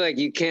just feel like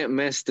you can't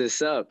mess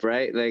this up,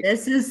 right? Like,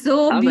 this is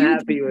so I'm beautiful.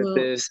 happy with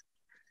this.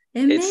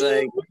 Amazing. It's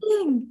like,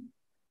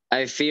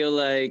 I feel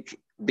like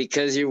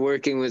because you're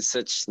working with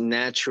such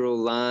natural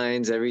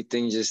lines,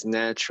 everything just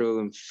natural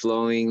and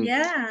flowing.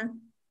 Yeah.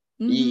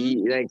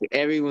 Like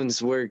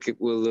everyone's work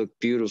will look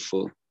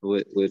beautiful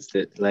with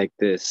it like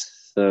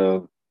this.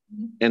 So,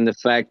 and the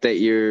fact that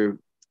you're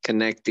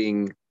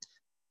connecting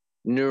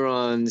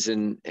neurons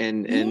and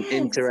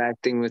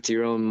interacting with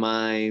your own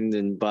mind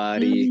and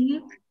body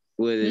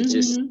with it,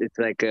 just it's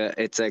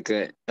like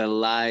a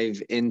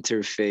live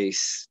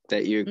interface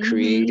that you're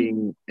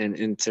creating and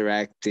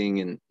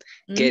interacting and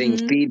getting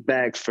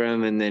feedback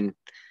from, and then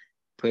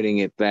putting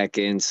it back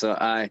in. So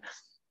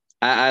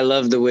I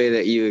love the way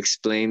that you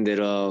explained it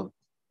all.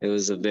 It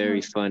was a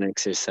very fun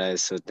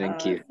exercise. So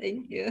thank you.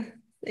 Thank you.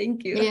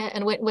 Thank you. Yeah,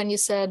 and when you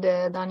said,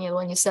 Daniel,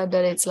 when you said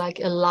that it's like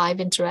a live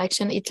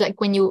interaction, it's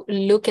like when you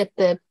look at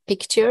the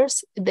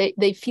pictures,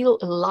 they feel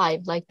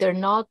alive, like they're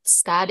not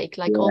static,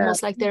 like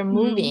almost like they're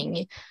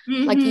moving,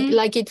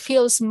 like it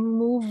feels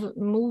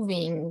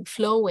moving,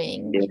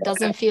 flowing. It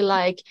doesn't feel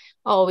like,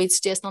 oh, it's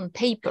just on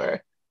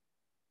paper.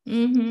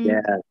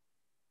 Yeah.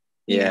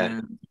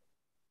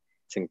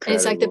 It's incredible. And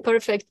it's like the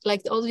perfect,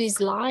 like all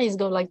these lines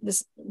go like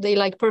this, they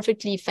like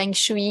perfectly feng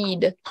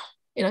shuied.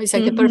 It's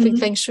like the perfect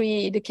feng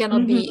shui. It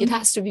cannot be, it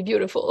has to be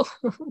beautiful.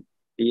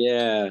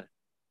 Yeah.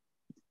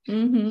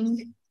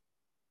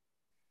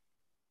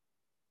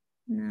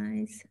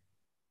 Nice.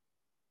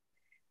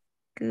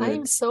 Good.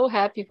 I'm so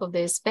happy for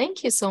this.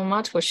 Thank you so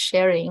much for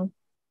sharing.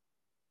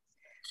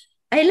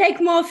 I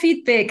like more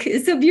feedback.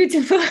 It's so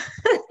beautiful.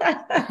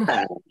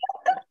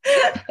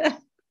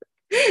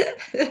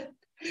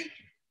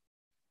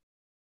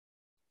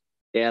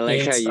 Yeah, I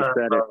like how you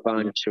said it,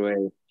 feng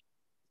shui.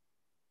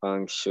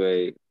 Feng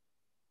shui.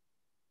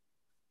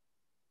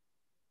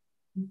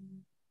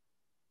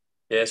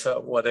 Yeah, so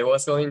what I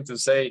was going to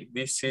say,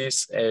 this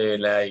is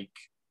like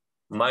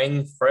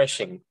mind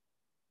freshing.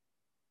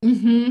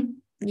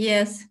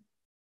 Yes.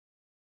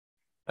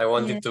 I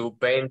wanted to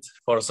paint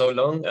for so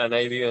long and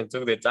I didn't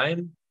took the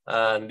time.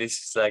 And this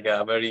is like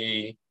a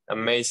very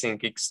amazing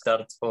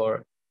kickstart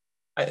for,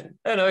 I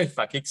don't know if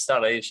a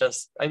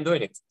kickstart, I'm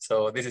doing it.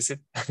 So this is it.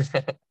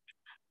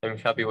 I'm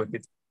happy with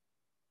it.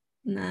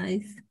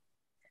 Nice.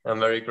 I'm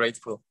very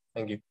grateful.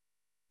 Thank you.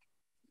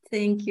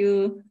 Thank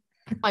you.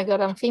 Oh my God,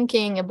 I'm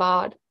thinking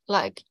about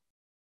like,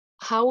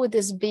 how would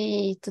this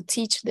be to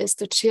teach this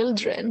to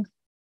children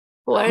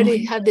who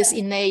already have this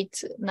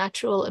innate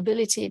natural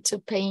ability to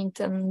paint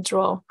and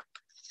draw?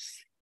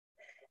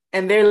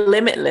 And they're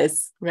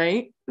limitless,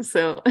 right?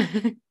 So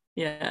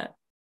yeah,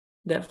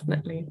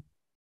 definitely.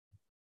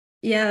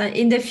 Yeah,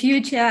 in the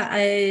future,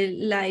 I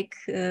like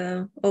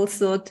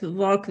also to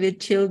work with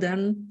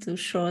children to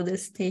show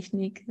this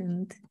technique,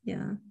 and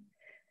yeah.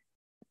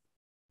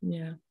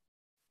 Yeah.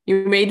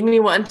 You made me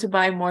want to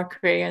buy more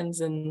crayons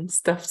and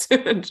stuff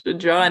to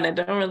draw, and I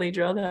don't really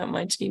draw that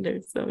much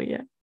either. So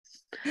yeah,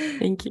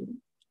 thank you.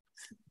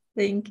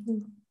 Thank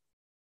you.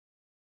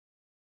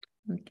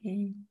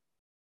 Okay.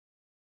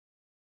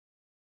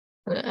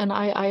 And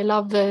I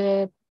love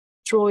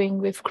drawing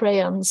with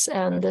crayons,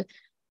 and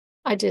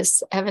I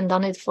just haven't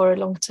done it for a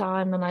long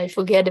time, and I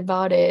forget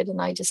about it,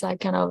 and I just like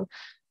kind of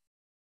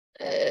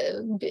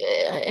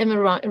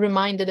am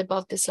reminded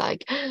about this,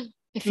 like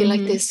I feel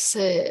like this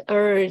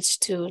urge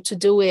to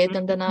do it,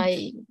 and then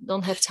I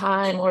don't have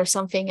time or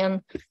something,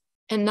 and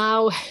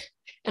now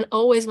and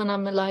always when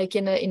I'm like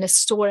in a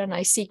store and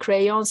I see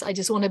crayons, I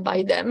just want to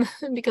buy them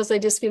because I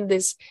just feel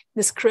this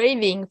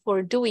craving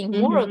for doing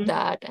more of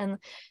that,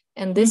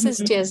 and this is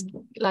just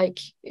like,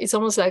 it's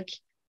almost like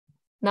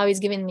now it's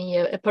giving me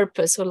a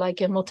purpose, or like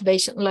a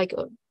motivation, like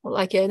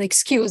an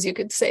excuse, you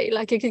could say,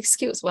 like an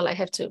excuse. Well, I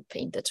have to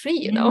paint the tree,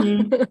 you know.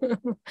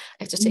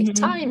 I have to take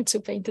time to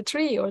paint the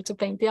tree or to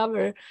paint the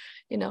other,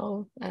 you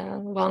know,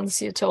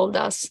 ones you told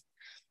us.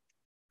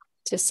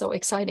 Just so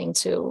exciting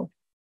to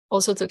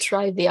also to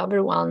try the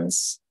other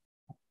ones,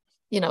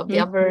 you know,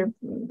 the other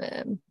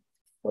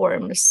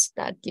forms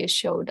that you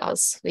showed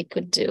us we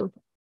could do.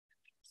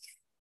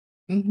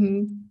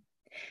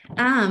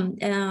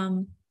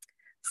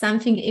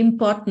 Something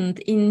important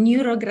in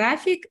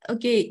neurographic.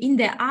 Okay, in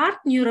the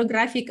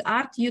neurographic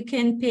art, you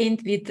can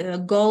paint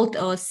with gold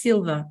or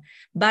silver,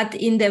 but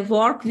in the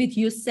work with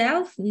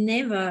yourself,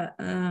 never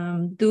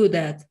do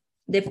that.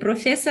 The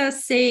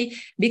professors say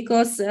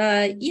because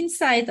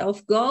inside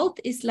of gold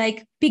is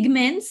like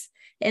pigments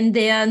and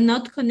they are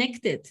not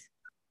connected.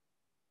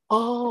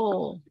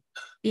 Oh,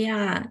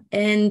 yeah,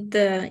 and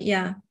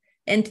yeah.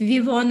 And we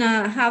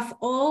wanna have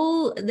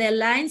all the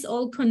lines,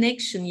 all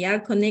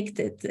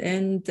connected.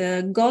 And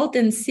gold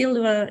and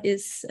silver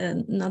is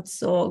not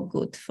so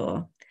good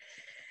for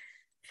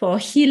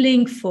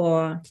healing.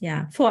 For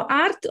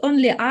art,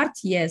 only art.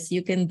 Yes,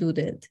 you can do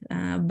that.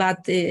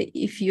 But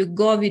if you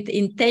go with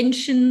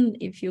intention,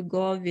 if you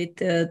go with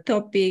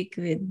topic,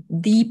 with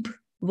deep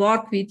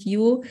work with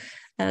you,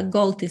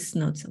 gold is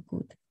not so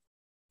good.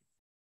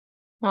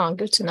 Oh,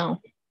 good to know.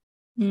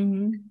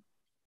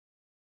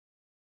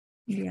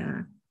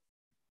 Yeah.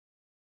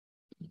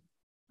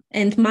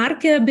 And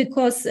marker,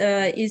 because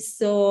it's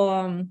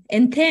so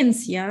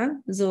intense,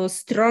 so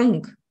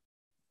strong.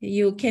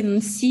 You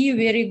can see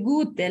very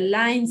good the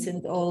lines,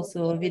 and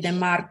also with the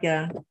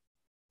marker.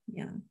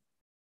 Yeah.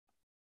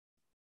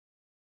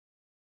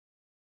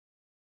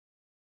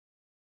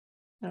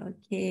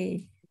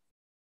 Okay.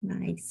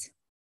 Nice.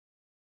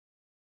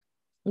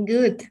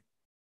 Good.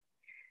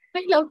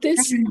 I love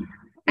this.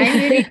 I'm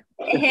very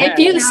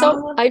happy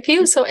I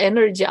feel so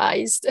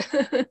energized.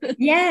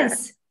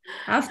 Yes.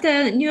 After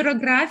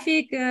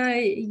neurographic,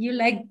 you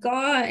like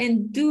go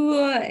and do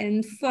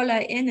and follow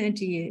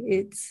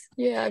energy.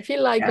 I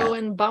feel like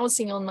going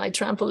bouncing on my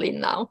trampoline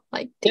now.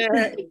 Like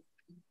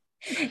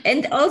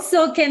and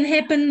also can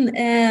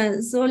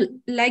happen so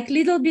like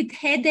little bit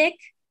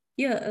headache,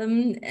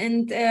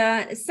 and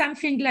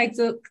something like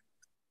the,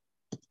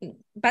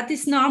 but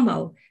it's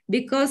normal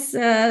because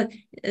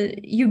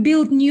you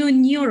build new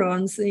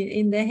neurons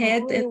in the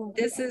head, and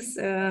this is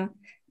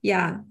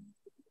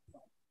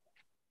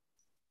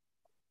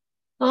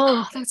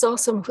Oh, that's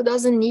awesome. Who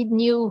doesn't need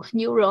new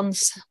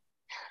neurons?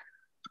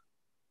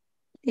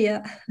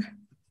 Yeah.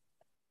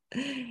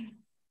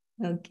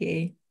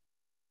 Okay.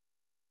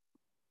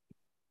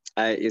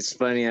 It's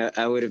funny.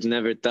 I would have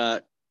never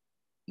thought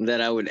that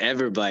I would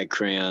ever buy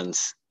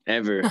crayons,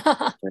 ever.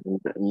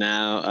 And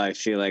now I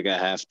feel like I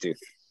have to.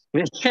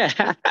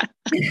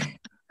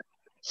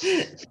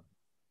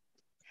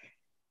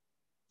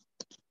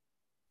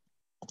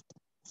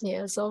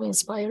 Yeah, so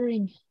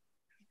inspiring.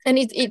 And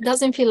it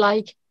doesn't feel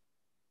like,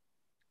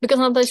 because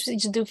sometimes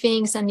you do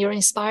things and you're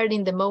inspired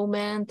in the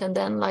moment, and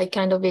then like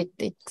kind of it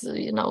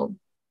you know,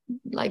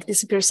 like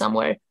disappears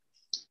somewhere.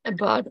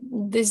 But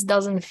this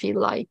doesn't feel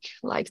like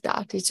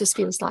that. It just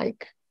feels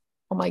like,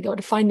 oh my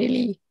God,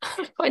 finally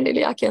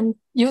I can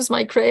use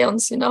my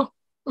crayons, you know.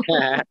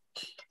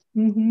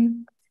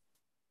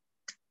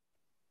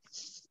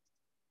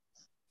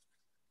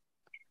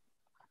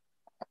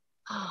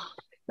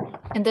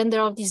 And then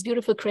there are these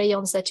beautiful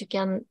crayons that you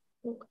can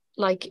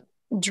like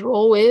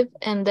draw with,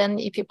 and then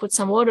if you put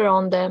some water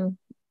on them,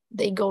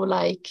 they go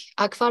like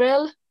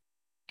aquarelle.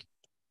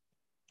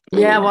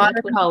 Yeah,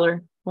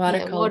 watercolor.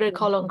 Yeah,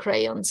 watercolor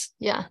crayons.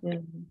 Yeah.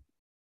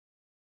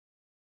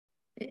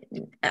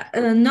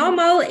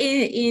 Normal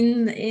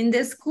in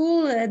the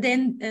school,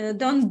 then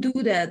don't do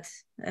that.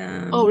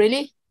 Oh,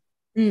 really?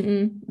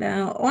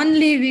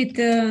 Only with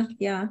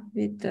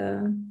with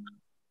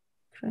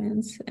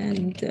crayons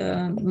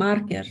and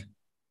marker.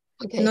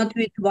 Okay. Not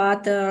with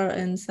water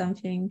and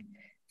something.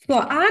 For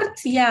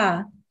art,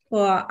 yeah.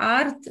 For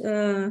art,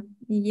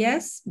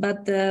 yes,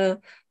 but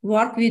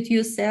work with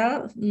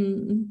yourself,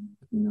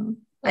 no.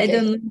 Okay. I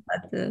don't know,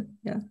 but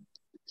yeah.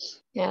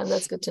 Yeah,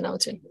 that's good to know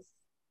too.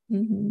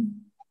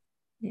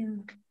 Yeah.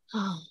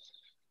 Oh,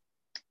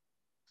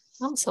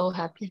 I'm so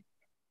happy.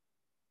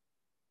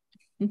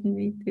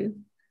 Me too.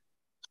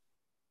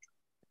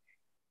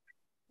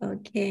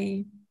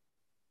 Okay.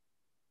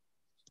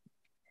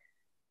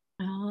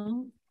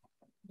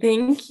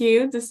 Thank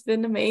you. This has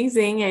been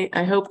amazing.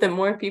 I hope that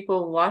more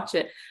people watch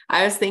it.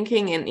 I was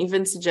thinking and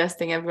even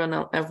suggesting everyone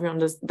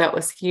that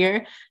was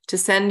here to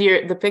send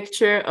the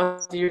picture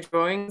of your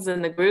drawings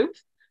in the group,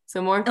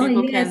 so more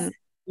people can,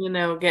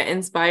 get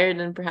inspired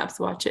and perhaps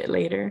watch it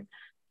later.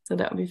 So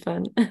that would be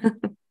fun.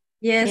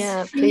 Yes.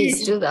 Yeah,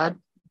 please do that.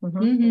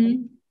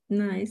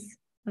 Nice.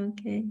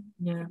 Okay.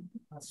 Yeah.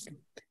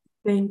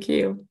 Thank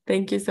you.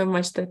 Thank you so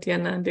much,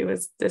 Tatjana.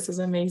 This was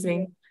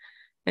amazing.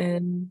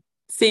 And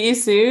see you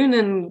soon,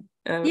 and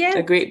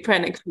a great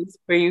Pranic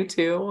for you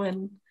too.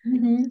 And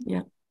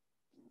yeah.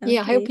 Okay.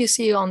 Yeah, I hope you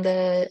see you on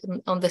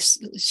the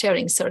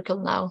sharing circle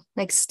now,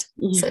 next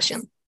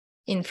session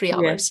in 3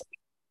 hours.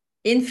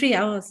 In 3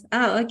 hours.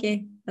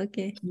 Okay.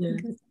 Yeah.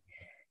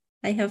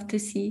 I have to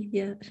see.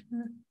 Yeah.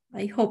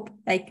 I hope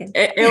I can.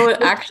 It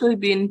will actually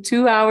be in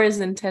 2 hours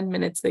and 10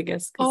 minutes, I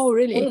guess. Oh,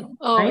 really?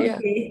 Oh, yeah.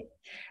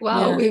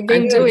 Wow, we've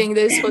been doing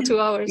this for 2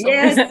 hours.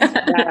 Yes.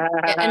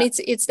 And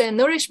it's the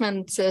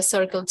nourishment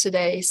circle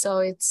today, so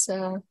it's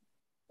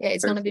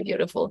it's gonna be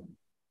beautiful.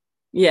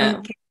 Yeah.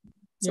 Okay.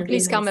 So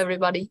please come,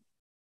 everybody.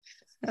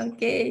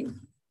 Okay.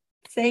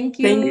 Thank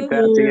you. Thank you,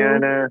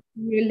 Tatjana.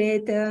 See you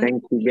later.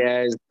 Thank you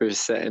guys for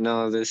setting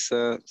all this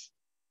up.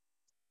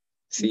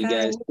 See you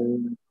guys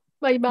soon.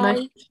 Bye bye.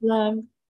 Much love.